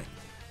improving.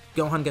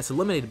 Gohan gets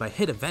eliminated by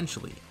Hit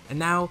eventually, and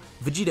now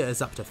Vegeta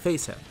is up to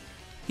face him.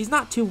 He's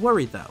not too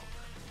worried though.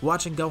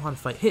 Watching Gohan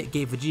fight Hit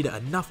gave Vegeta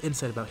enough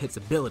insight about Hit's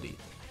ability,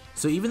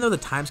 so even though the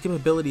time skip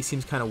ability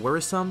seems kinda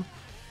worrisome,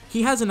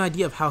 he has an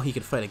idea of how he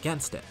could fight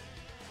against it.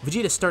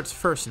 Vegeta starts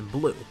first in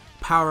blue,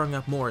 powering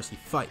up more as he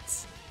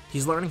fights.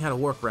 He's learning how to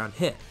work around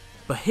Hit,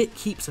 but Hit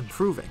keeps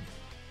improving.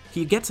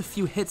 He gets a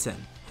few hits in,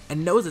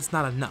 and knows it's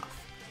not enough.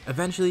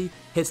 Eventually,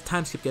 Hit's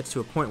time skip gets to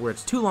a point where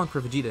it's too long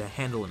for Vegeta to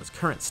handle in his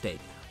current state,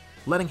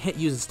 letting Hit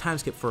use his time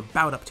skip for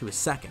about up to a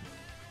second.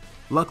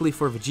 Luckily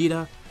for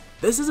Vegeta,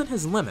 this isn't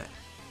his limit.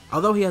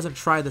 Although he hasn't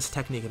tried this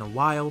technique in a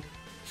while,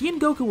 he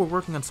and Goku were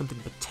working on something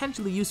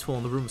potentially useful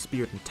in the Room of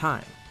Spirit and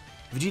Time.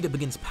 Vegeta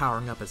begins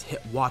powering up as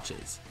Hit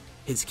watches.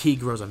 His ki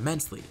grows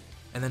immensely,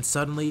 and then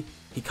suddenly,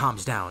 he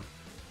calms down.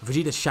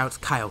 Vegeta shouts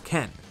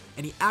Kaioken,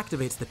 and he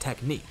activates the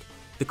technique,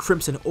 the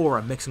crimson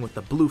aura mixing with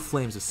the blue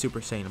flames of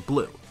Super Saiyan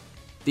Blue.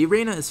 The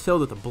arena is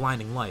filled with a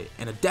blinding light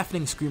and a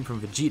deafening scream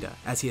from Vegeta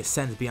as he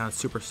ascends beyond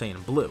Super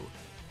Saiyan Blue.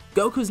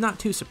 Goku's not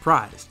too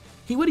surprised.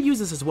 He would have used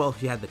this as well if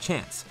he had the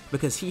chance,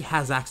 because he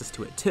has access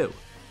to it too.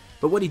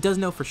 But what he does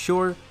know for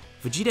sure,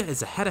 Vegeta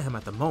is ahead of him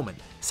at the moment,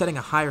 setting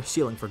a higher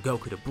ceiling for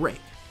Goku to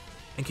break.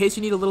 In case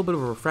you need a little bit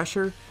of a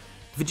refresher,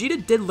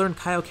 Vegeta did learn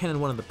Kaioken in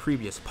one of the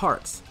previous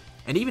parts,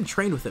 and even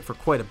trained with it for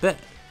quite a bit.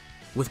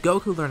 With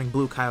Goku learning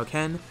Blue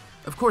Kaioken,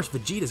 of course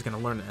Vegeta's gonna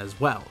learn it as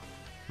well.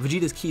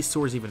 Vegeta's ki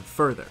soars even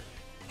further.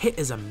 Hit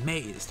is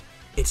amazed.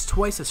 It's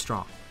twice as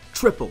strong,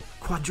 triple,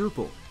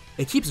 quadruple.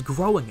 It keeps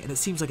growing and it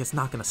seems like it's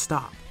not gonna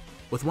stop.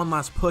 With one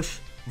last push,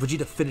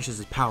 Vegeta finishes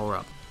his power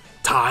up.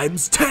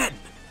 Times 10!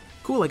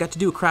 Cool, I got to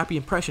do a crappy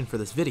impression for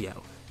this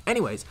video.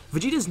 Anyways,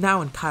 Vegeta's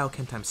now in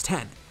Kaioken times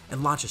 10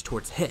 and launches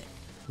towards Hit.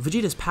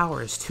 Vegeta's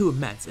power is too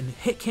immense and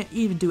Hit can't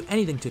even do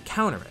anything to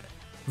counter it.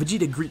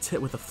 Vegeta greets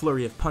Hit with a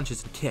flurry of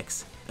punches and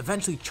kicks,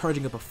 eventually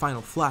charging up a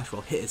final flash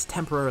while Hit is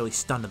temporarily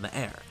stunned in the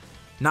air.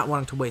 Not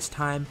wanting to waste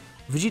time,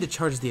 Vegeta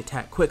charges the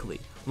attack quickly,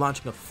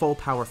 launching a full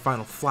power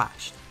final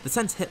flash that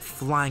sends Hit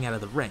flying out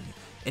of the ring,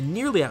 and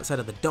nearly outside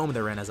of the dome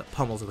they're in as it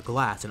pummels the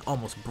glass and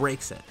almost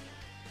breaks it.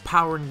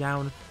 Powering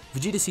down,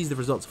 Vegeta sees the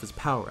results of his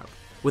power-up,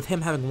 with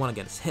him having won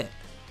against Hit.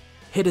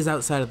 Hit is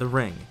outside of the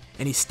ring,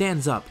 and he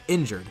stands up,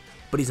 injured,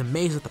 but he's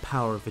amazed at the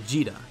power of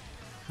Vegeta.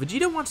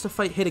 Vegeta wants to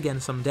fight Hit again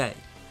someday.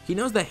 He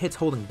knows that Hit's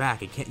holding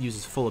back and can't use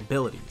his full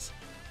abilities,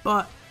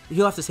 but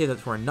he'll have to save that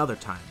for another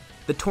time.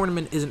 The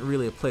tournament isn't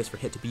really a place for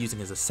Hit to be using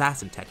his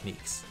assassin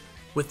techniques.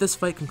 With this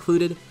fight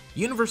concluded,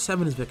 Universe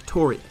 7 is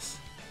victorious.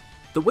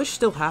 The wish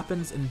still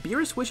happens, and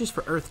Beerus wishes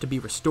for Earth to be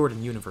restored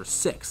in Universe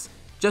 6,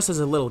 just as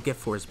a little gift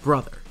for his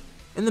brother.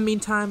 In the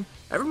meantime,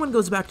 everyone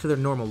goes back to their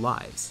normal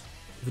lives.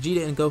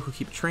 Vegeta and Goku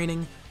keep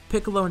training,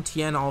 Piccolo and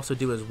Tien also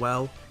do as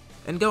well,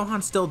 and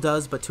Gohan still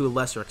does, but to a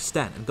lesser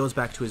extent, and goes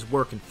back to his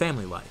work and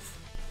family life.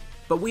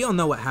 But we all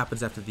know what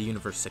happens after the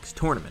Universe 6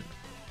 tournament.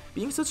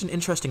 Being such an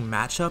interesting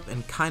matchup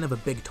and kind of a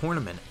big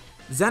tournament,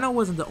 Zeno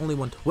wasn't the only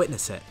one to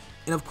witness it,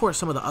 and of course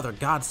some of the other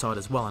gods saw it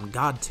as well on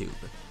GodTube.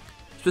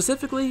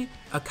 Specifically,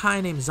 a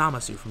Kai named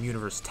Zamasu from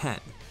Universe 10.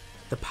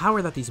 The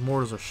power that these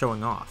mortals are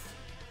showing off.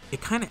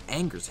 It kinda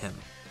angers him.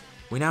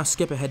 We now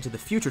skip ahead to the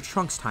future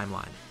Trunks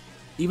timeline.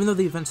 Even though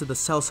the events of the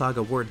Cell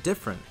Saga were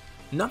different,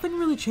 nothing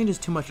really changes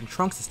too much in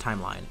Trunks'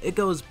 timeline. It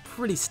goes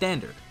pretty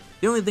standard.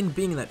 The only thing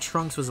being that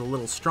Trunks was a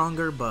little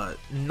stronger, but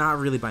not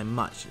really by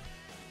much.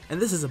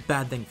 And this is a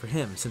bad thing for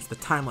him since the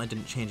timeline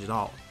didn't change at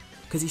all,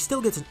 because he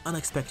still gets an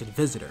unexpected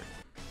visitor.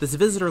 This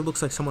visitor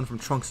looks like someone from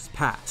Trunks'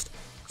 past,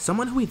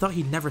 someone who he thought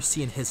he'd never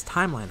see in his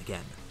timeline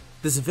again.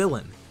 This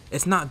villain,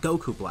 it's not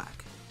Goku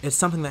Black, it's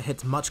something that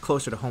hits much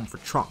closer to home for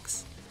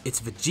Trunks.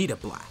 It's Vegeta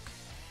Black.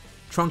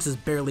 Trunks is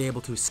barely able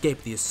to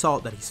escape the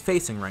assault that he's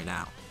facing right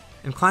now,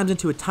 and climbs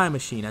into a time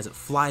machine as it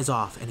flies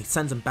off and he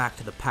sends him back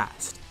to the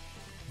past.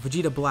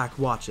 Vegeta Black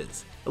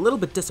watches, a little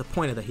bit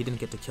disappointed that he didn't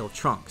get to kill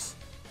Trunks,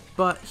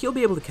 but he'll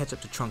be able to catch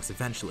up to Trunks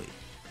eventually.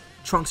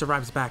 Trunks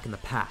arrives back in the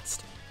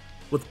past,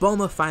 with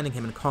Bulma finding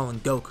him and calling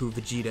Goku,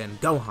 Vegeta, and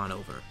Gohan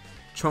over.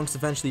 Trunks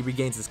eventually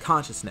regains his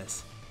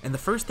consciousness, and the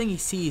first thing he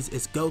sees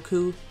is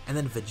Goku and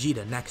then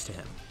Vegeta next to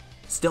him.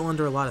 Still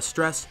under a lot of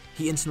stress,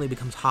 he instantly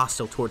becomes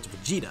hostile towards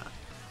Vegeta,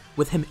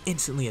 with him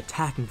instantly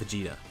attacking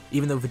Vegeta,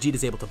 even though Vegeta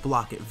is able to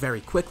block it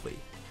very quickly.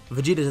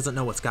 Vegeta doesn't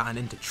know what's gotten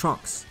into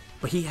Trunks,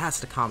 but he has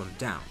to calm him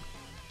down.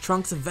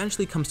 Trunks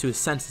eventually comes to his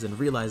senses and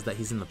realizes that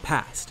he's in the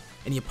past,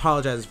 and he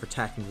apologizes for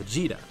attacking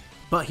Vegeta,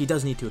 but he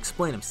does need to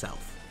explain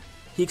himself.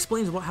 He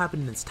explains what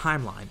happened in his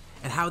timeline,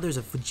 and how there's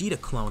a Vegeta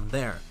clone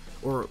there,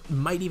 or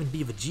might even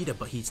be Vegeta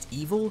but he's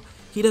evil.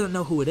 He doesn't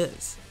know who it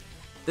is.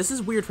 This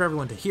is weird for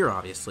everyone to hear,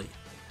 obviously.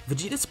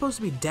 Vegeta's supposed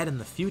to be dead in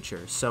the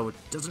future, so it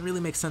doesn't really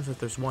make sense that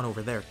there's one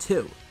over there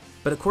too.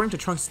 But according to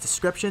Trunks'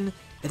 description,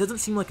 it doesn't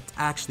seem like it's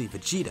actually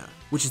Vegeta,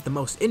 which is the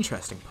most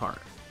interesting part.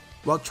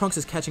 While Trunks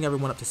is catching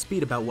everyone up to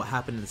speed about what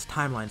happened in his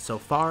timeline so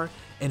far,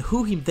 and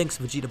who he thinks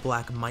Vegeta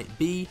Black might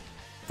be,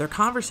 their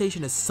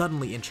conversation is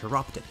suddenly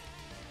interrupted.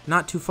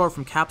 Not too far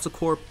from Capsule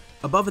Corp,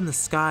 above in the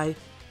sky,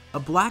 a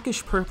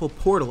blackish-purple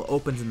portal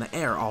opens in the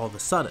air all of a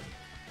sudden.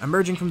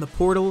 Emerging from the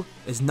portal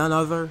is none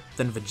other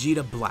than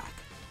Vegeta Black.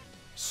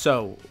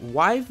 So,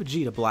 why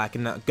Vegeta Black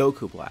and not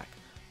Goku Black?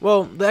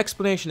 Well, the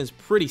explanation is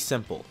pretty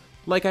simple.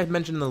 Like I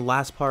mentioned in the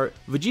last part,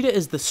 Vegeta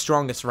is the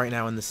strongest right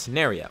now in this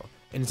scenario,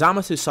 and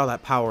Zamasu saw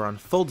that power on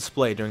full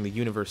display during the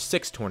Universe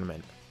 6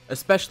 tournament.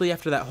 Especially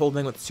after that whole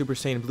thing with Super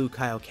Saiyan Blue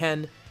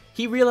Kaioken,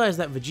 he realized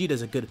that Vegeta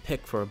is a good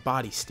pick for a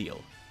body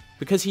steal,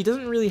 because he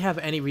doesn't really have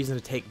any reason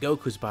to take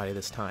Goku's body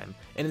this time,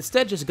 and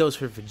instead just goes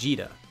for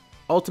Vegeta.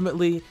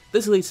 Ultimately,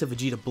 this leads to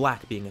Vegeta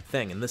Black being a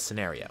thing in this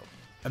scenario.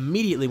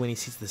 Immediately when he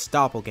sees this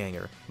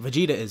doppelganger,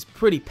 Vegeta is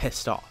pretty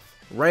pissed off.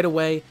 Right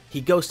away,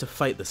 he goes to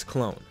fight this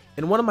clone.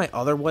 In one of my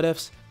other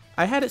what-ifs,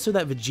 I had it so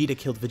that Vegeta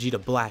killed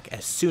Vegeta Black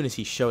as soon as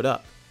he showed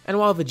up, and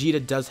while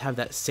Vegeta does have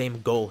that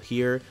same goal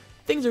here,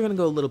 things are going to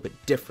go a little bit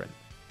different.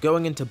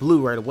 Going into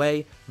blue right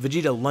away,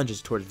 Vegeta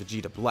lunges towards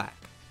Vegeta Black.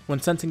 When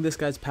sensing this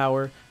guy's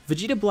power,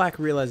 Vegeta Black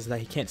realizes that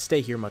he can't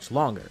stay here much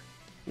longer.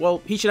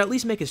 Well, he should at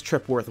least make his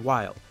trip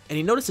worthwhile, and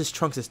he notices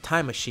Trunks'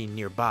 time machine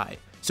nearby,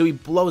 so he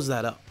blows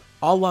that up,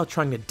 all while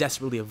trying to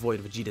desperately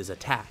avoid Vegeta's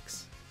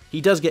attacks.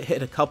 He does get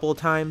hit a couple of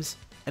times,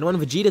 and when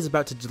Vegeta is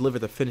about to deliver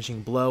the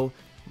finishing blow,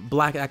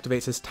 Black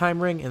activates his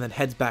time ring and then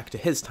heads back to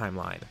his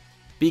timeline,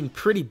 being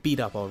pretty beat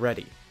up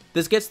already.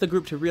 This gets the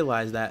group to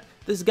realize that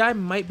this guy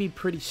might be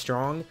pretty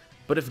strong,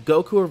 but if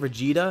Goku or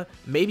Vegeta,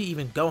 maybe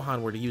even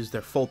Gohan were to use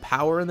their full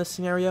power in this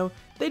scenario,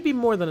 they'd be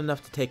more than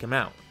enough to take him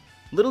out.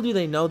 Little do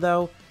they know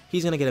though,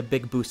 he's going to get a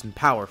big boost in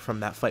power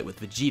from that fight with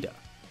Vegeta.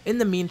 In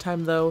the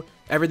meantime though,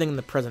 everything in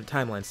the present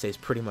timeline stays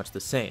pretty much the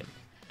same.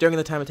 During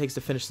the time it takes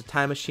to finish the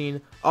time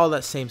machine, all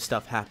that same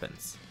stuff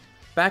happens.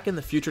 Back in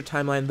the future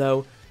timeline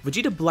though,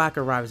 Vegeta Black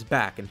arrives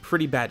back in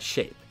pretty bad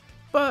shape,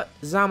 but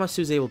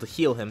Zamasu's able to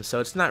heal him, so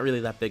it's not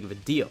really that big of a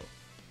deal.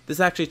 This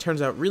actually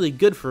turns out really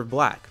good for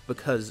Black,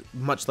 because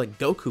much like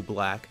Goku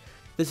Black,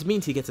 this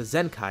means he gets a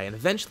Zenkai and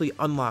eventually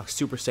unlocks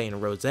Super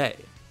Saiyan Rose.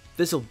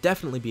 This will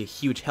definitely be a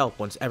huge help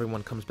once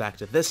everyone comes back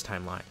to this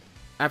timeline.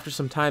 After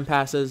some time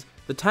passes,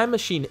 the time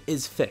machine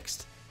is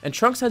fixed, and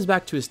Trunks heads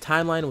back to his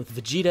timeline with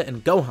Vegeta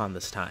and Gohan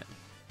this time.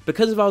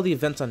 Because of all the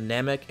events on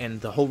Namek and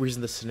the whole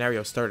reason this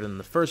scenario started in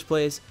the first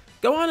place,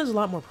 Gohan is a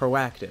lot more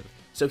proactive,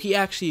 so he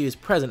actually is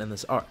present in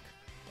this arc.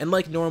 And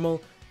like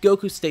normal,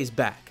 Goku stays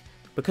back,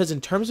 because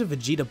in terms of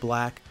Vegeta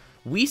Black,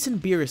 Whis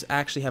and Beerus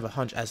actually have a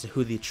hunch as to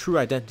who the true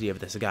identity of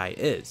this guy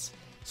is.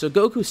 So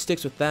Goku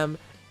sticks with them,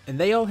 and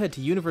they all head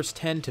to Universe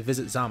 10 to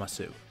visit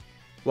Zamasu.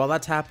 While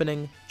that's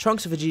happening,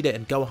 Trunks, Vegeta,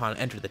 and Gohan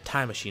enter the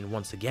time machine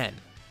once again.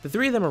 The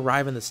three of them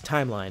arrive in this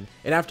timeline,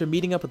 and after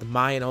meeting up with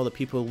Mai and all the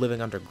people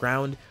living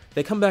underground,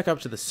 they come back up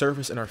to the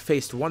surface and are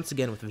faced once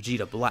again with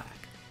Vegeta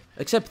Black.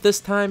 Except this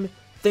time,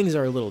 things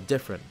are a little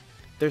different.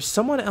 There's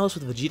someone else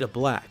with Vegeta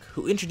Black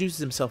who introduces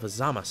himself as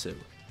Zamasu,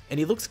 and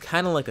he looks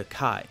kinda like a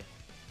Kai.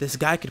 This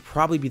guy could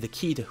probably be the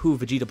key to who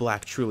Vegeta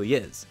Black truly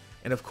is,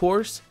 and of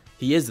course,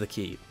 he is the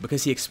key,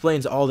 because he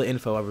explains all the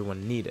info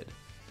everyone needed.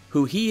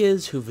 Who he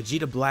is, who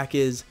Vegeta Black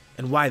is,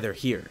 and why they're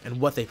here,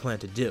 and what they plan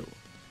to do.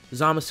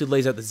 Zamasu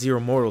lays out the Zero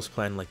Mortals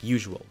plan like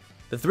usual.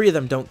 The three of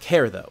them don't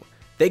care though.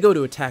 They go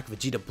to attack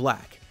Vegeta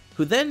Black,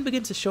 who then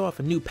begins to show off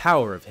a new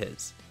power of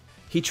his.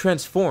 He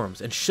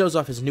transforms and shows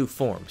off his new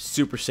form,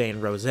 Super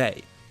Saiyan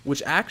Rose,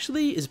 which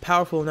actually is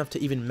powerful enough to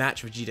even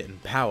match Vegeta in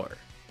power.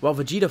 While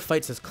Vegeta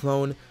fights his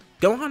clone,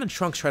 Gohan and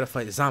Trunks try to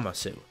fight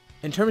Zamasu.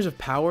 In terms of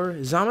power,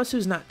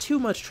 Zamasu's not too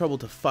much trouble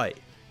to fight,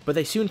 but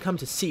they soon come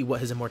to see what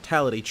his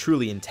immortality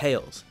truly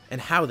entails, and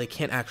how they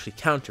can't actually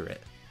counter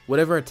it.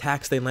 Whatever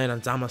attacks they land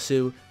on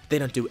Zamasu, they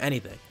don't do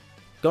anything.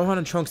 Gohan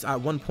and Trunks at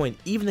one point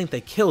even think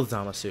they killed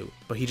Zamasu,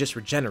 but he just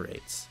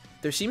regenerates.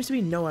 There seems to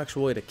be no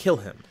actual way to kill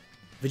him.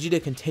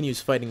 Vegeta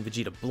continues fighting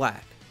Vegeta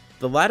Black,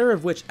 the latter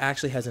of which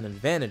actually has an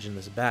advantage in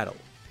this battle.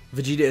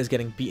 Vegeta is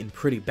getting beaten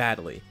pretty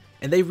badly,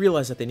 and they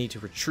realize that they need to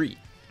retreat.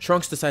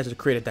 Trunks decides to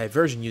create a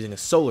diversion using a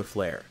solar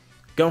flare.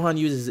 Gohan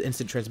uses his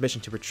instant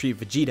transmission to retrieve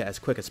Vegeta as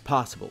quick as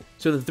possible,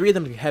 so the three of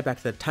them can head back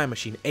to the time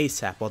machine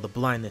ASAP while the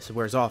blindness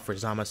wears off for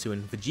Zamasu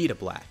and Vegeta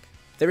Black.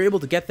 They were able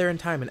to get there in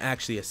time and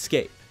actually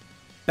escape.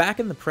 Back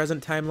in the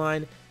present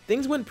timeline,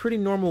 things went pretty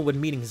normal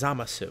when meeting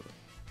Zamasu.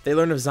 They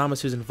learned of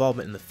Zamasu's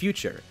involvement in the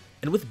future,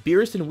 and with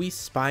Beerus and Whis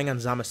spying on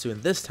Zamasu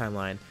in this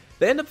timeline,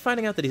 they end up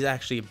finding out that he's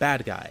actually a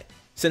bad guy,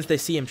 since they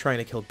see him trying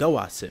to kill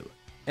Gowasu,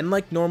 and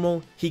like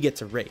normal, he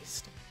gets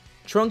erased.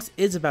 Trunks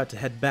is about to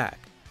head back,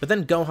 but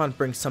then Gohan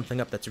brings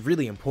something up that's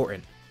really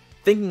important.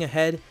 Thinking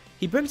ahead,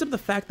 he brings up the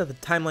fact that the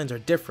timelines are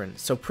different,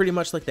 so pretty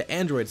much like the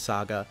Android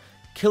saga,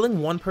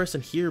 killing one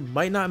person here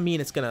might not mean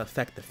it's gonna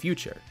affect the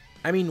future.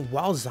 I mean,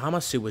 while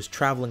Zamasu was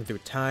traveling through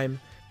time,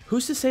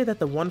 who's to say that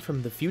the one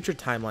from the future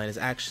timeline is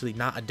actually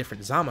not a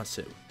different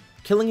Zamasu?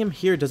 Killing him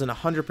here doesn't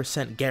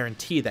 100%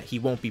 guarantee that he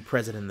won't be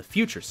present in the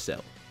future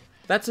still.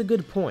 That's a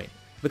good point,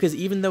 because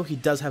even though he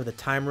does have the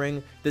time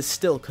ring, this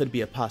still could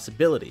be a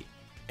possibility,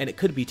 and it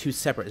could be two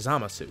separate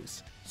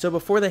Zamasus. So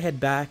before they head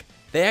back,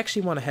 they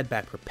actually want to head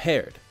back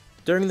prepared.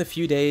 During the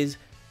few days,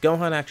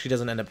 Gohan actually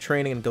doesn't end up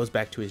training and goes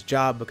back to his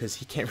job because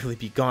he can't really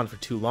be gone for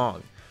too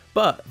long.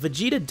 But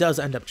Vegeta does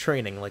end up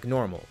training like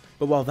normal,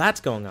 but while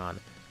that's going on,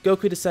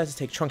 Goku decides to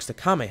take Trunks to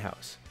Kame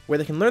House, where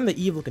they can learn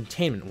the evil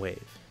containment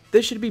wave.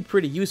 This should be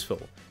pretty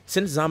useful.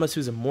 Since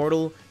Zamasu's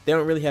immortal, they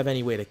don't really have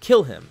any way to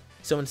kill him,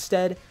 so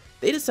instead,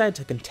 they decide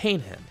to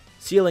contain him.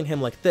 Sealing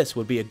him like this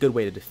would be a good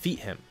way to defeat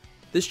him.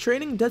 This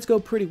training does go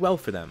pretty well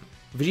for them.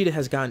 Vegeta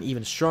has gotten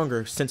even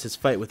stronger since his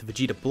fight with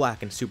Vegeta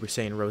Black and Super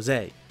Saiyan Rose,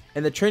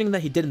 and the training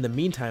that he did in the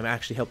meantime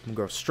actually helped him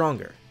grow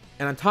stronger.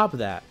 And on top of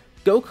that,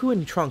 Goku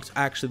and Trunks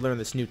actually learn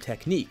this new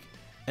technique,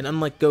 and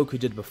unlike Goku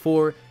did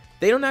before,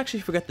 they don't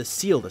actually forget the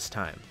seal this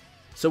time.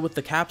 So with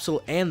the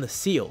capsule and the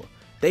seal,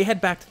 they head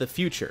back to the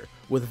future,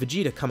 with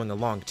Vegeta coming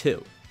along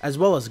too, as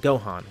well as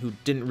Gohan, who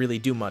didn't really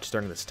do much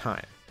during this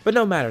time. But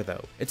no matter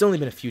though, it's only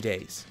been a few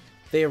days.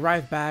 They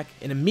arrive back,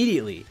 and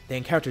immediately, they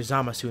encounter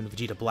Zamasu and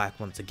Vegeta Black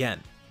once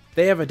again.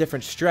 They have a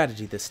different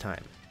strategy this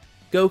time.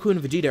 Goku and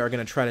Vegeta are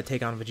going to try to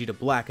take on Vegeta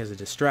Black as a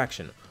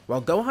distraction,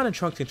 while Gohan and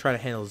Trunks can try to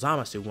handle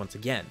Zamasu once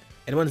again.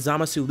 And when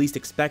Zamasu least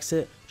expects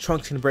it,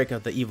 Trunks can break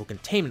out the evil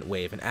containment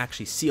wave and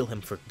actually seal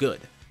him for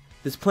good.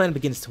 This plan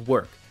begins to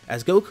work,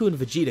 as Goku and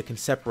Vegeta can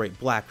separate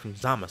Black from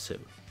Zamasu.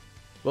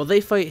 While they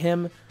fight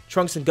him,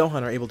 Trunks and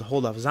Gohan are able to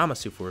hold off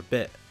Zamasu for a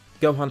bit.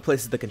 Gohan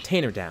places the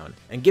container down,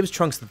 and gives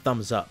Trunks the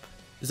thumbs up.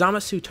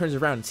 Zamasu turns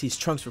around and sees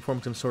Trunks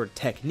perform some sort of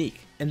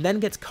technique, and then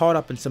gets caught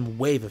up in some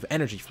wave of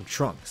energy from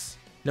Trunks.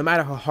 No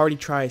matter how hard he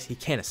tries, he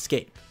can't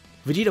escape.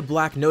 Vegeta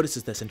Black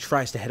notices this and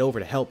tries to head over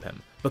to help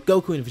him, but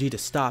Goku and Vegeta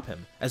stop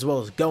him, as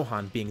well as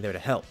Gohan being there to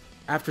help.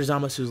 After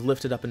Zamasu is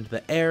lifted up into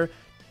the air,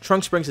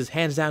 Trunks brings his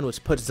hands down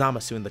which puts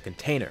Zamasu in the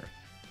container.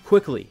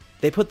 Quickly,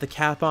 they put the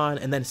cap on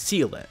and then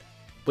seal it,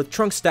 with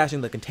Trunks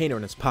stashing the container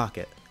in his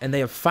pocket, and they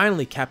have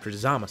finally captured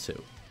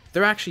Zamasu.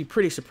 They're actually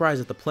pretty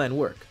surprised that the plan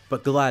worked,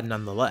 but glad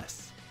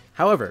nonetheless.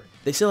 However,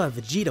 they still have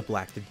Vegeta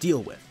Black to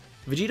deal with.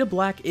 Vegeta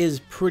Black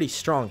is pretty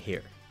strong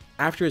here.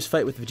 After his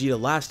fight with Vegeta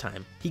last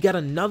time, he got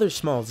another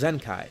small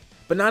Zenkai,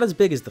 but not as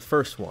big as the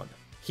first one.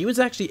 He was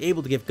actually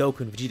able to give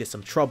Goku and Vegeta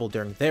some trouble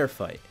during their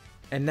fight,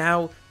 and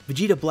now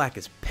Vegeta Black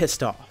is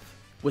pissed off.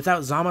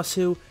 Without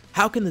Zamasu,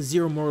 how can the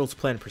Zero Mortals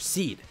plan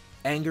proceed?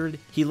 Angered,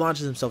 he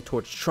launches himself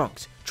towards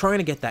Trunks, trying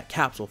to get that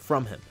capsule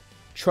from him.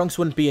 Trunks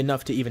wouldn't be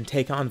enough to even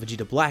take on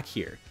Vegeta Black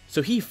here,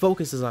 so he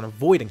focuses on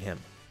avoiding him,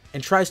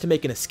 and tries to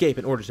make an escape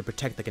in order to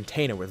protect the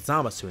container with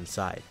Zamasu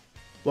inside.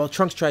 While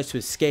Trunks tries to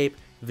escape,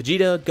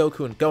 Vegeta,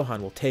 Goku, and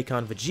Gohan will take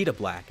on Vegeta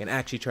Black and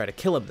actually try to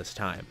kill him this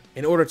time,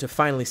 in order to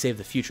finally save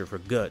the future for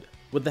good.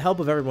 With the help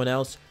of everyone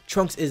else,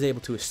 Trunks is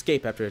able to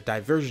escape after a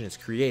diversion is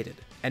created,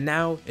 and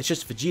now it's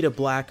just Vegeta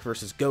Black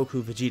versus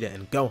Goku, Vegeta,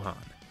 and Gohan.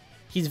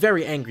 He's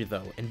very angry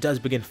though, and does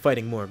begin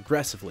fighting more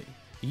aggressively,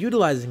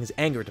 utilizing his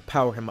anger to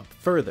power him up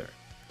further.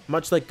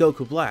 Much like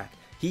Goku Black,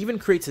 he even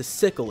creates a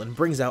sickle and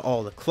brings out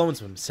all the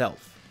clones of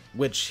himself,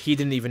 which he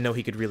didn't even know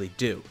he could really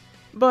do.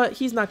 But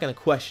he's not going to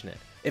question it.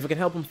 If it can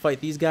help him fight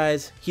these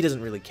guys, he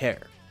doesn't really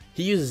care.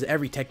 He uses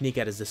every technique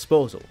at his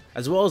disposal,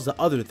 as well as the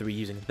other three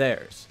using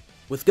theirs.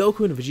 With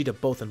Goku and Vegeta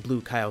both in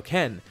Blue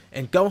Kaioken,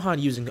 and Gohan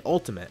using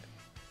Ultimate,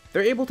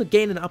 they're able to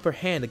gain an upper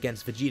hand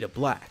against Vegeta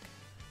Black.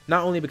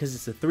 Not only because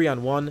it's a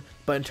 3-on-1,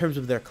 but in terms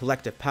of their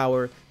collective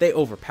power, they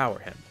overpower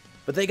him.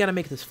 But they gotta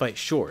make this fight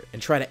short,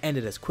 and try to end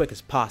it as quick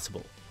as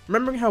possible.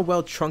 Remembering how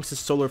well Trunks'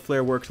 Solar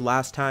Flare worked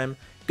last time,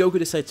 Goku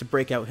decides to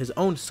break out his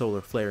own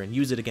Solar Flare and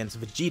use it against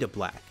Vegeta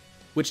Black,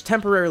 which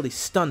temporarily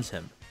stuns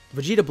him.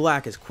 Vegeta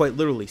Black is quite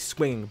literally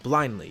swinging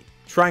blindly,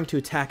 trying to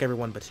attack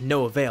everyone but to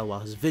no avail while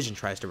his vision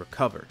tries to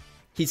recover.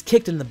 He's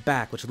kicked in the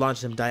back, which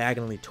launches him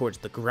diagonally towards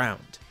the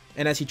ground,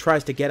 and as he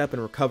tries to get up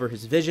and recover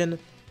his vision,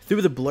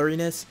 through the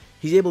blurriness,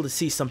 he's able to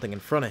see something in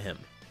front of him,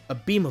 a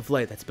beam of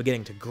light that's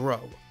beginning to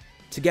grow.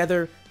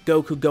 Together,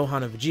 Goku,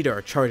 Gohan, and Vegeta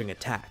are charging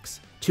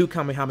attacks, 2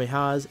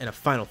 Kamehamehas, and a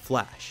final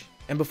flash.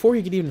 And before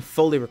he can even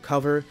fully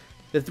recover,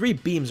 the 3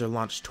 beams are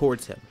launched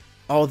towards him.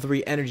 All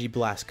 3 energy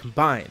blasts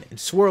combine and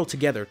swirl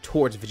together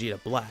towards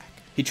Vegeta Black.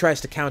 He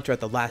tries to counter at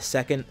the last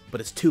second,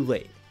 but it's too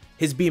late.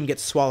 his beam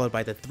gets swallowed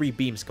by the 3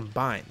 beams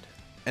combined.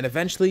 And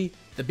eventually,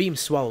 the beam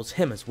swallows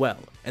him as well,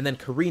 and then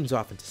careens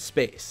off into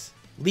space,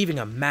 leaving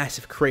a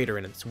massive crater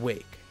in its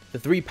wake. The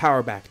 3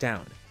 power back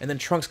down, and then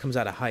Trunks comes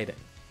out of hiding.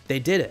 They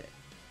did it.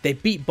 They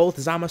beat both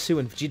Zamasu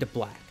and Vegeta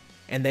Black,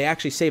 and they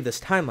actually saved this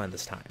timeline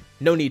this time.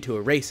 No need to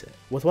erase it.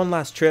 With one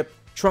last trip,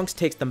 Trunks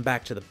takes them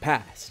back to the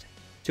past,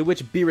 to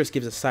which Beerus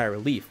gives a sigh of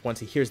relief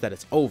once he hears that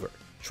it's over.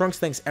 Trunks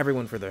thanks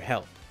everyone for their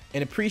help,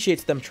 and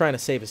appreciates them trying to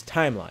save his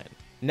timeline.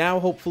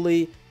 Now,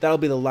 hopefully, that'll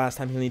be the last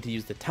time he'll need to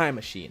use the time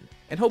machine,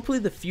 and hopefully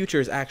the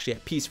future is actually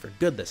at peace for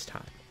good this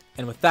time.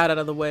 And with that out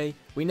of the way,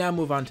 we now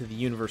move on to the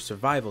Universe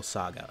Survival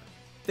Saga.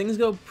 Things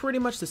go pretty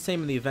much the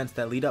same in the events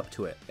that lead up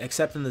to it,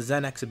 except in the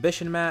Zen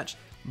exhibition match,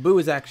 Boo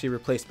is actually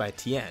replaced by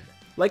Tien.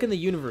 Like in the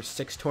Universe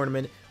 6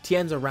 tournament,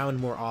 Tien's around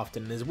more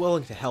often and is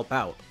willing to help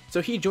out,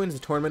 so he joins the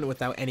tournament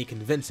without any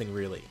convincing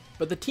really.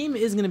 But the team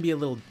is going to be a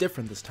little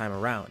different this time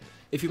around.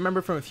 If you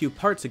remember from a few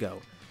parts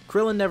ago,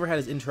 Krillin never had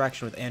his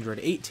interaction with Android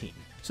 18,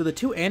 so the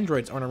 2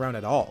 androids aren't around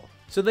at all,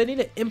 so they need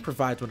to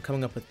improvise when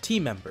coming up with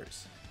team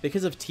members.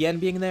 Because of Tien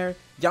being there,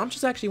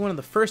 Yamcha's actually one of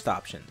the first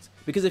options,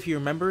 because if you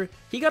remember,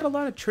 he got a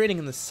lot of training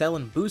in the Cell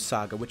and Boo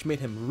saga which made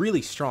him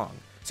really strong,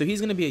 so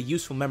he's going to be a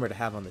useful member to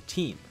have on the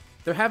team.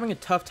 They're having a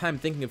tough time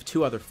thinking of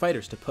 2 other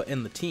fighters to put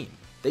in the team.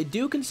 They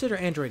do consider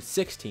Android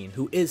 16,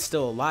 who is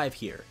still alive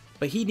here,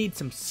 but he needs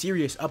some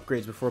serious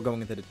upgrades before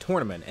going into the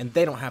tournament, and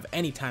they don't have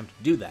any time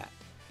to do that.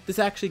 This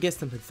actually gets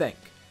them to think.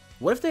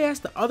 What if they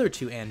ask the other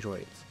 2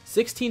 androids?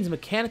 16's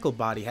mechanical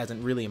body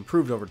hasn't really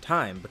improved over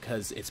time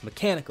because it's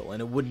mechanical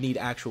and it would need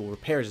actual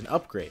repairs and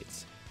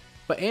upgrades.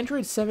 But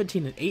Androids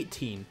 17 and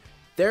 18,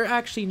 they're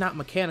actually not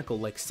mechanical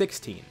like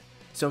 16,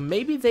 so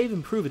maybe they've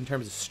improved in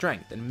terms of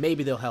strength and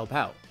maybe they'll help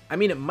out. I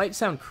mean, it might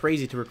sound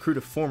crazy to recruit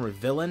a former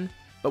villain,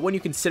 but when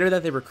you consider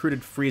that they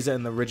recruited Frieza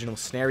in the original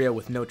scenario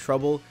with no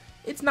trouble,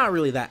 it's not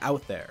really that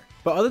out there.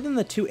 But other than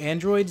the 2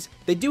 androids,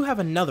 they do have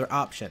another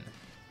option.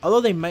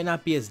 Although they might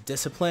not be as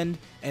disciplined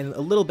and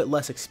a little bit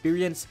less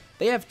experienced,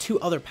 they have 2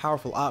 other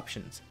powerful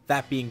options,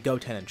 that being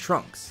Goten and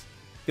Trunks.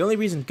 The only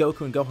reason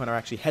Goku and Gohan are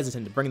actually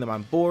hesitant to bring them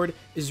on board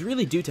is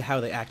really due to how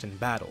they act in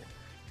battle.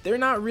 They're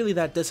not really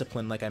that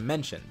disciplined like I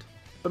mentioned,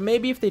 but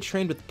maybe if they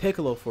trained with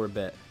Piccolo for a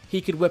bit,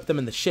 he could whip them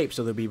into shape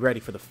so they'll be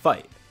ready for the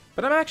fight.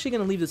 But I'm actually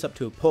going to leave this up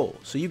to a poll,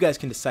 so you guys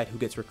can decide who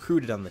gets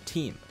recruited on the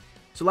team.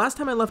 So last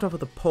time I left off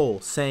with a poll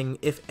saying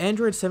if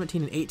Android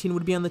 17 and 18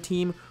 would be on the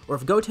team, or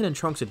if Goten and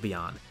Trunks would be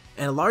on,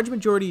 and a large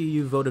majority of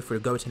you voted for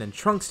Goten and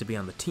Trunks to be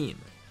on the team.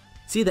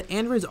 See, the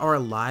androids are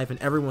alive and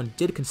everyone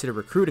did consider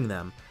recruiting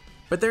them,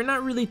 but they're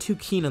not really too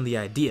keen on the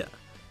idea.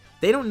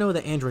 They don't know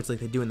the androids like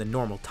they do in the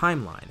normal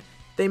timeline.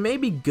 They may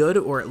be good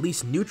or at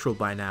least neutral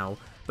by now,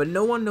 but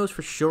no one knows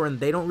for sure and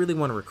they don't really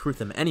want to recruit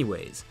them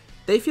anyways.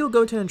 They feel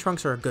Goten and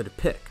Trunks are a good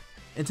pick.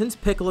 And since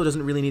Piccolo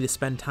doesn't really need to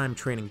spend time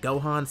training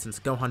Gohan, since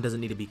Gohan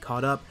doesn't need to be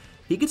caught up,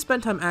 he could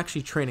spend time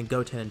actually training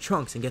Goten and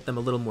Trunks and get them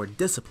a little more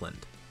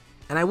disciplined.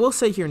 And I will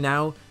say here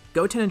now,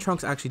 Goten and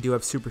Trunks actually do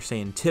have Super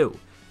Saiyan 2.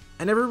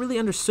 I never really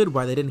understood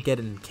why they didn't get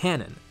it in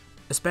canon,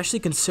 especially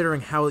considering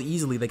how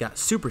easily they got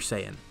Super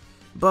Saiyan.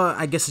 But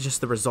I guess it's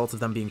just the result of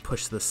them being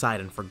pushed to the side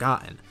and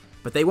forgotten.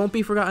 But they won't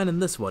be forgotten in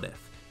this What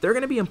If. They're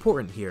going to be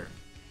important here.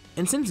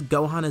 And since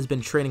Gohan has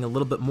been training a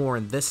little bit more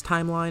in this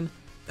timeline,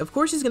 of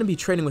course he's going to be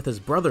training with his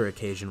brother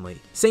occasionally,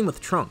 same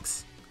with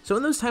Trunks. So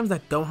in those times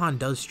that Gohan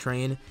does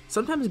train,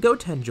 sometimes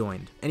Goten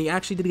joined, and he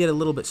actually did get a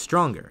little bit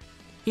stronger.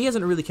 He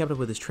hasn't really kept up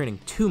with his training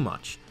too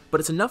much, but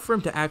it's enough for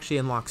him to actually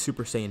unlock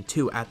Super Saiyan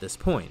 2 at this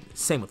point,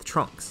 same with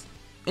Trunks.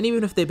 And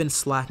even if they've been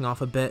slacking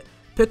off a bit,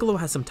 Piccolo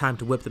has some time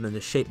to whip them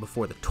into shape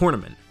before the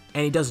tournament,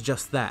 and he does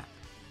just that.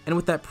 And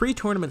with that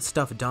pre-tournament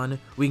stuff done,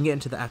 we can get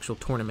into the actual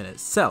tournament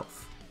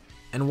itself.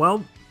 And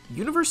well,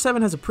 Universe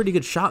 7 has a pretty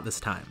good shot this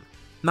time.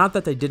 Not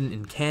that they didn't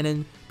in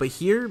canon, but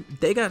here,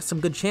 they got some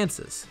good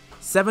chances.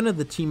 7 of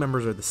the team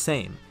members are the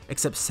same,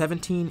 except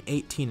 17,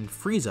 18, and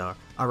Frieza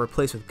are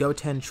replaced with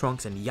Goten,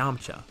 Trunks, and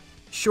Yamcha.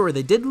 Sure,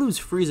 they did lose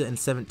Frieza and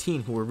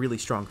 17 who were really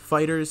strong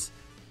fighters,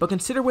 but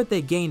consider what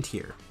they gained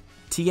here.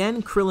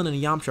 Tien, Krillin,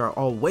 and Yamcha are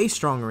all way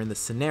stronger in this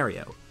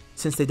scenario,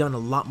 since they've done a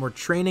lot more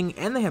training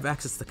and they have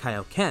access to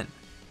Kaioken.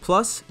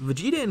 Plus,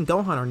 Vegeta and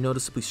Gohan are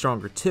noticeably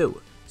stronger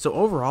too, so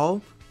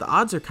overall, the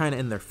odds are kinda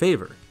in their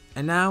favor.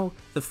 And now,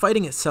 the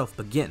fighting itself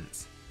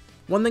begins.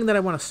 One thing that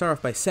I want to start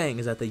off by saying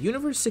is that the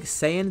Universe 6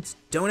 Saiyans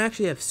don't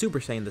actually have Super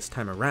Saiyan this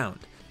time around,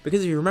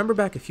 because if you remember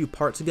back a few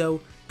parts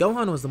ago,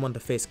 Gohan was the one to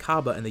face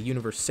Kaba in the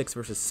Universe 6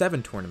 vs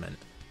 7 tournament,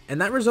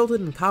 and that resulted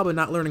in Kaba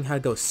not learning how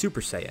to go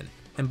Super Saiyan,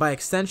 and by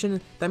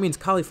extension, that means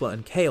Caulifla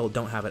and Kale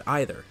don't have it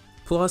either.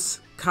 Plus,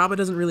 Kaba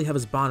doesn't really have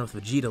his bond with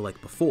Vegeta like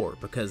before,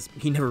 because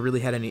he never really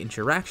had any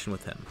interaction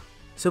with him.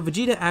 So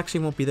Vegeta actually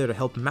won't be there to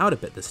help him out a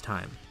bit this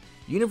time.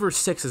 Universe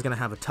 6 is going to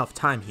have a tough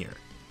time here.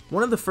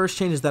 One of the first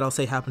changes that I'll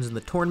say happens in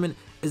the tournament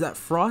is that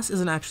Frost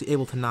isn't actually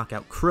able to knock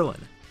out Krillin.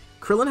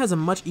 Krillin has a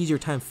much easier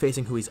time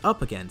facing who he's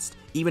up against,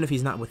 even if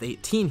he's not with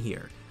 18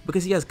 here,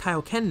 because he has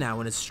Kaioken now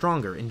and is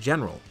stronger in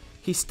general.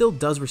 He still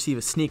does receive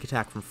a sneak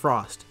attack from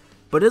Frost,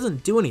 but it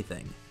doesn't do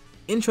anything.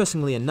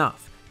 Interestingly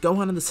enough,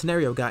 Gohan in the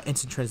scenario got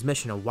instant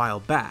transmission a while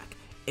back,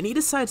 and he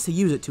decides to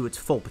use it to its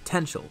full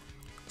potential.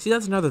 See,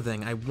 that's another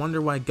thing, I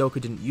wonder why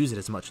Goku didn't use it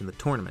as much in the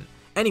tournament.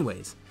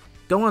 Anyways,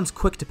 Gohan's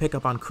quick to pick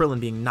up on Krillin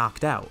being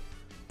knocked out,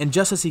 and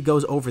just as he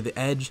goes over the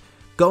edge,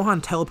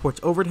 Gohan teleports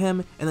over to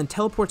him and then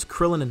teleports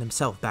Krillin and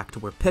himself back to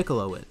where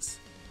Piccolo is.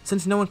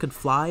 Since no one could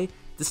fly,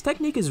 this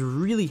technique is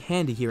really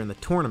handy here in the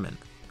tournament,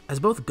 as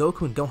both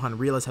Goku and Gohan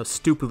realize how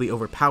stupidly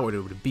overpowered it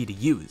would be to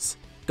use.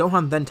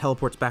 Gohan then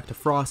teleports back to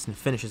Frost and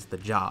finishes the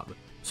job.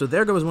 So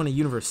there goes one of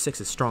Universe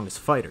 6's strongest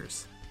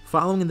fighters.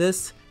 Following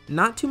this,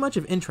 not too much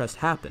of interest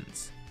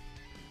happens.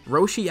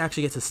 Roshi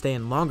actually gets to stay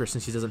in longer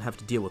since he doesn't have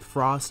to deal with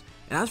Frost,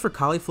 and as for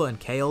Caulifla and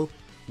Kale,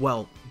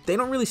 well, they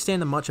don't really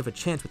stand much of a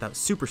chance without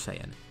Super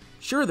Saiyan.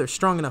 Sure, they're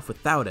strong enough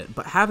without it,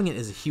 but having it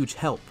is a huge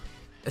help,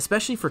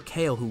 especially for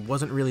Kale, who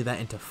wasn't really that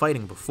into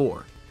fighting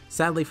before.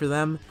 Sadly for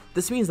them,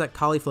 this means that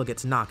Caulifla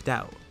gets knocked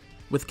out,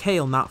 with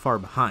Kale not far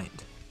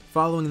behind.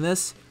 Following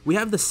this, we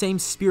have the same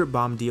Spirit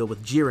Bomb deal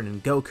with Jiren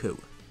and Goku,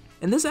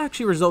 and this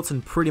actually results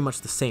in pretty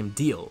much the same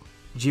deal.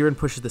 Jiren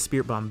pushes the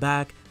Spirit Bomb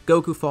back,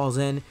 Goku falls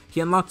in, he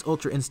unlocks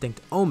Ultra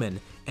Instinct Omen,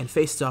 and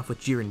faces off with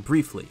Jiren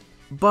briefly,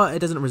 but it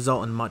doesn't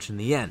result in much in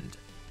the end.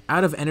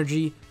 Out of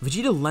energy,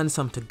 Vegeta lends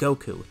some to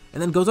Goku,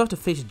 and then goes off to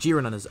face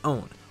Jiren on his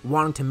own,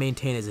 wanting to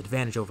maintain his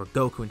advantage over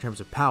Goku in terms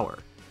of power.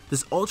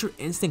 This Ultra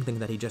Instinct thing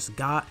that he just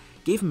got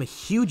gave him a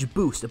huge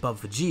boost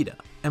above Vegeta,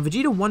 and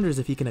Vegeta wonders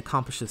if he can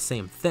accomplish the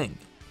same thing.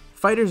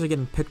 Fighters are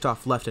getting picked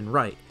off left and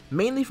right,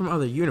 mainly from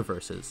other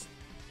universes,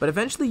 but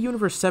eventually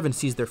Universe 7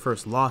 sees their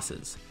first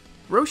losses.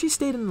 Roshi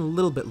stayed in a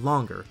little bit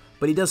longer,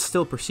 but he does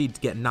still proceed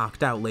to get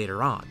knocked out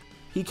later on.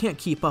 He can't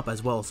keep up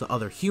as well as the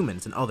other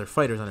humans and other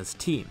fighters on his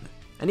team.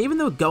 And even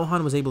though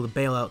Gohan was able to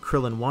bail out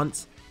Krillin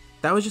once,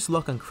 that was just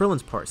luck on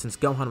Krillin's part since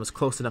Gohan was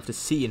close enough to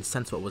see and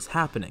sense what was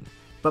happening.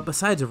 But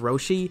besides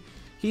Roshi,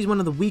 he's one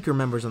of the weaker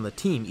members on the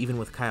team even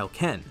with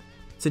Kaioken,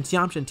 since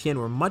Yamcha and Tien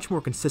were much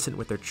more consistent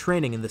with their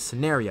training in this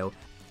scenario,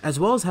 as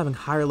well as having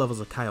higher levels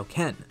of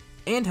Kaioken,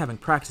 and having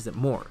practiced it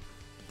more.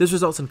 This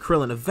results in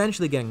Krillin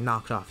eventually getting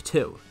knocked off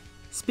too.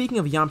 Speaking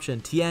of Yamcha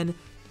and Tien,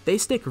 they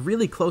stick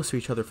really close to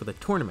each other for the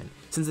tournament,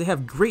 since they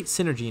have great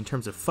synergy in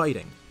terms of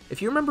fighting.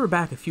 If you remember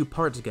back a few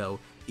parts ago,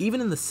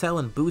 even in the Cell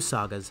and Buu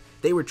sagas,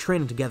 they were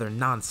training together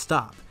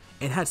non-stop,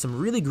 and had some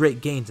really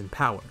great gains in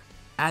power.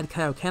 Add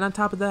Kaioken on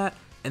top of that,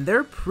 and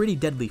they're a pretty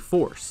deadly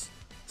force.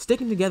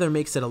 Sticking together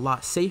makes it a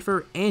lot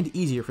safer and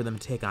easier for them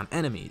to take on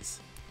enemies.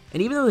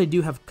 And even though they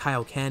do have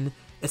Kaioken,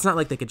 it's not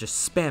like they could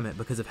just spam it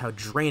because of how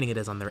draining it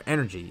is on their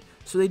energy,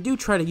 so they do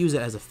try to use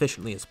it as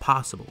efficiently as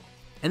possible.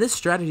 And this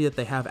strategy that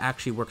they have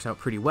actually works out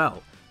pretty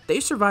well. They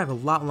survive a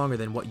lot longer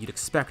than what you'd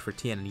expect for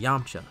Tien and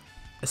Yamcha,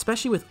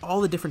 especially with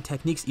all the different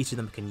techniques each of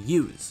them can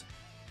use.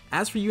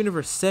 As for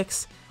Universe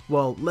 6,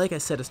 well, like I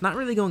said, it's not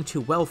really going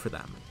too well for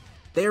them.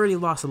 They already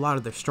lost a lot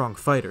of their strong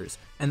fighters,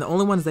 and the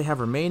only ones they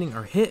have remaining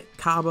are Hit,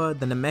 Kaba,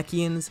 the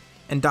Namekians,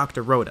 and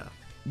Dr. Rhoda.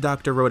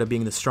 Dr. Rhoda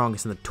being the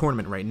strongest in the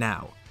tournament right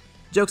now.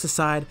 Jokes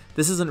aside,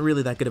 this isn't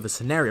really that good of a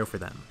scenario for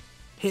them.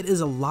 Hit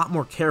is a lot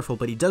more careful,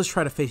 but he does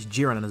try to face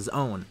Jiren on his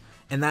own,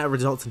 and that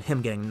results in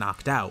him getting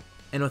knocked out.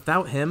 And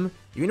without him,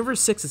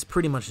 Universe 6 is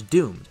pretty much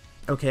doomed.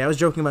 Okay, I was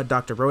joking about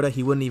Dr. Rhoda,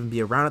 he wouldn't even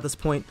be around at this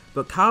point,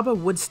 but Kaba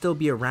would still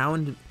be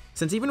around,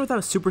 since even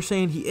without Super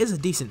Saiyan, he is a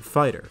decent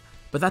fighter,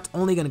 but that's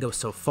only going to go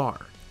so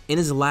far. In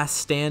his last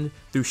stand,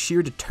 through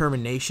sheer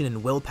determination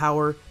and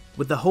willpower,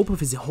 with the hope of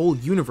his whole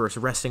universe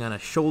resting on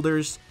his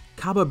shoulders,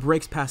 Kaba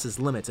breaks past his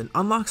limits and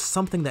unlocks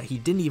something that he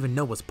didn't even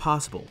know was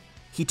possible.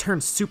 He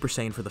turns Super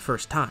Saiyan for the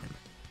first time.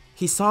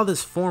 He saw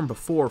this form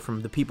before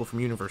from the people from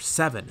Universe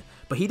 7,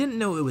 but he didn't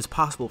know it was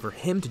possible for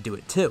him to do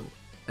it too,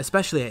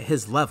 especially at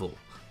his level.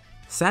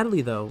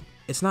 Sadly though,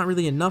 it's not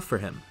really enough for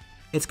him.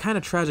 It's kinda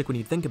tragic when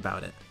you think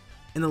about it.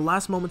 In the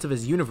last moments of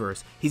his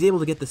universe, he's able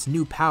to get this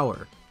new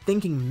power,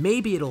 thinking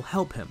maybe it'll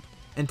help him,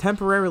 and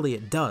temporarily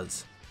it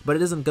does, but it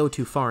doesn't go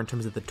too far in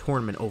terms of the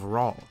tournament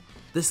overall.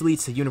 This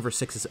leads to Universe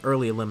 6's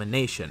early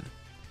elimination,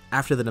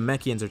 after the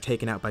Namekians are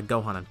taken out by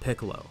Gohan and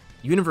Piccolo.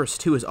 Universe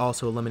 2 is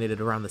also eliminated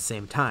around the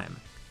same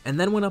time, and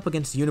then went up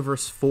against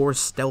Universe 4's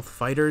stealth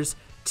fighters,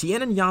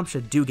 Tien and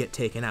Yamcha do get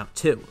taken out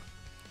too,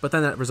 but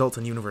then that results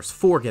in Universe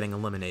 4 getting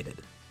eliminated.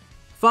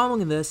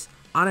 Following this,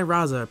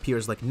 Aniraza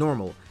appears like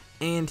normal,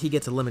 and he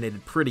gets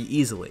eliminated pretty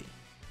easily.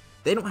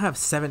 They don't have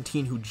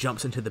 17 who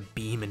jumps into the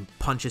beam and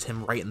punches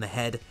him right in the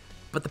head,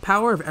 but the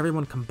power of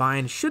everyone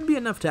combined should be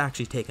enough to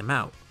actually take him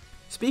out.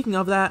 Speaking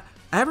of that,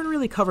 I haven't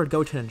really covered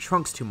Goten and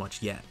Trunks too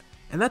much yet,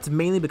 and that's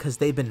mainly because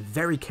they've been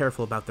very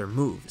careful about their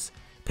moves.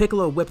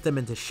 Piccolo whipped them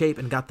into shape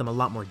and got them a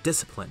lot more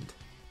disciplined.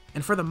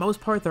 And for the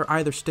most part, they're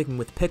either sticking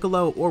with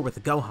Piccolo or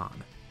with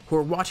Gohan, who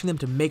are watching them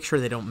to make sure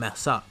they don't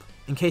mess up.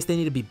 In case they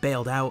need to be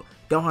bailed out,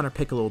 Gohan or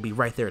Piccolo will be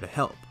right there to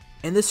help.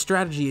 And this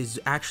strategy is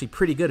actually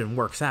pretty good and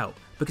works out,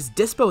 because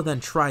Dispo then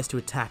tries to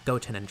attack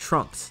Goten and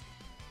Trunks,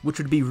 which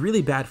would be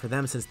really bad for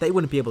them since they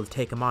wouldn't be able to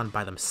take him on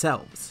by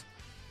themselves.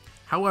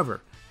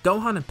 However,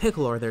 Gohan and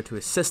Piccolo are there to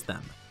assist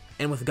them,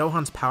 and with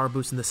Gohan's power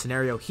boost in this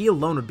scenario, he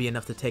alone would be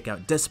enough to take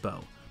out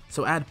Dispo.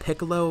 So add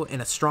Piccolo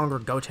and a stronger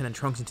Goten and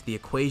Trunks into the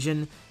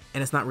equation,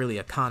 and it's not really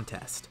a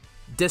contest.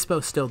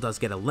 Dispo still does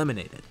get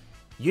eliminated.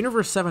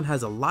 Universe 7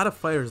 has a lot of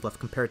fighters left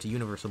compared to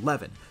Universe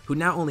 11, who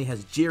now only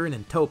has Jiren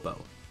and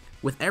Toppo,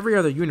 with every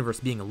other universe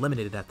being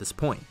eliminated at this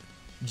point.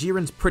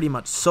 Jiren's pretty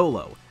much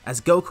solo, as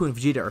Goku and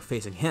Vegeta are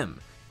facing him,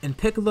 and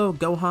Piccolo,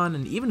 Gohan,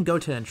 and even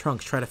Goten and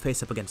Trunks try to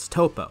face up against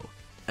Toppo.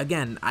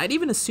 Again, I'd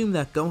even assume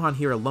that Gohan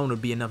here alone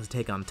would be enough to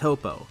take on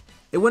Toppo.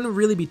 It wouldn't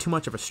really be too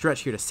much of a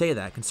stretch here to say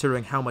that,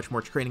 considering how much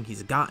more training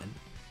he's gotten.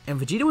 And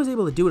Vegeta was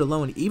able to do it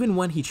alone even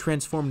when he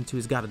transformed into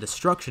his God of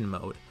Destruction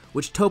mode,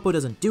 which Toppo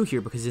doesn't do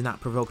here because he's not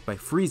provoked by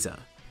Frieza.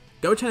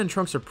 Goten and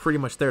Trunks are pretty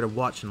much there to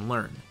watch and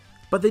learn,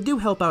 but they do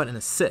help out and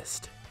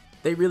assist.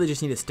 They really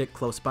just need to stick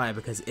close by,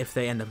 because if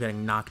they end up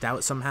getting knocked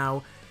out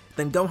somehow,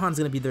 then Gohan's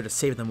going to be there to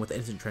save them with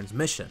instant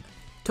transmission.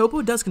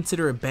 Toppo does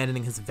consider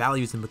abandoning his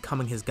values and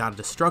becoming his God of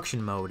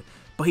Destruction mode,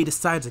 but he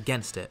decides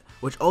against it,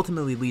 which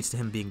ultimately leads to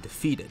him being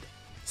defeated.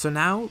 So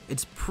now,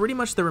 it's pretty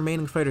much the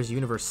remaining fighters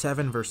Universe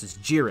 7 versus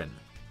Jiren,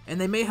 and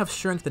they may have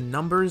strength in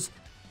numbers,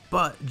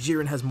 but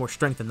Jiren has more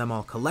strength than them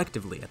all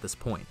collectively at this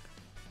point.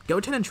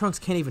 Goten and Trunks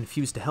can't even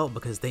fuse to help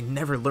because they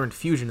never learned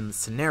fusion in this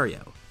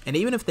scenario, and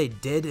even if they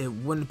did, it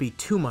wouldn't be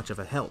too much of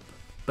a help.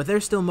 But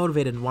they're still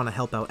motivated and want to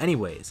help out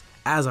anyways,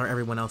 as are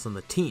everyone else on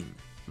the team.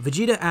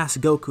 Vegeta asks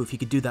Goku if he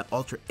could do that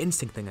Ultra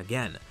Instinct thing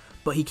again,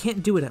 but he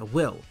can't do it at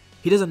will.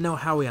 He doesn't know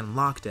how he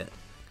unlocked it,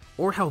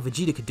 or how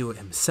Vegeta could do it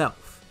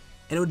himself.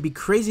 And it would be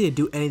crazy to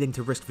do anything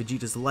to risk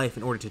Vegeta's life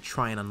in order to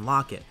try and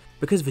unlock it,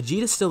 because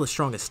Vegeta's still the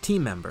strongest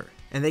team member,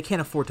 and they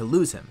can't afford to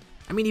lose him.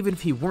 I mean, even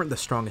if he weren't the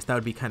strongest, that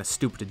would be kinda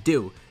stupid to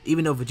do,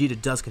 even though Vegeta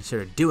does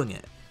consider doing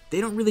it. They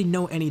don't really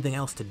know anything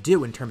else to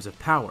do in terms of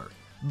power,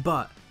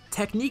 but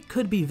technique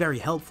could be very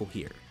helpful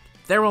here.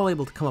 They're all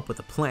able to come up with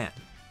a plan.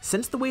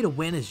 Since the way to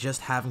win is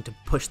just having to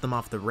push them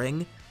off the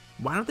ring,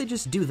 why don't they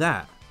just do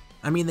that?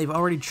 I mean, they've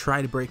already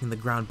tried breaking the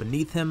ground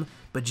beneath him,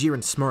 but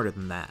Jiren's smarter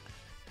than that.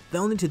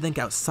 They'll need to think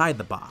outside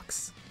the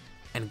box.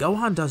 And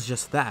Gohan does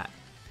just that.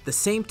 The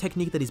same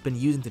technique that he's been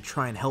using to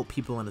try and help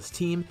people on his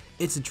team,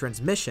 instant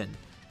transmission,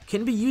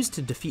 can be used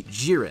to defeat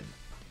Jiren,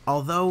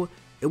 although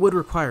it would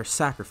require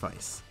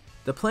sacrifice.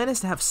 The plan is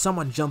to have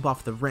someone jump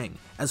off the ring,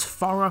 as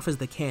far off as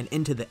they can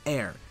into the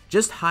air,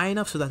 just high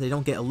enough so that they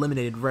don't get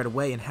eliminated right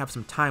away and have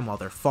some time while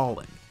they're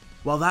falling.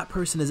 While that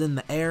person is in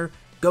the air,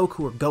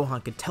 Goku or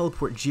Gohan can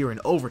teleport Jiren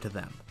over to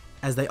them,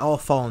 as they all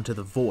fall into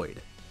the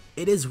void.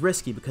 It is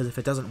risky because if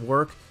it doesn't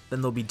work,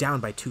 then they'll be down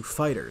by 2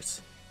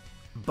 fighters.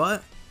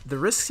 But the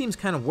risk seems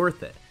kinda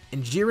worth it,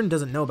 and Jiren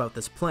doesn't know about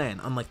this plan,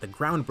 unlike the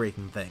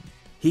groundbreaking thing.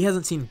 He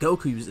hasn't seen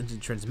Goku use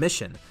instant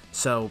transmission,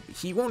 so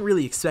he won't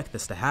really expect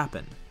this to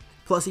happen.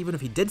 Plus, even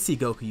if he did see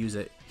Goku use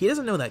it, he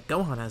doesn't know that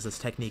Gohan has this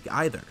technique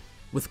either.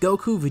 With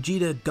Goku,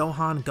 Vegeta,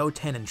 Gohan,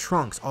 Goten, and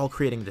Trunks all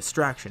creating a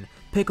distraction,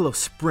 Piccolo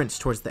sprints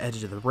towards the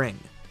edge of the ring,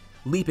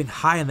 leaping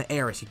high in the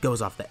air as he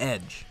goes off the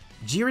edge.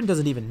 Jiren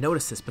doesn't even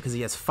notice this because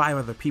he has 5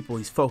 other people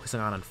he's focusing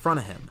on in front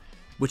of him,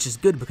 which is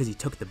good because he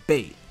took the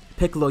bait.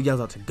 Piccolo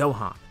yells out to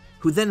Gohan,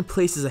 who then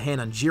places a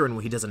hand on Jiren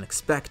when he doesn't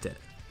expect it.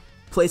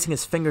 Placing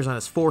his fingers on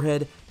his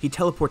forehead, he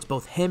teleports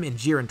both him and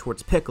Jiren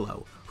towards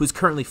Piccolo, who's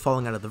currently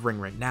falling out of the ring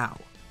right now.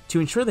 To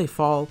ensure they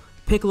fall,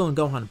 Piccolo and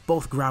Gohan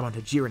both grab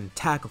onto Jiren and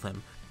tackle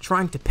him,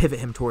 trying to pivot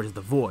him towards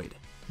the void.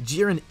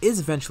 Jiren is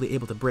eventually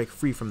able to break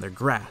free from their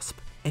grasp,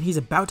 and he's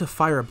about to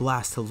fire a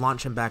blast to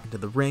launch him back into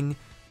the ring,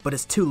 but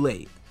it's too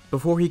late.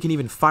 Before he can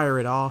even fire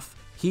it off,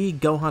 he,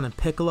 Gohan, and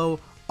Piccolo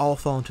all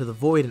fall into the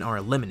void and are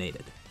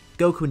eliminated.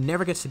 Goku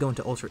never gets to go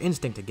into Ultra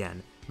Instinct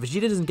again,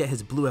 Vegeta doesn't get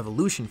his blue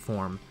evolution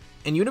form,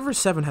 and Universe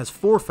 7 has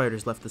 4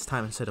 fighters left this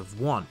time instead of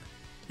 1.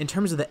 In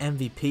terms of the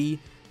MVP,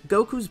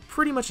 Goku's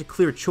pretty much a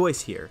clear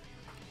choice here.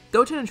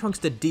 Goten and Trunks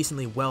did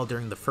decently well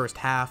during the first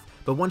half,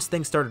 but once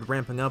things started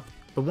ramping up,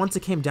 once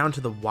it came down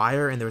to the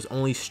wire and there was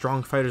only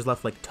strong fighters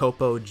left like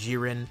Toppo,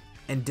 Jiren,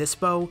 and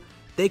Dispo,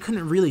 they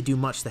couldn't really do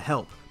much to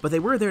help, but they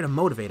were there to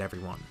motivate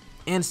everyone,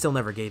 and still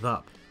never gave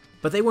up.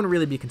 But they wouldn't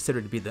really be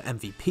considered to be the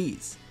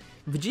MVPs.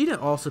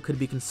 Vegeta also could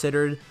be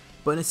considered,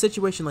 but in a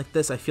situation like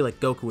this I feel like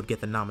Goku would get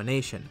the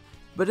nomination.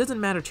 But it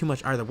doesn't matter too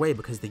much either way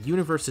because the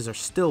universes are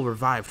still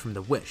revived from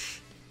the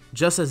wish,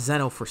 just as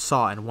Zeno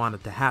foresaw and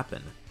wanted to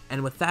happen.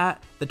 And with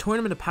that, the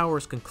Tournament of Power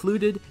is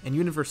concluded and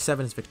Universe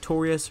 7 is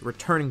victorious,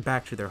 returning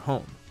back to their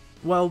home.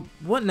 Well,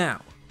 what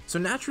now? So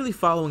naturally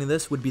following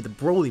this would be the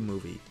Broly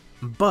movie,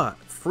 but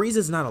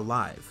Frieza's not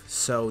alive,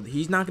 so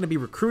he's not going to be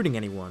recruiting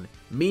anyone,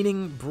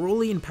 meaning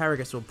Broly and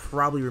Paragus will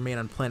probably remain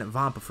on planet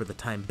Vampa for the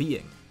time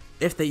being,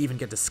 if they even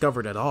get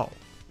discovered at all.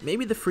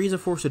 Maybe the Frieza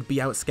Force would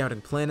be out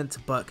scouting planets,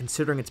 but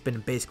considering it's been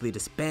basically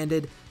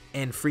disbanded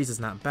and Frieza's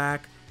not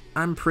back,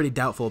 I'm pretty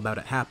doubtful about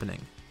it happening.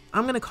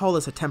 I'm gonna call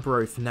this a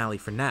temporary finale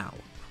for now.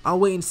 I'll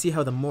wait and see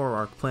how the Moro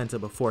arc plans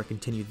out before I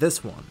continue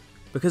this one,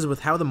 because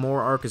with how the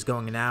Moro arc is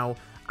going now,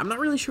 I'm not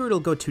really sure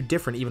it'll go too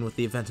different even with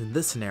the events in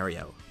this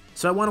scenario,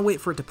 so I want to wait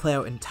for it to play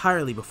out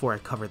entirely before I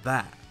cover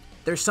that.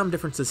 There's some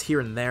differences here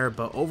and there,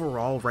 but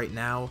overall right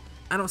now,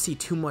 I don't see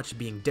too much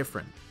being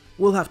different.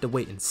 We'll have to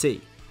wait and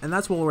see. And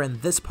that's why we're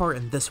in this part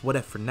and this What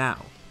If for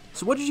now.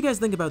 So what did you guys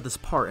think about this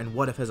part and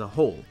What If as a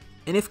whole?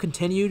 And if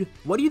continued,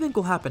 what do you think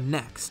will happen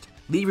next?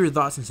 Leave your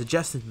thoughts and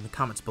suggestions in the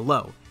comments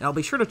below, and I'll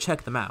be sure to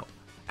check them out.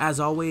 As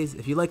always,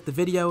 if you liked the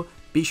video,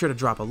 be sure to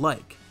drop a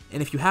like,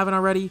 and if you haven't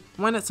already,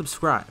 why not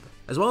subscribe,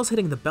 as well as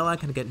hitting the bell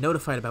icon to get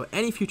notified about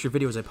any future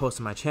videos I post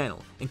on my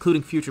channel,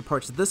 including future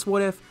parts of this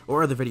What If,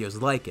 or other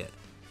videos like it.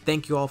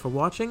 Thank you all for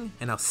watching,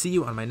 and I'll see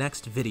you on my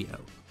next video.